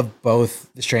 I love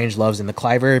both the Strangeloves and the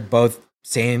Cliver, both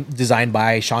same designed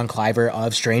by Sean Cliver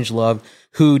of Strangelove,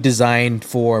 who designed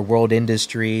for World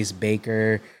Industries,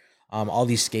 Baker, all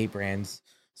these skate brands.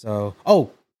 So,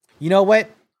 you know what?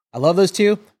 I love those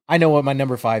two. I know what my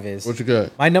number 5 is. What you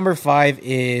got? My number 5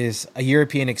 is a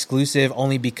European exclusive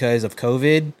only because of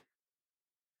COVID.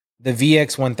 The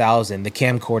VX1000, the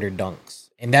camcorder dunks.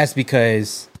 And that's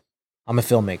because I'm a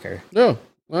filmmaker. Yeah,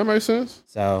 that makes sense.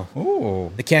 So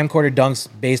the camcorder dunks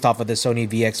based off of the Sony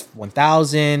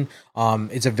VX1000.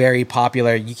 It's a very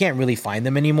popular, you can't really find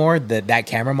them anymore, that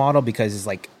camera model, because it's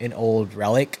like an old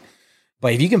relic.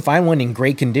 But if you can find one in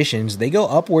great conditions, they go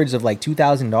upwards of like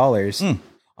 $2,000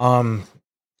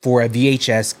 for a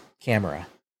VHS camera.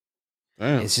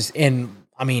 Damn. It's just, and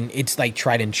I mean, it's like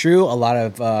tried and true. A lot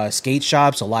of skate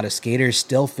shops, a lot of skaters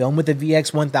still film with the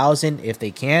VX1000 if they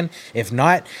can. If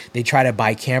not, they try to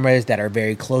buy cameras that are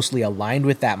very closely aligned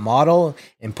with that model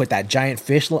and put that giant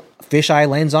fisheye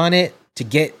lens on it to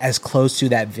get as close to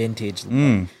that vintage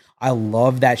look. I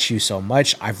love that shoe so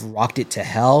much. I've rocked it to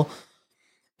hell,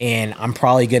 and I'm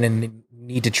probably going to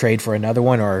need to trade for another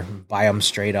one or buy them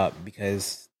straight up,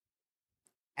 because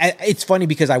it's funny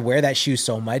because I wear that shoe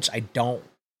so much, I don't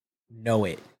know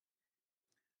it.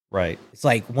 Right. It's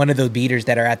like one of those beaters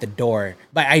that are at the door,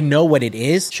 but I know what it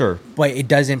is. Sure. But it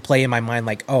doesn't play in my mind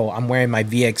like, oh, I'm wearing my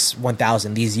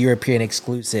VX1000, these European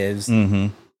exclusives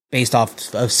based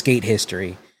off of skate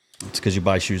history. It's because you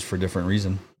buy shoes for a different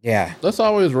reason. Yeah. That's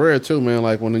always rare too, man.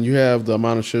 Like when you have the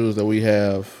amount of shoes that we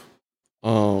have,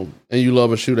 and you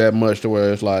love a shoe that much to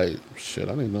where it's like, shit,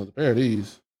 I need another pair of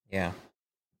these. Yeah.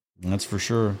 That's for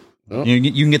sure. Yep.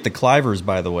 You can get the Clivers,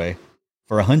 by the way,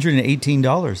 for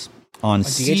 $118 on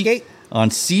DHgate? On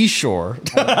Seashore.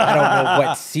 I don't know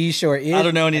what Seashore is. I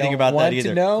don't know anything about that either.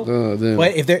 To know.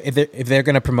 But if they're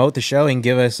going to promote the show and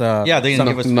give us they can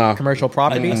give us commercial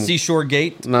properties, Seashore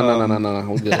Gate. No.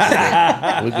 We're good.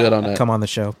 We're good on that. come on the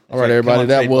show. All right, everybody.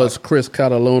 That was Chris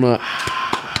Cataluna.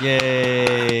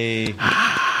 Yay.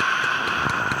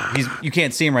 You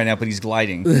can't see him right now, but he's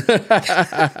gliding.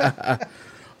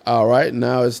 All right,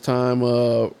 now it's time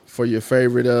for your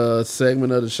favorite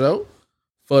segment of the show,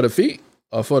 For the Feet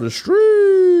or For the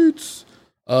Streets.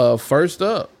 First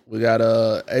up, we got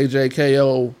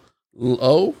AJKO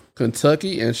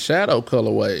Kentucky and Shadow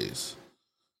colorways.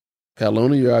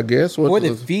 Cataluna, you're our guest. For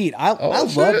the feet, I love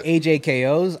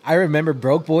AJKOs. I remember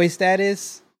Broke Boy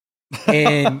status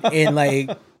and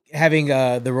like having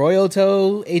the Royal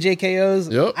Toe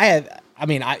AJKOs. Yep.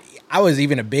 I was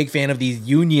even a big fan of these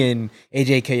Union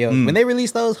AJKOs. When they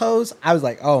released those hoes, I was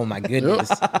like, oh my goodness.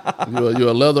 Yep. You're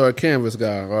a leather or canvas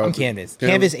guy, right? I'm canvas.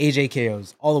 Canvas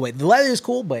AJKOs all the way. The leather is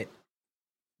cool, but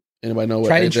anybody know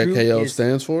what AJKO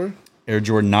stands for? Air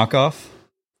Jordan knockoff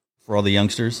for all the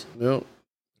youngsters. Yep.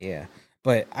 Yeah.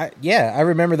 But I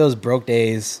remember those broke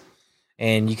days,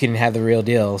 and you couldn't have the real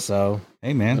deal. So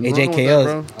hey man,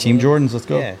 AJKOs, Team Jordans, let's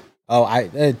go. Yeah. Oh,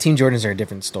 Team Jordans are a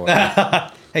different story.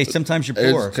 Hey, sometimes you're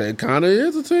poor. It kind of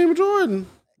is a Team Jordan.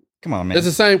 Come on, man. It's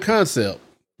the same concept.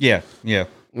 Yeah. You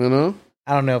know?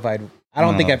 I don't know if I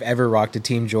don't think I've ever rocked a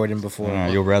Team Jordan before.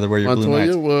 You'll rather wear your blue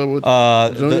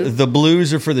Max. The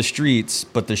blues are for the streets,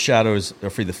 but the shadows are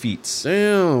for the feets.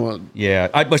 Damn. Yeah.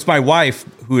 But my wife,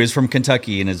 who is from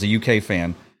Kentucky and is a UK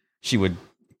fan, she would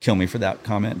kill me for that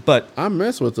comment. But I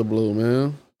mess with the blue,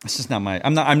 man. It's just not my.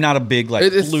 I'm not a big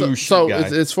blue shoe guy.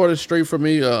 It's for the street for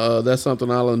me. That's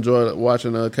something I'll enjoy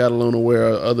watching Cataluna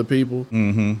wear other people.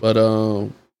 Mm-hmm. But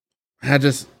I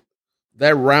just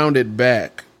that rounded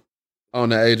back on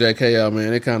the AJKL,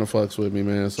 man, it kind of fucks with me,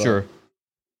 man. So, sure.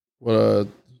 What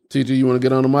TG, you want to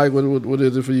get on the mic? What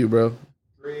is it for you, bro?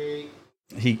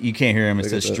 You can't hear him. It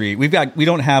says street. We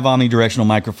don't have omnidirectional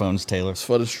microphones, Taylor. It's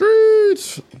for the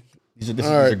streets. These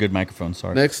are good microphones.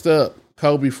 Sorry. Next up.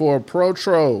 Kobe 4 Pro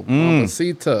Tro,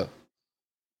 Mamacita.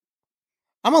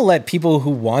 I'm gonna let people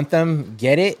who want them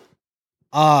get it.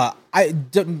 No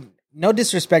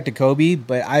disrespect to Kobe,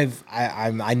 but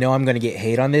I know I'm gonna get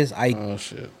hate on this. Oh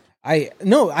shit. I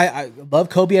love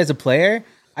Kobe as a player.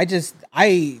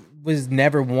 I was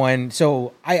never one.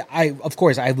 So I of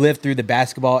course I lived through the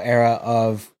basketball era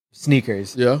of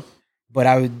sneakers. Yeah.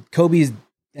 But Kobe's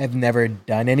have never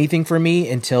done anything for me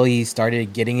until he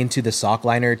started getting into the sock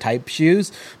liner type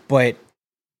shoes. But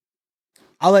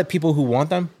I'll let people who want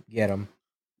them get them.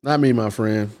 Not me, my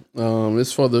friend.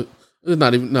 It's for the. It's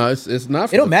not even. No, it's not.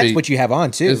 For It'll the match feet. what you have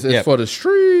on too. It's for the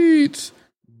streets.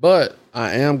 But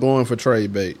I am going for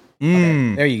trade bait.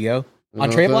 Okay, there you go. You On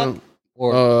know trade what I'm block? saying?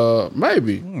 Or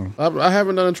Maybe. I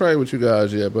haven't done a trade with you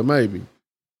guys yet, but maybe.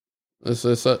 It's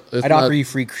I'd not, offer you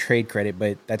free trade credit,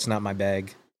 but that's not my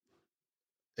bag.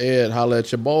 Ed, holla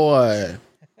at your boy.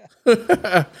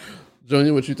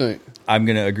 Junior, what you think? I'm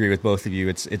gonna agree with both of you.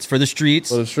 It's for the streets.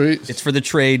 For the streets? It's for the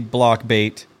trade block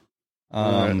bait.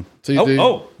 Right.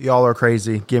 TD? Y'all are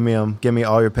crazy. Give me them. Give me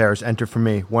all your pairs. Enter for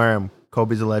me. Wear them.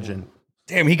 Kobe's a legend.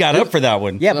 Damn, he got up for that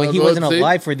one. Yeah, but he go wasn't see.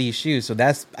 alive for these shoes, so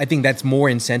I think that's more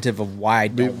incentive of why I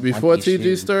don't Before want these TG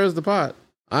shoes. stirs the pot,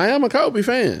 I am a Kobe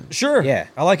fan. Sure. Yeah.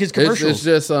 I like his commercials.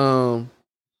 It's just,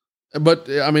 but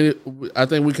I mean, I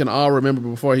think we can all remember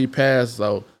before he passed,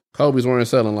 though, Kobe's weren't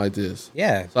selling like this.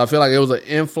 Yeah, So I feel like it was an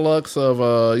influx of,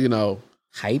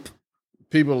 hype.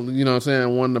 people, you know what I'm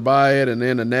saying, wanting to buy it, and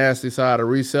then the nasty side of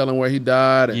reselling where he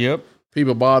died. And Yep.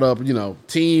 people bought up,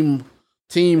 team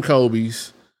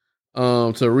Kobe's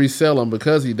to resell them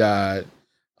because he died.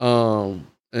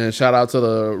 And shout out to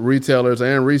the retailers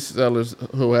and resellers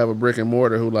who have a brick and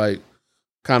mortar who like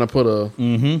kind of put a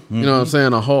you know what I'm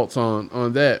saying, a halt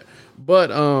on that.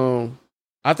 But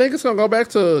I think it's gonna go back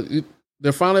to,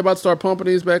 they're finally about to start pumping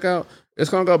these back out. It's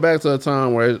gonna go back to a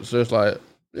time where it's just like,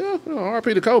 yeah,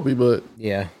 RP to Kobe, but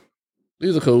Yeah.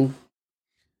 these are cool.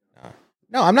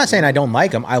 No, I'm not saying I don't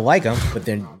like them. I like them, but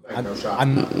then I'm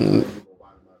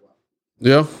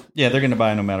Yeah. Yeah, they're gonna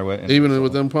buy no matter what. Even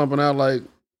with them pumping out like,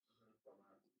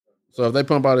 so if they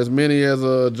pump out as many as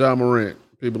a Ja Morant,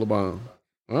 people are buying.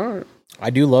 All right. I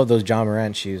do love those John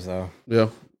Morant shoes though. Yeah.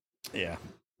 Yeah.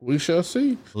 We shall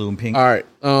see. Blue and pink. All right.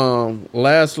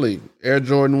 Lastly, Air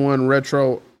Jordan 1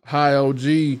 Retro High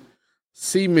OG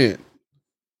Cement.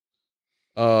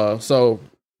 So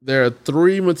there are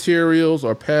 3 materials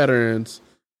or patterns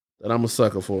that I'm a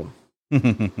sucker for.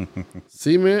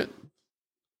 Cement,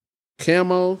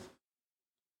 camo,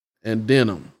 and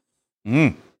denim.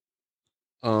 Depending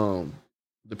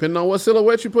on what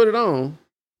silhouette you put it on,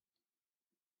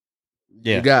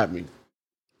 Yeah. you got me.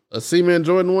 A cement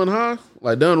Jordan 1 high,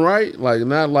 like done right, like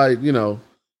not like,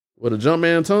 with a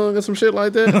Jumpman tongue or some shit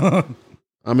like that.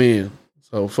 I'm in.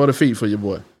 So for the feet for your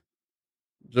boy.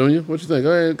 Junior, what you think?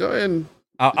 Go ahead and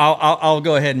I'll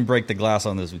go ahead and break the glass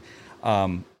on this.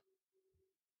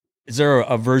 Is there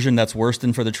a version that's worse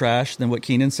than for the trash than what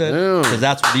Keenan said? Damn. Because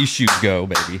that's where these shoes go,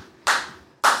 baby.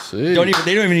 see. They don't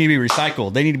even need to be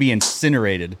recycled. They need to be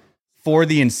incinerated for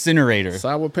the incinerator.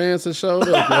 Sour pants have showed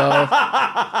up,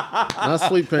 y'all. Not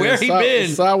sweet pants. Where he been?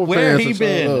 Sour Where pants he have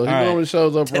been? showed up. He All right. normally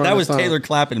shows up around That was this time. Taylor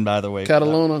Clappin, by the way.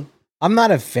 Cataluna. I'm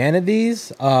not a fan of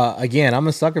these. Again, I'm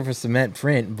a sucker for cement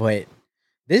print, but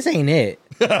this ain't it.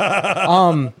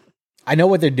 I know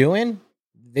what they're doing.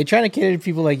 They're trying to cater to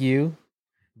people like you,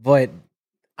 but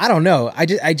I don't know.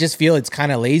 I just feel it's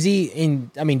kind of lazy.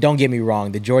 And I mean, don't get me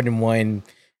wrong. The Jordan 1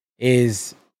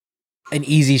 is an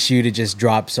easy shoe to just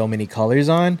drop so many colors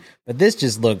on, but this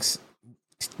just looks,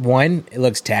 it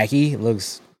looks tacky. It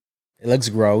looks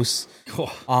gross.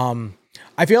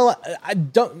 I feel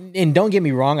don't get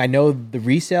me wrong. I know the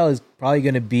resale is probably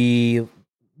going to be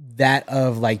that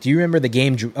of like, do you remember the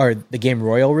game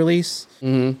Royal release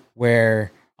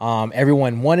where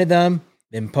everyone wanted them,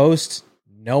 then post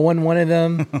no one wanted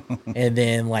them, and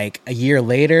then like a year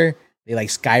later they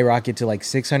like skyrocket to like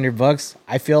 $600.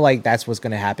 I feel like that's what's going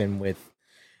to happen with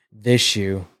this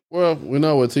shoe. Well, we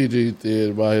know what TG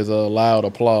did by his loud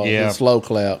applause, his slow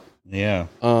clap. Yeah.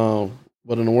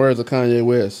 But in the words of Kanye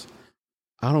West,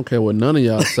 I don't care what none of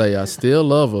y'all say. I still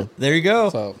love her. There you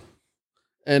go. So,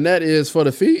 and that is for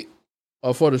the feet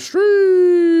or for the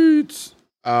streets.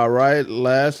 All right.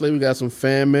 Lastly, we got some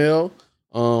fan mail.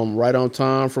 Right on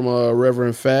time from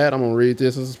Reverend Fat. I'm gonna read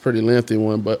this. This is a pretty lengthy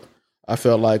one, but I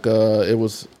felt like it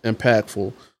was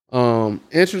impactful.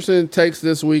 Interesting takes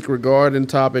this week regarding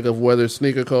topic of whether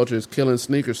sneaker culture is killing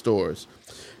sneaker stores.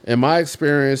 In my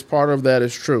experience, part of that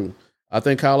is true. I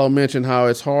think Kylo mentioned how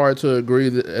it's hard to agree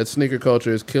that sneaker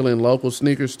culture is killing local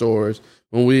sneaker stores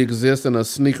when we exist in a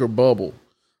sneaker bubble,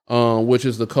 which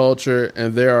is the culture,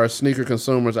 and there are sneaker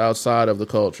consumers outside of the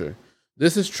culture.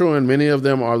 This is true, and many of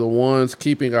them are the ones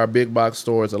keeping our big box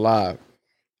stores alive.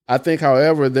 I think,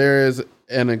 however, there is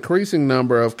an increasing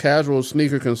number of casual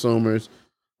sneaker consumers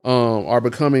are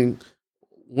becoming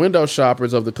window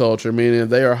shoppers of the culture, meaning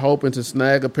they are hoping to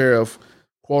snag a pair of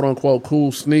quote-unquote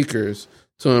cool sneakers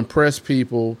to impress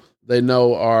people they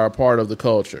know are a part of the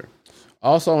culture.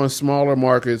 Also, in smaller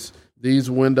markets,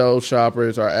 these window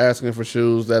shoppers are asking for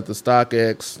shoes that the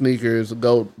StockX sneakers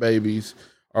goat babies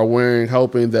are wearing,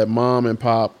 hoping that mom and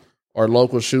pop or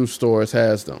local shoe stores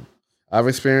has them. I've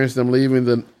experienced them leaving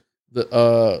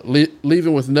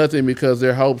leaving with nothing because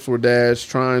their hopes were dashed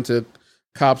trying to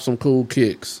cop some cool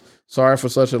kicks. Sorry for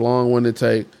such a long-winded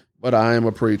take, but I am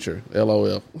a preacher.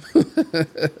 LOL.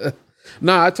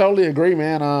 Nah, I totally agree,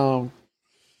 man.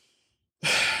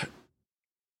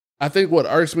 I think what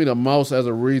irks me the most as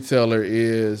a retailer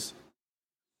is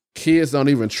kids don't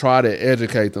even try to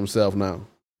educate themselves now.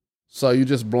 So you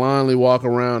just blindly walk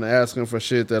around asking for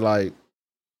shit that like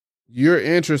you're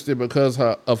interested because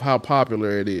of how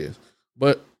popular it is.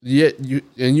 But yet you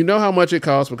know how much it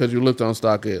costs because you looked on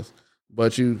StockX.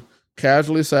 But you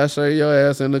casually sashay your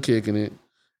ass into kicking it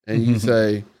and you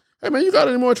say, "Hey man, you got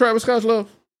any more Travis Scott love?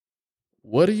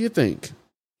 What do you think?"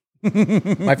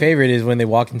 My favorite is when they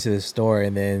walk into the store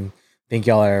and then think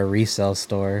y'all are a resale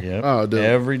store. Yep. Oh, dude.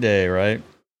 Every day, right?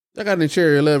 Y'all got any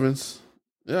Cherry 11s?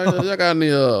 Y'all got any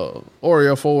Oreo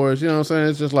 4s? You know what I'm saying?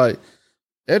 It's just like,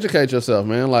 educate yourself,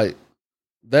 man. Like,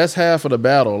 that's half of the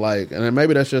battle. Like, and then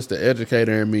maybe that's just the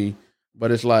educator in me, but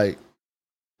it's like,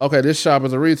 okay, this shop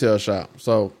is a retail shop.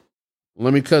 So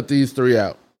let me cut these 3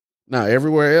 out. Now,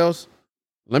 everywhere else,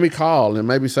 let me call and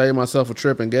maybe save myself a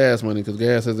trip in gas money because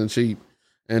gas isn't cheap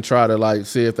and try to like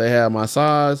see if they have my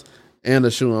size and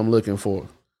the shoe I'm looking for.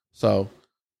 So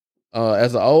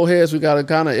as the old heads, we got to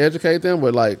kind of educate them,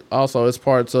 but like also it's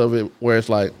parts of it where it's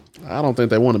like, I don't think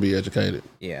they want to be educated.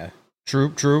 Yeah.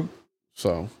 True.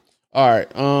 So, all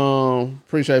right.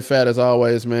 Appreciate Fat as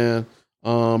always, man.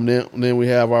 Then we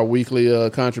have our weekly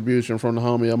contribution from the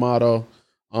homie Amato.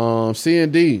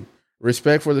 C&D,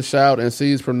 respect for the shout and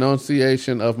C's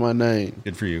pronunciation of my name.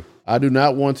 Good for you. I do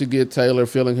not want to get Taylor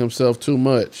feeling himself too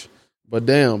much, but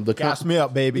damn, Gas me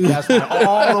up, baby. Gas me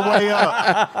all the way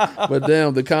up. but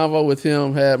damn, the convo with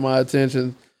him had my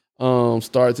attention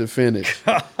start to finish.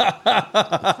 Amato,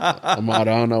 I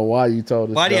don't know why you told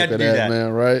us. Why do you have to do that,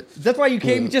 man? Right? That's why you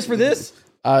came just for this?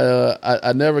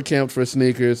 I never camped for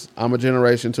sneakers. I'm a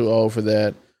generation too old for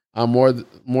that. I'm more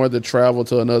the travel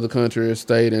to another country or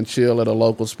state and chill at a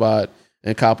local spot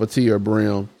and cop a tee or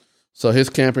brim. So his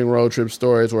camping road trip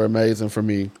stories were amazing for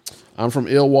me. I'm from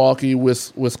Milwaukee,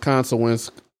 Wisconsin.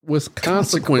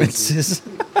 Consequences.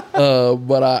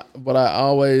 But I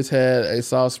always had a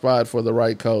soft spot for the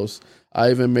right coast.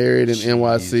 I even married in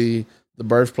NYC, the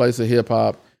birthplace of hip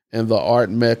hop and the art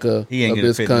mecca of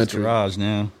this country. Garage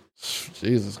now.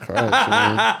 Jesus Christ,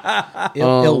 man.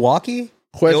 Milwaukee?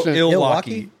 Question.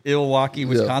 Milwaukee,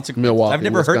 Wisconsin. Milwaukee, I've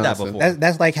never heard that Wisconsin. before.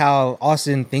 That's like how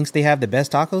Austin thinks they have the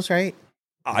best tacos, right?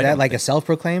 Is that like a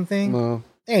self-proclaimed thing? No.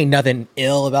 There ain't nothing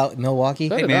ill about Milwaukee.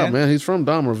 Shut it out, man. He's from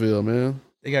Dahmerville, man.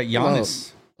 They got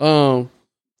Giannis. Go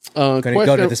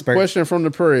to the Spurs. Question from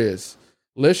the Perez.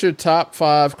 List your top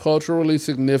 5 culturally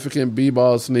significant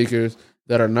b-ball sneakers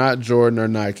that are not Jordan or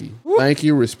Nike. Woo. Thank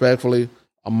you, respectfully,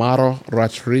 Amaro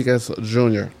Rodriguez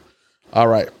Jr. All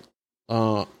right.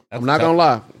 I'm not going to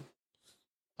lie.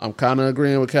 I'm kind of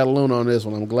agreeing with Cataluna on this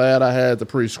one. I'm glad I had the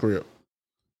pre-script.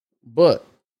 But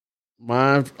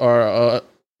mine are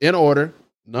in order.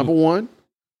 Number 1,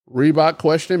 Reebok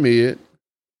Question Mid.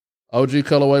 OG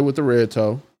colorway with the red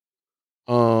toe.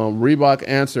 Reebok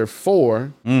Answer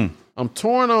 4. I'm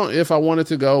torn on if I wanted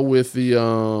to go with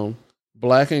the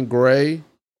black and gray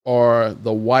or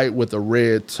the white with the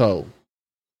red toe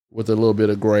with a little bit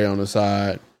of gray on the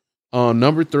side.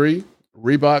 Number 3,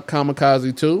 Reebok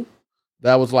Kamikaze 2.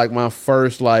 That was like my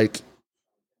first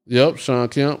Sean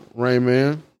Kemp, Rain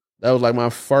Man. That was like my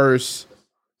first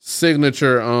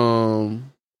signature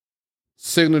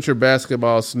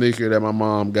basketball sneaker that my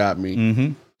mom got me.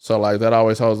 Mm-hmm. So like that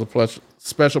always holds a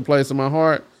special place in my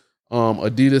heart.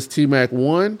 Adidas T-Mac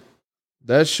 1.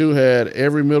 That shoe had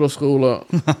every middle schooler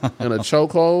in a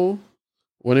chokehold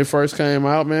when it first came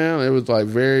out, man. It was like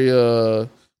very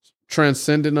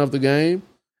transcendent of the game.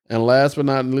 And last but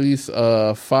not least,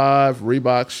 5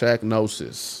 Reebok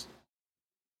Shacknosis.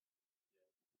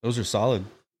 Those are solid.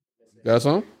 Got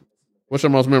some? What's your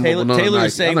most memorable? Taylor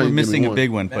is saying we're missing a big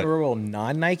one. Memorable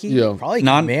non-Nike? Yeah. Probably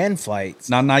Command Flights.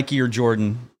 Non-Nike or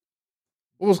Jordan.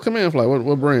 What was Command Flight?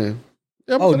 What brand?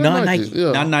 Yeah, non-Nike.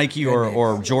 Yeah. Non-Nike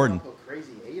or Jordan.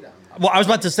 Well, I was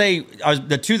about to say,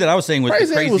 the two that I was saying was Crazy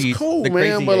the crazy. was cool, the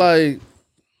man, crazy but like,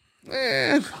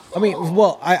 man. I mean,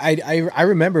 well, I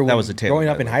remember when was a Taylor, growing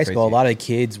up in high school, a lot of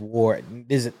kids wore.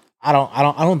 I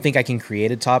don't think I can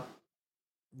create a top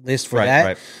list for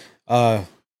that. Right.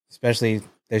 Especially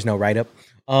there's no write up.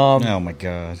 Oh my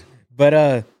god!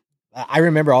 But I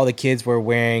remember all the kids were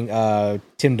wearing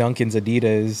Tim Duncan's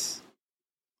Adidas.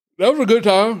 That was a good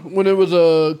time when it was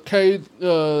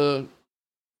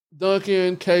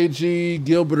Duncan, KG,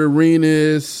 Gilbert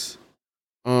Arenas.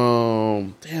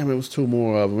 Damn, it was 2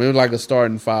 more of them. It was like a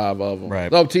starting 5 of them.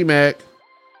 Right. Oh, T-Mac.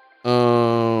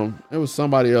 It was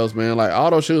somebody else, man. Like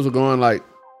all those shoes were going like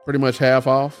pretty much half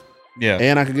off. Yeah.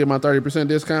 And I could get my 30%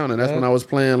 discount. And that's when I was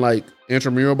playing like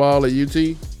intramural ball at UT.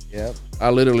 Yep. I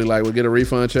literally like would get a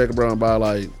refund check, bro, and buy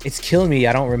like. It's killing me.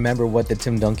 I don't remember what the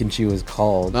Tim Duncan shoe was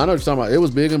called. No, I know what you're talking about. It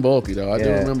was big and bulky though. I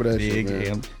do remember that shit,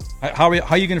 man. How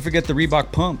are you going to forget the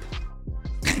Reebok pump?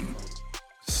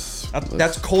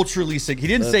 That's culturally significant.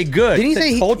 He didn't say good. Did he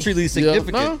say culturally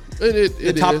significant? No,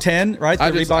 it top is. 10, right? The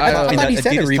I Reebok. thought he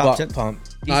said a Adidas top 10. Reebok pump.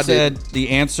 He said the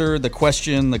answer, the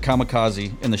question, the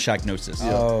kamikaze, and the Shacknosis.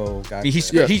 Oh, gotcha.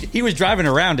 He was driving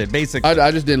around it, basically.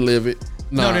 I just didn't live it.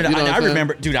 No. You know I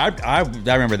remember, dude. I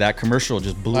remember that commercial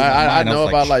just blew my mind. I know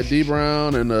about like D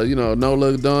Brown and no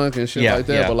look dunk and shit like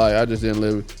that, but like I just didn't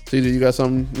live it. TJ, you got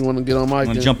something you want to get on mic?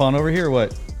 Want to jump on over here? Or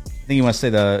what? I think you want to say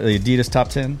the Adidas top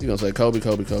 10. You gonna say Kobe? You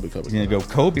gonna go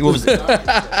Kobe? What was it?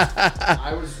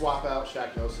 I would swap out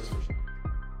Shacknosis for Shaq.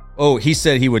 Oh, he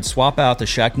said he would swap out the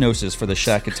Shacknosis for the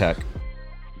Shack Attack.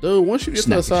 Dude, once you get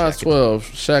to a size 12,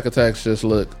 Shack Attacks just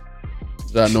look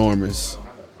ginormous.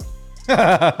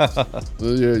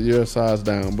 you're a size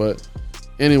down, but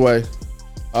anyway.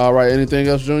 All right, anything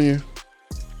else, Junior?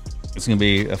 It's gonna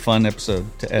be a fun episode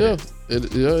to edit.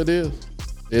 It is.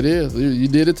 It is. You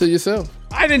did it to yourself.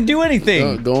 I didn't do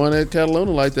anything. Going at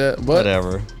Cataluna like that. But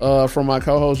whatever. From my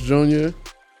co-host Junior,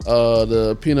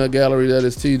 the peanut gallery that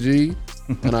is TG,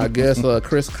 and I guess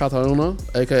Chris Cataluna,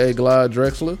 aka Glyde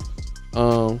Drexler.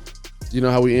 You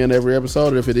know how we end every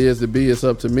episode. If it is to be, it's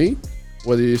up to me.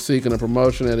 Whether you're seeking a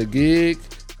promotion at a gig,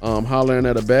 hollering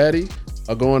at a baddie,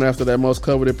 or going after that most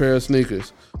coveted pair of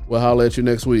sneakers, we'll holler at you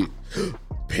next week.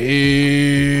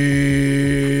 Peace.